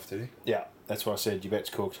Yowie off, did he? Yeah, that's what I said. Your bet's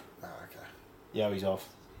cooked. Oh, okay. Yoey's off.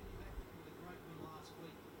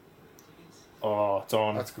 Oh, it's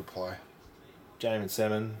on. That's a good play. Jamin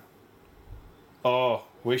Salmon. Oh,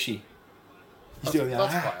 Wishy. He's doing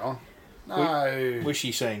That's that. play on. No.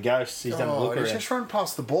 Wishy seeing ghosts. He's done a look He's around. just run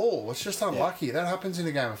past the ball. It's just unlucky. That happens in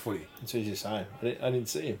a game of footy. That's what he's just saying. I didn't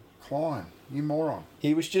see him. Klein, you moron.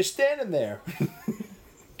 He was just standing there.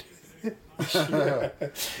 You shouldn't have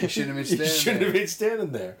been He standing shouldn't there. have been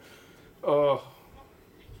standing there. Oh.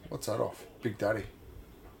 What's that off? Big Daddy.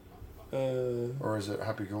 Or is it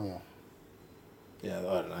Happy Gilmore? Yeah, I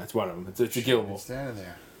don't know. It's one of them. It's a Been Gilmore. standing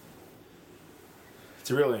there. It's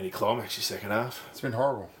a real anticlimax, your second half. It's been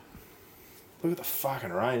horrible. Look at the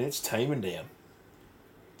fucking rain. It's teeming down.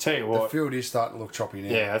 Tell you The what. field is starting to look choppy now.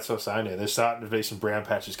 Yeah, that's what I'm saying. Yeah, there's starting to be some brown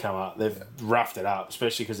patches come up. They've roughed it up,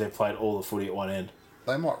 especially because they've played all the footy at one end.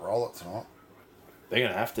 They might roll it tonight. They're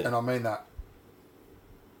going to have to. And I mean that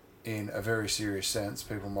in a very serious sense.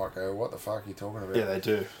 People might go, "What the fuck are you talking about?" Yeah, they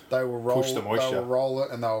do. They will roll. Push the moisture. They will roll it,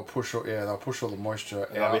 and they'll push. They'll push all the moisture.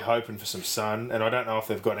 Yeah, I'll be hoping for some sun, and I don't know if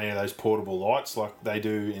they've got any of those portable lights like they do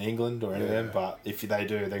in England or any of them, Yeah. but if they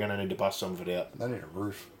do, they're going to need to bust some of it out. They need a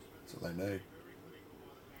roof. That's what they need.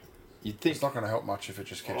 You'd think. It's not going to help much if it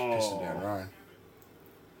just keeps pissing down rain.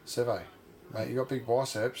 Seve, mate, you got big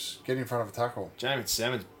biceps. Get in front of a tackle. Jamin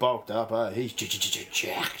Salmon's bulked up, eh? He's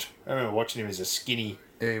jacked. I remember watching him as a skinny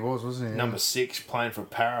Yeah, he was, wasn't he? number 6 playing for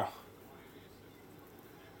Para.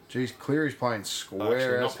 Jeez, Cleary's playing Actually,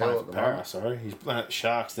 square not as hell playing at for the Para, moment. sorry. He's playing at the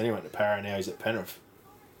Sharks, then he went to Para, now he's at Penrith.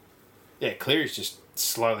 Yeah, Cleary's just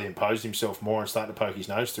slowly imposed himself more and starting to poke his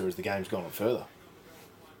nose through as the game's gone on further.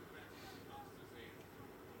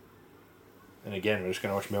 And again, we're just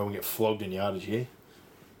going to watch Melbourne get flogged in yardage here.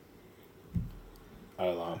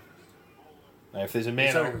 Now, if there's a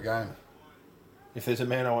It's had a man, good game. if there's a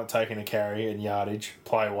man I want taking a carry in yardage,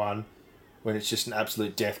 play one, when it's just an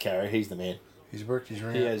absolute death carry, he's the man. He's worked his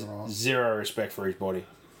ring He out has right. zero respect for his body.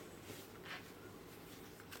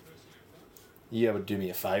 You able to do me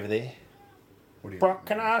a favour there? What do you Brock,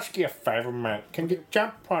 can I ask you a favour, mate? Can you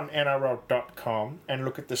jump on NRL.com and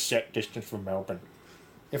look at the set distance from Melbourne?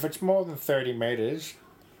 If it's more than 30 metres,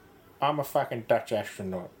 I'm a fucking Dutch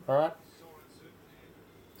astronaut, alright?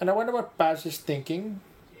 And I wonder what Buzz is thinking.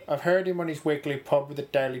 I've heard him on his weekly pod with the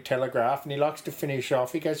Daily Telegraph, and he likes to finish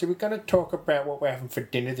off. He goes, "Are we going to talk about what we're having for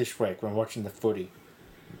dinner this week when watching the footy?"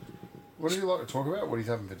 What do you like to talk about? What he's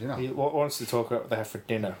having for dinner? He wants to talk about what they have for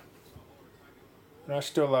dinner. And I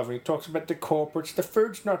still love it. He talks about the corporates. The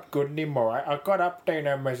food's not good anymore. I got up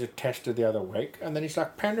Dino as a tester the other week, and then he's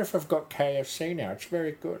like, Penrith have got KFC now. It's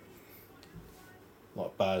very good.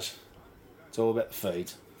 Like Buzz. It's all about the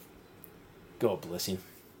feeds. God bless him.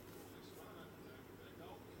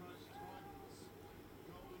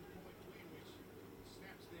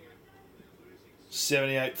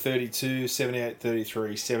 $78.32,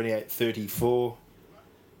 $78.33, $78.34.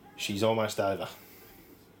 She's almost over.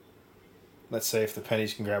 Let's see if the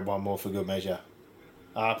pennies can grab one more for good measure.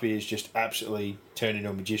 Arpey has just absolutely turned into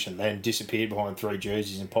a magician, then disappeared behind 3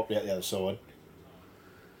 jerseys and popped out the other side.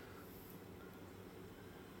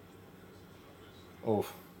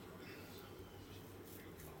 Oof.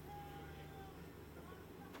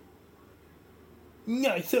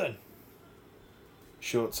 Nathan!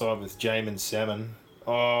 Short side with Jamin Salmon.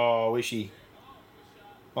 Oh, Wishy.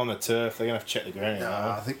 On the turf, they're going to have to check the ground.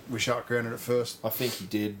 I think we shark grounded it first. I think he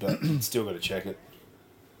did, but still got to check it.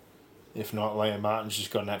 If not, Liam Martin's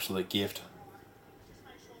just got an absolute gift.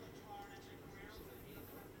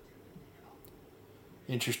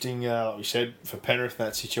 Interesting, like we said, for Penrith in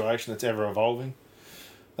that situation that's ever evolving.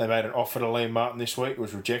 They made an offer to Liam Martin this week, it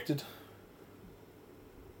was rejected.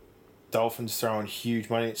 Dolphins throwing huge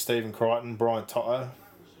money at Stephen Crichton, Brian Toto.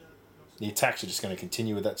 The attacks are just going to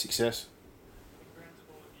continue with that success.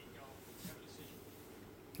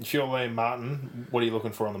 If you're Liam Martin, what are you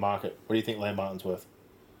looking for on the market? What do you think Liam Martin's worth?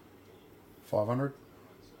 500.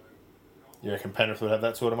 You reckon Penrith would have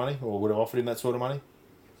that sort of money, or would have offered him that sort of money,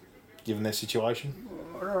 given their situation?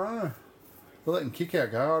 I don't know. We're letting kick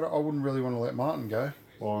out go. I wouldn't really want to let Martin go.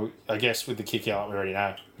 Well, I guess with the kick out, we already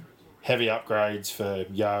know. Heavy upgrades for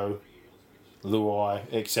Yo, Luai,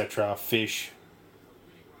 etc., Fish.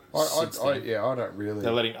 I don't really.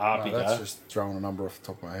 They're letting Arpey That's go. just throwing a number off the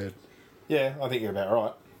top of my head. Yeah, I think you're about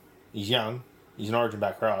right. He's young. He's an Origin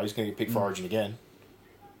back row. He's going to get picked for Origin again.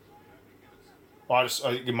 I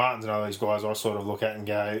think Martin's another of these guys I sort of look at and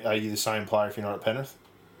go, are you the same player if you're not at Penrith?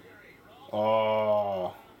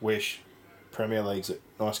 Oh, wish. Premier League's it.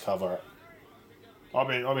 Nice cover. I've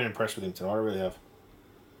been impressed with him tonight. I really have.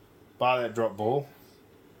 Bar that drop ball,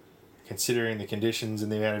 considering the conditions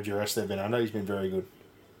and the amount of duress they've been under, he's been very good.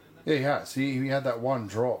 Yeah, he has. He had that one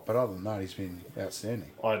drop, but other than that, he's been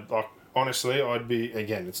outstanding. Honestly, I'd be,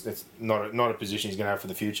 again, it's not a position he's going to have for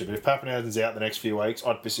the future, but if Pappenhausen's out the next few weeks,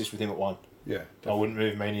 I'd persist with him at 1. Yeah, definitely. I wouldn't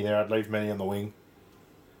move Meany there. I'd leave Meany on the wing.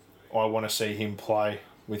 I want to see him play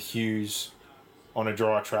with Hughes on a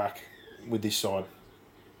dry track with this side.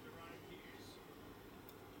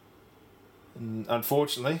 And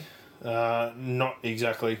unfortunately, not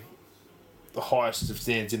exactly the highest of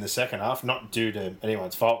stands in the second half, not due to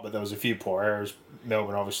anyone's fault, but there was a few poor errors.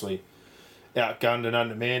 Melbourne obviously outgunned and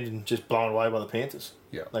undermanned and just blown away by the Panthers.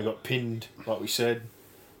 Yeah. They got pinned, like we said,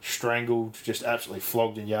 strangled, just absolutely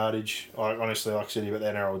flogged in yardage. Honestly, like I said about the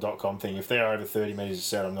NRL.com thing, if they're over 30 metres a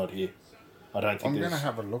set, I'm not here. I don't think I'm going to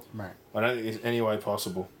have a look, mate. I don't think there's any way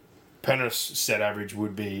possible. Penrith's set average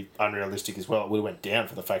would be unrealistic as well. It would have went down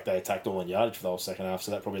for the fact they attacked all in yardage for the whole second half,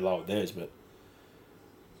 so that probably lowered theirs. But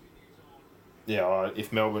yeah,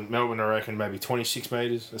 if Melbourne, I reckon maybe 26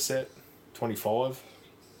 metres a set, 25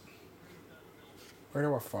 Where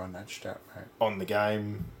do I find that stat, mate? on the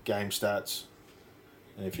game stats.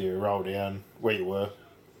 And if you roll down where you were,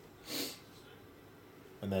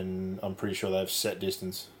 and then I'm pretty sure they have set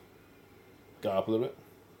distance. Go up a little bit.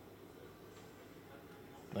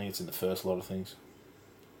 I think it's in the first lot of things.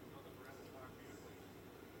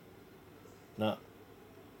 No.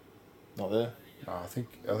 Not there. No, I think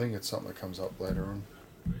it's something that comes up later on.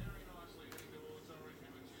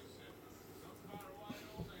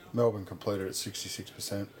 Melbourne completed at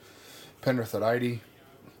 66%. Penrith at 80%.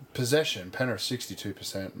 Possession, Penrith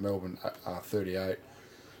 62%. Melbourne 38%.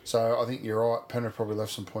 So I think you're right. Penrith probably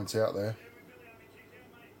left some points out there.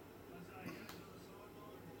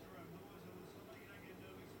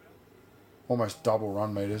 Almost double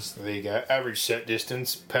run meters. There you go. Average set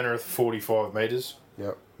distance, Penrith 45 metres.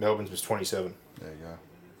 Yep. Melbourne's was 27. There you go.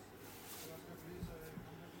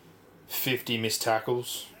 50 missed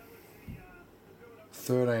tackles.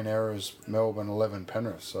 13 errors, Melbourne, 11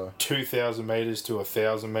 Penrith. So 2,000 metres to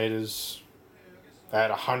 1,000 metres. They had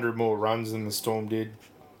 100 more runs than the Storm did.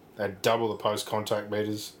 They had double the post-contact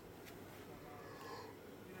metres.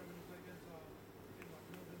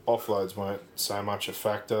 Offloads weren't so much a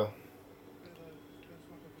factor.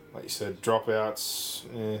 Like you said, dropouts.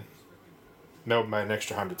 Melbourne made an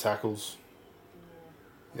extra 100 tackles.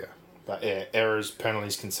 yeah, But yeah, errors,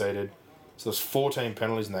 penalties conceded. So there's 14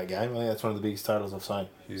 penalties in that game. I think that's one of the biggest totals I've seen.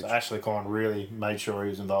 Huge. So Ashley Klein really made sure he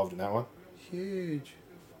was involved in that one. huge.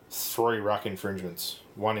 3 ruck infringements.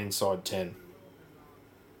 1 inside 10.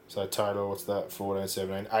 So total, what's that? 14,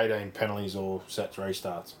 17, 18 penalties or sets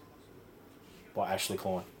restarts by Ashley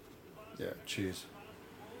Klein. Yeah, cheers.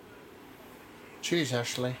 Cheers,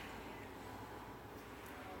 Ashley.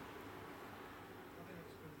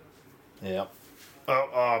 Yeah.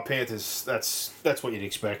 Panthers, that's what you'd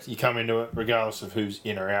expect. You come into it, regardless of who's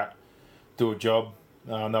in or out, do a job.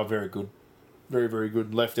 They were very good. Very, very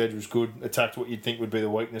good. Left edge was good. Attacked what you'd think would be the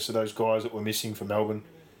weakness of those guys that were missing for Melbourne.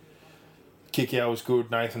 Kick-out was good.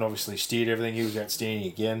 Nathan obviously steered everything. He was outstanding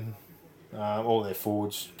again. All their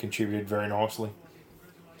forwards contributed very nicely.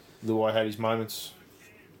 Luai had his moments.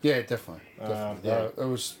 Yeah, definitely. It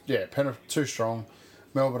was, Penrith too strong.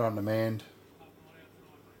 Melbourne undermanned.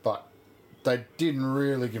 But they didn't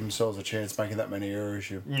really give themselves a chance making that many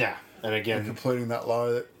errors. Nah. And again, And completing that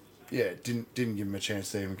low, that didn't give them a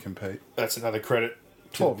chance to even compete. that's another credit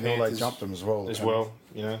to 12 the 0 they Panthers jumped them as well. the as Penrith. well,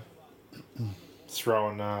 you know.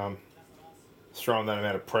 Throwing that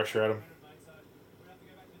amount of pressure at them.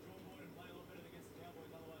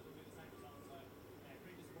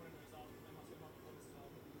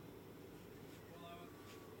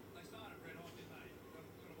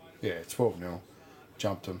 Yeah, 12 0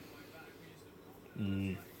 jumped them.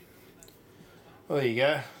 Well, there you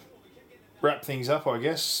go. Wrap things up, I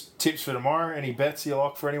guess. Tips for tomorrow. Any bets you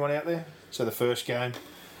like for anyone out there? So the first game,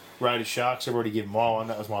 Raiders Sharks. I've already given my one.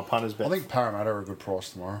 That was my punter's bet. I think Parramatta are a good price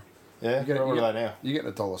tomorrow. Yeah. What are they now? You're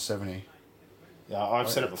getting $1.70. Yeah, I've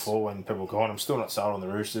said it that's- before when people go on. I'm still not sold on the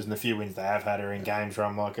Roosters, and the few wins they have had are in games where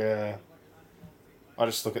I'm like, I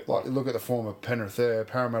just look at Like, look at the form of Penrith there.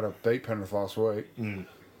 Parramatta beat Penrith last week.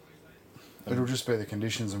 It'll just be the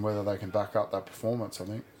conditions and whether they can back up that performance, I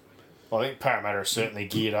think. Well, I think Parramatta are certainly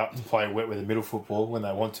geared up to play wet with the middle football when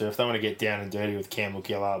they want to. If they want to get down and dirty with Campbell,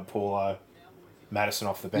 Gillard, Paulo, Madison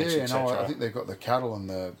off the bench, Yeah, etc. no, I think they've got the cattle and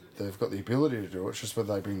they've got the ability to do it. It's just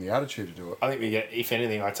whether they bring the attitude to do it. I think we get, if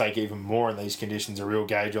anything, I take even more in these conditions a real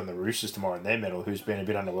gauge on the Roosters tomorrow in their medal, who's been a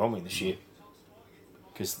bit underwhelming this year.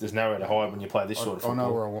 Because there's nowhere to hide when you play this sort of football. I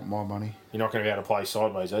know where I want my money. You're not going to be able to play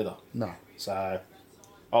sideways either. No. So,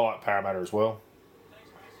 I like Parramatta as well.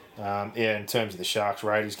 In terms of the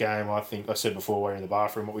Sharks-Raiders game, I think I said before we're in the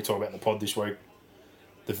bathroom, what we talked about in the pod this week,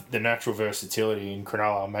 the natural versatility in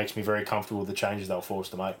Cronulla makes me very comfortable with the changes they'll force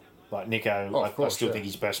to make. Like Nico, I still think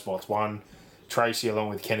his best spot's one. Tracy, along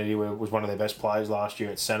with Kennedy, was one of their best players last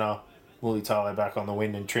year at centre. Wooly Taylor back on the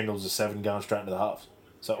wing, and Trindle's a 7 going straight into the halves.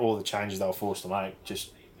 So all the changes they'll force to make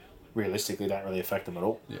just realistically don't really affect them at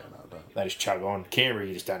all. Yeah, no, don't. They just chug on. Canberra,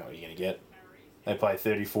 you just don't know what you're going to get. They play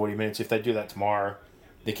 30, 40 minutes. If they do that tomorrow,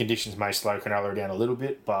 the conditions may slow Cronulla down a little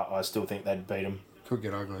bit, but I still think they'd beat them. Could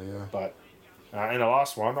get ugly, yeah. But and the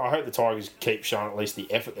last one, I hope the Tigers keep showing at least the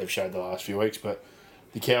effort they've showed the last few weeks, but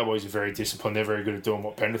the Cowboys are very disciplined. They're very good at doing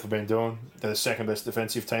what Penrith have been doing. They're the second best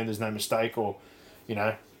defensive team. There's no mistake or,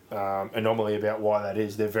 anomaly about why that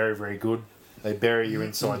is. They're very, very good. They bury you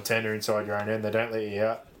inside 10 or inside your own end. They don't let you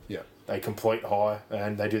out. Yeah. They complete high,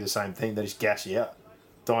 and they do the same thing. They just gas you out.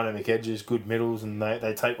 Dynamic edges, good middles, and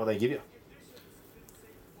they take what they give you.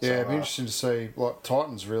 Yeah, it'd be interesting to see. Like,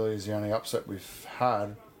 Titans really is the only upset we've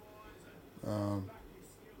had.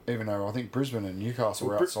 Even though I think Brisbane and Newcastle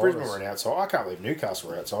were outside. Brisbane were an outside. I can't believe Newcastle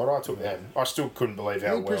were outside. I took them. I still couldn't believe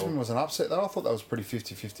how well. Brisbane was an upset, though. I thought that was a pretty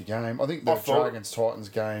 50-50 game. I think the Dragons-Titans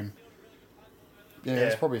game... Yeah,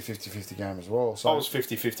 it's probably a 50-50 game as well. So I was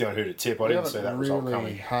 50-50 on who to tip. I didn't see that result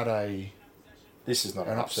coming. This is not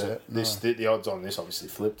an upset. No. The odds on this obviously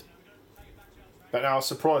flipped. But no, I was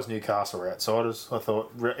surprised Newcastle were outsiders. I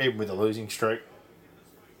thought, even with a losing streak,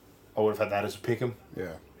 I would have had that as a pick'em.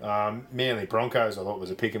 Yeah. Manly Broncos, I thought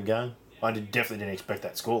was a pick'em game. I definitely didn't expect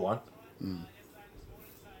that scoreline.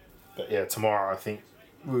 But yeah, tomorrow I think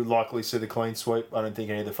we would likely see the clean sweep. I don't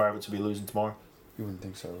think any of the favourites will be losing tomorrow. You wouldn't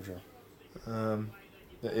think so, would you?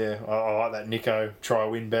 But yeah, I like that Nico try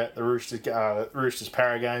win bet. The Roosters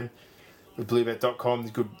Para game with bluebet.com.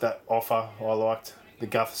 Good that offer. I liked the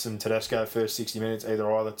Gutherson Tedesco first 60 minutes, either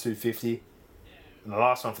 250. And the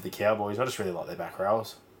last one for the Cowboys, I just really like their back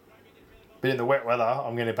rows. But in the wet weather,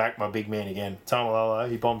 I'm going to back my big man again. Tamalolo,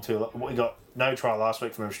 he bombed two. He got no try last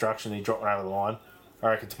week from obstruction. He dropped one over the line. I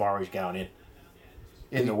reckon tomorrow he's going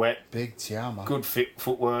in the wet. Big Tiama. Good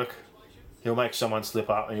footwork. He'll make someone slip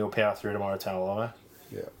up and he'll power through tomorrow, Tamalolo.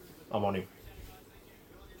 Yeah. I'm on him.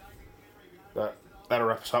 But that'll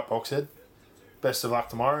wrap us up, Boxhead. Best of luck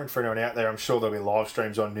tomorrow, and for anyone out there, I'm sure there'll be live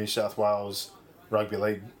streams on New South Wales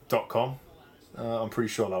rugbyleague.com. I'm pretty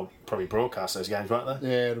sure they'll probably broadcast those games, won't they?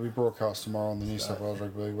 Yeah, it'll be broadcast tomorrow on the New South Wales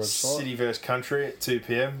Rugby League website. City vs Country at 2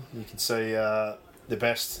 p.m. You can see the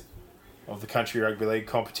best of the Country Rugby League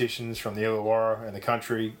competitions from the Illawarra and the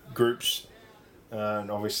Country groups, and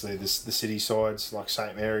obviously the City sides like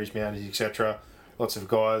St Mary's, Mounties, etc. Lots of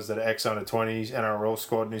guys that are ex-under-20s, NRL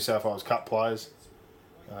squad, New South Wales Cup players.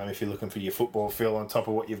 If you're looking for your football feel on top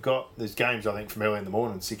of what you've got, there's games, I think, from early in the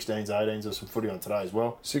morning, 16s, 18s, or some footy on today as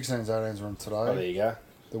well. 16s, 18s are on today. Oh, there you go.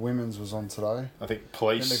 The women's was on today. I think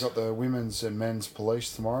police. Then they've got the women's and men's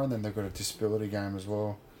police tomorrow, and then they've got a disability game as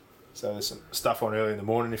well. So there's some stuff on early in the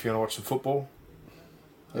morning if you want to watch some football.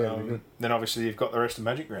 Yeah, it'll be good. Then obviously you've got the rest of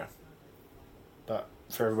Magic Round. But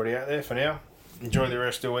for everybody out there, for now, enjoy the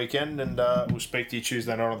rest of the weekend, and we'll speak to you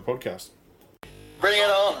Tuesday night on the podcast. Bring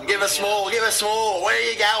it on. Give us more. Give us more. Where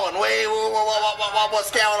are you going?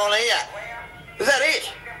 What's going on here? Is that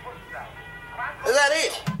it? Is that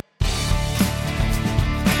it?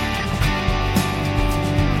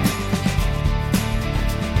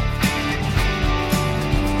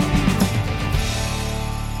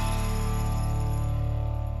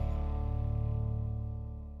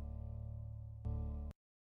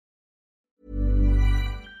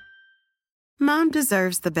 Mom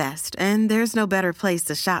deserves the best, and there's no better place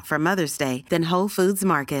to shop for Mother's Day than Whole Foods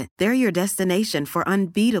Market. They're your destination for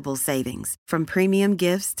unbeatable savings, from premium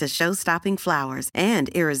gifts to show-stopping flowers and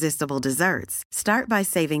irresistible desserts. Start by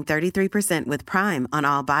saving 33% with Prime on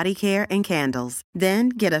all body care and candles. Then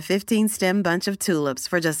get a 15-stem bunch of tulips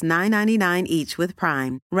for just $9.99 each with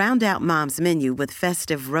Prime. Round out Mom's menu with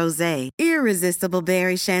festive rosé, irresistible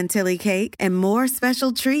berry chantilly cake, and more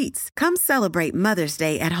special treats. Come celebrate Mother's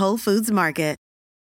Day at Whole Foods Market.